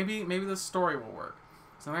 Maybe this story will work.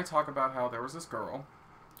 So then I talk about how there was this girl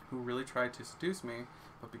who really tried to seduce me,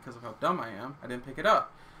 but because of how dumb I am, I didn't pick it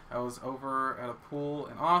up. I was over at a pool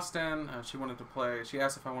in Austin. She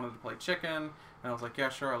asked if I wanted to play chicken, and I was like, yeah,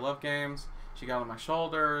 sure, I love games. She got on my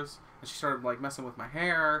shoulders, and she started like messing with my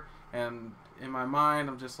hair, and in my mind,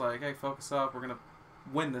 I'm just like, hey, focus up. We're going to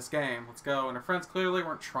win this game. Let's go. And her friends clearly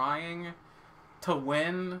weren't trying to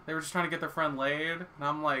win. They were just trying to get their friend laid. And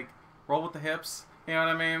I'm like, roll with the hips. You know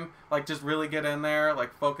what I mean? Like, just really get in there.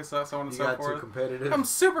 Like, focus up, so on and so forth. You got too competitive. I'm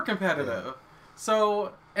super competitive. Yeah.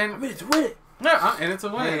 So, and... I mean, it's a win. Yeah, and it's a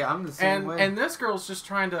win. Hey, I'm the same way. And this girl's just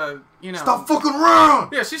trying to, stop fucking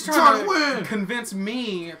around! Yeah, she's trying to convince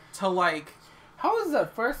me to, like... How was the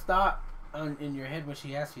first thought in your head when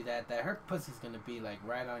she asked you that her pussy's gonna be like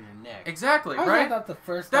right on your neck? Exactly, right? That's the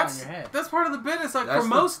first thought in your head. That's part of the bit. It's like for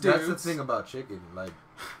most dudes. That's the thing about chicken. Like,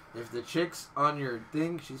 If the chick's on your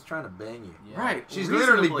thing, she's trying to bang you. Yeah. Right. She's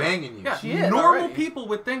literally banging you. Yeah, she is normal people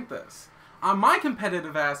would think this. My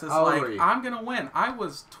competitive ass is like, I'm going to win. I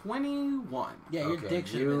was 21. Yeah, your dick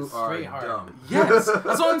should have been straight hard. Dumb. Yes,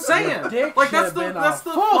 that's what I'm saying. Like, that's the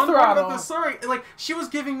fun part of the story. Like, she was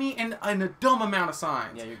giving me a dumb amount of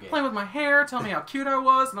signs. Yeah, you're gay. Playing with my hair, telling me how cute I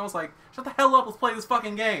was, and I was like, shut the hell up, let's play this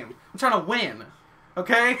fucking game. I'm trying to win.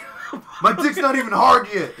 Okay? My dick's not even hard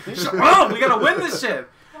yet. Shut up, we got to win this shit.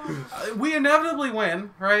 We inevitably win,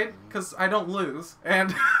 right? Because I don't lose,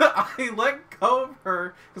 and I let go of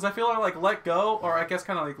her because I feel I like let go, or I guess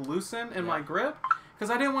kind of like loosen in my grip, because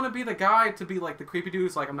I didn't want to be the guy to be like the creepy dude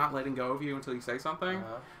who's like, I'm not letting go of you until you say something.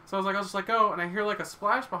 So I was like, I'll just let go, and I hear like a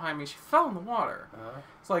splash behind me. She fell in the water.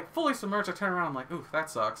 It's like fully submerged. I turn around, I'm like, ooh, that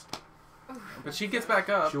sucks. But she gets back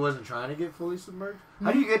up. She wasn't trying to get fully submerged?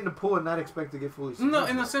 How do you get in the pool and not expect to get fully submerged? No,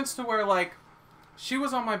 in the sense to where like she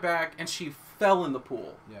was on my back and she fell in the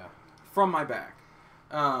pool. Yeah. From my back.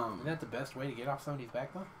 Isn't that the best way to get off somebody's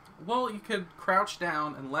back, though? Well, you could crouch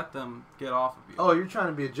down and let them get off of you. Oh, you're trying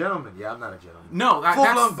to be a gentleman. Yeah, I'm not a gentleman. No,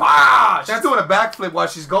 she's doing a backflip while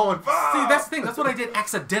she's going. Bah! See, that's the thing. That's what I did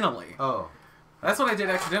accidentally. Oh. That's what I did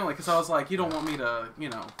accidentally, because I was like, you don't want me to,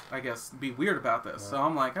 I guess, be weird about this. So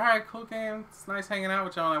I'm like, all right, cool game. It's nice hanging out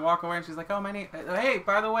with you. And I walk away, and she's like, oh, my name. Hey,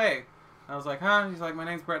 by the way. I was like, huh? She's like, my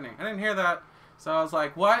name's Brittany. I didn't hear that. So I was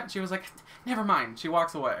like, what? She was like, never mind. She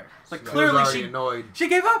walks away. It's like, clearly she annoyed. She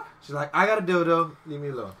gave up. She's like, I got a dildo. Leave me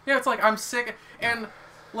alone. Yeah, it's like, I'm sick. And,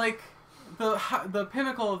 like, the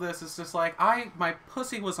pinnacle of this is just like, my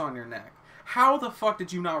pussy was on your neck. How the fuck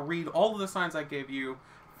did you not read all of the signs I gave you?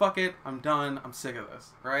 Fuck it. I'm done. I'm sick of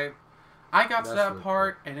this. Right? I got to that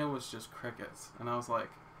part, and it was just crickets. And I was like,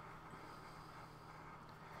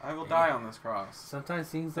 I will die on this cross. Sometimes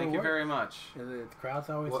things Thank you very much. The crowd's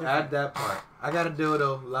always different. Add that part. I got a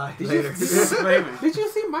dildo. Lie did later. Did you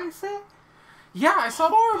see my set? Yeah, I saw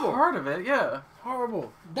part of it. Yeah.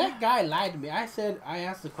 Horrible. That guy lied to me. I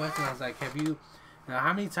asked the question. I was like,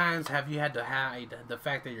 how many times have you had to hide the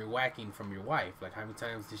fact that you're whacking from your wife? Like, how many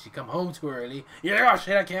times did she come home too early? You're like, oh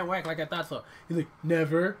shit, I can't whack like I thought so. He's like,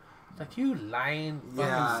 never. Like, you lying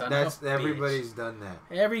fucking son of a everybody's bitch. done that.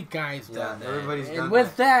 Every guy's done that. Everybody's done that. And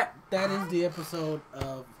with that is the episode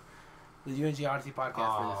of the UNG Odyssey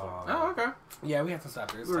podcast for this one. Oh, okay. Yeah, we have to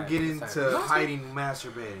stop there. We're getting to hiding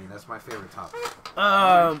masturbating. That's my favorite topic.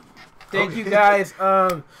 Thank you guys.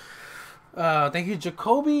 Thank you,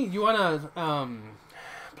 Jacoby. You wanna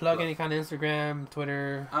plug any kind of Instagram,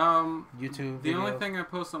 Twitter, YouTube? The only thing I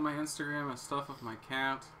post on my Instagram is stuff of my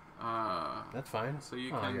cat. That's fine. So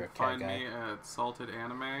you can find me at Salted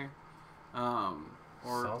Anime, or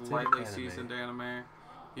Salted Lightly Anime. Seasoned Anime.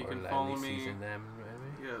 You or can follow me. Seasoned Anime?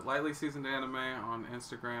 Yeah, Lightly Seasoned Anime on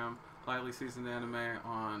Instagram, Lightly Seasoned Anime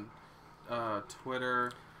on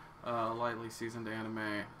Twitter, Lightly Seasoned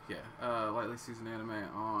Anime. Yeah, Lightly Seasoned Anime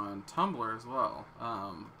on Tumblr as well.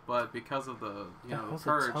 But because of the the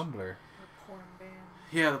purge. Tumblr?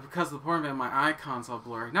 Yeah, because of the porn ban, my icon's all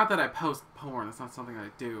blurry. Not that I post porn. It's not something I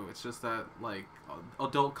do. It's just that, like,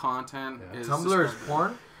 adult content is... Tumblr is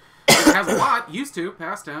porn? It has a lot. Used to.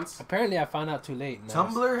 Past tense. Apparently, I found out too late.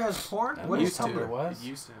 Tumblr has porn? What is Tumblr was? It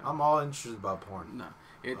used to. I'm all interested about porn. No.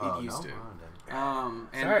 It used to. Oh,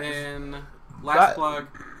 and then, last plug,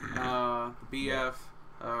 BF,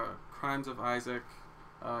 Crimes of Isaac.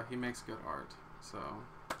 He makes good art. So,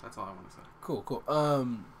 that's all I want to say. Cool.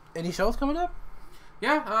 Any shows coming up?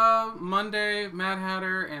 Yeah, Monday, Mad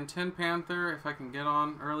Hatter and Tin Panther, if I can get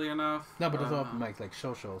on early enough. No, but those are open mics, like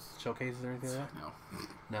showcases or anything like that?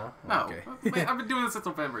 No? No. Okay. Man, I've been doing this since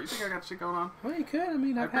November. You think I got shit going on? Well, you could. I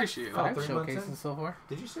mean, I've appreciate had 5 showcases so far.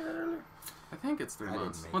 Did you say that earlier? I think it's 3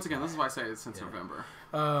 months. Once again, this is why I say it's since November.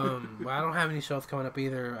 Well, I don't have any shows coming up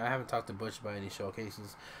either. I haven't talked to Butch about any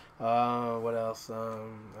showcases. What else?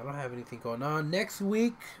 I don't have anything going on. Next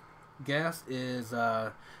week, guest is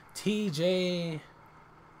TJ...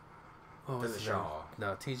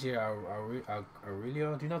 No, TJ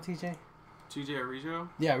Aurelio. Do you know TJ? TJ Aurelio?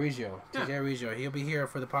 Yeah, TJ Aurelio. He'll be here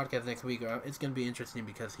for the podcast next week. It's going to be interesting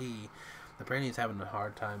because he apparently is having a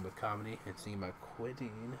hard time with comedy and thinking about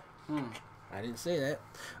quitting. I didn't say that.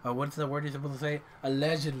 What's the word you're supposed to say?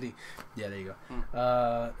 Allegedly. Yeah, there you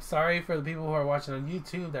go. Sorry for the people who are watching on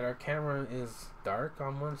YouTube that our camera is dark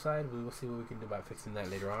on one side. We will see what we can do about fixing that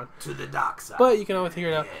later on. To the dark side. But you can always figure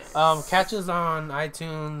it out. Catch us on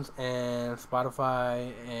iTunes and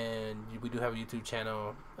Spotify, and we do have a YouTube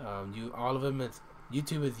channel. All of them is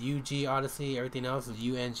YouTube is UG Odyssey. Everything else is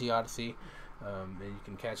UNG Odyssey. And you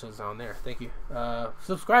can catch us on there. Thank you.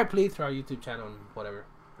 Subscribe, please, to our YouTube channel and whatever.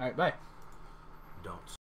 All right, bye. Don't.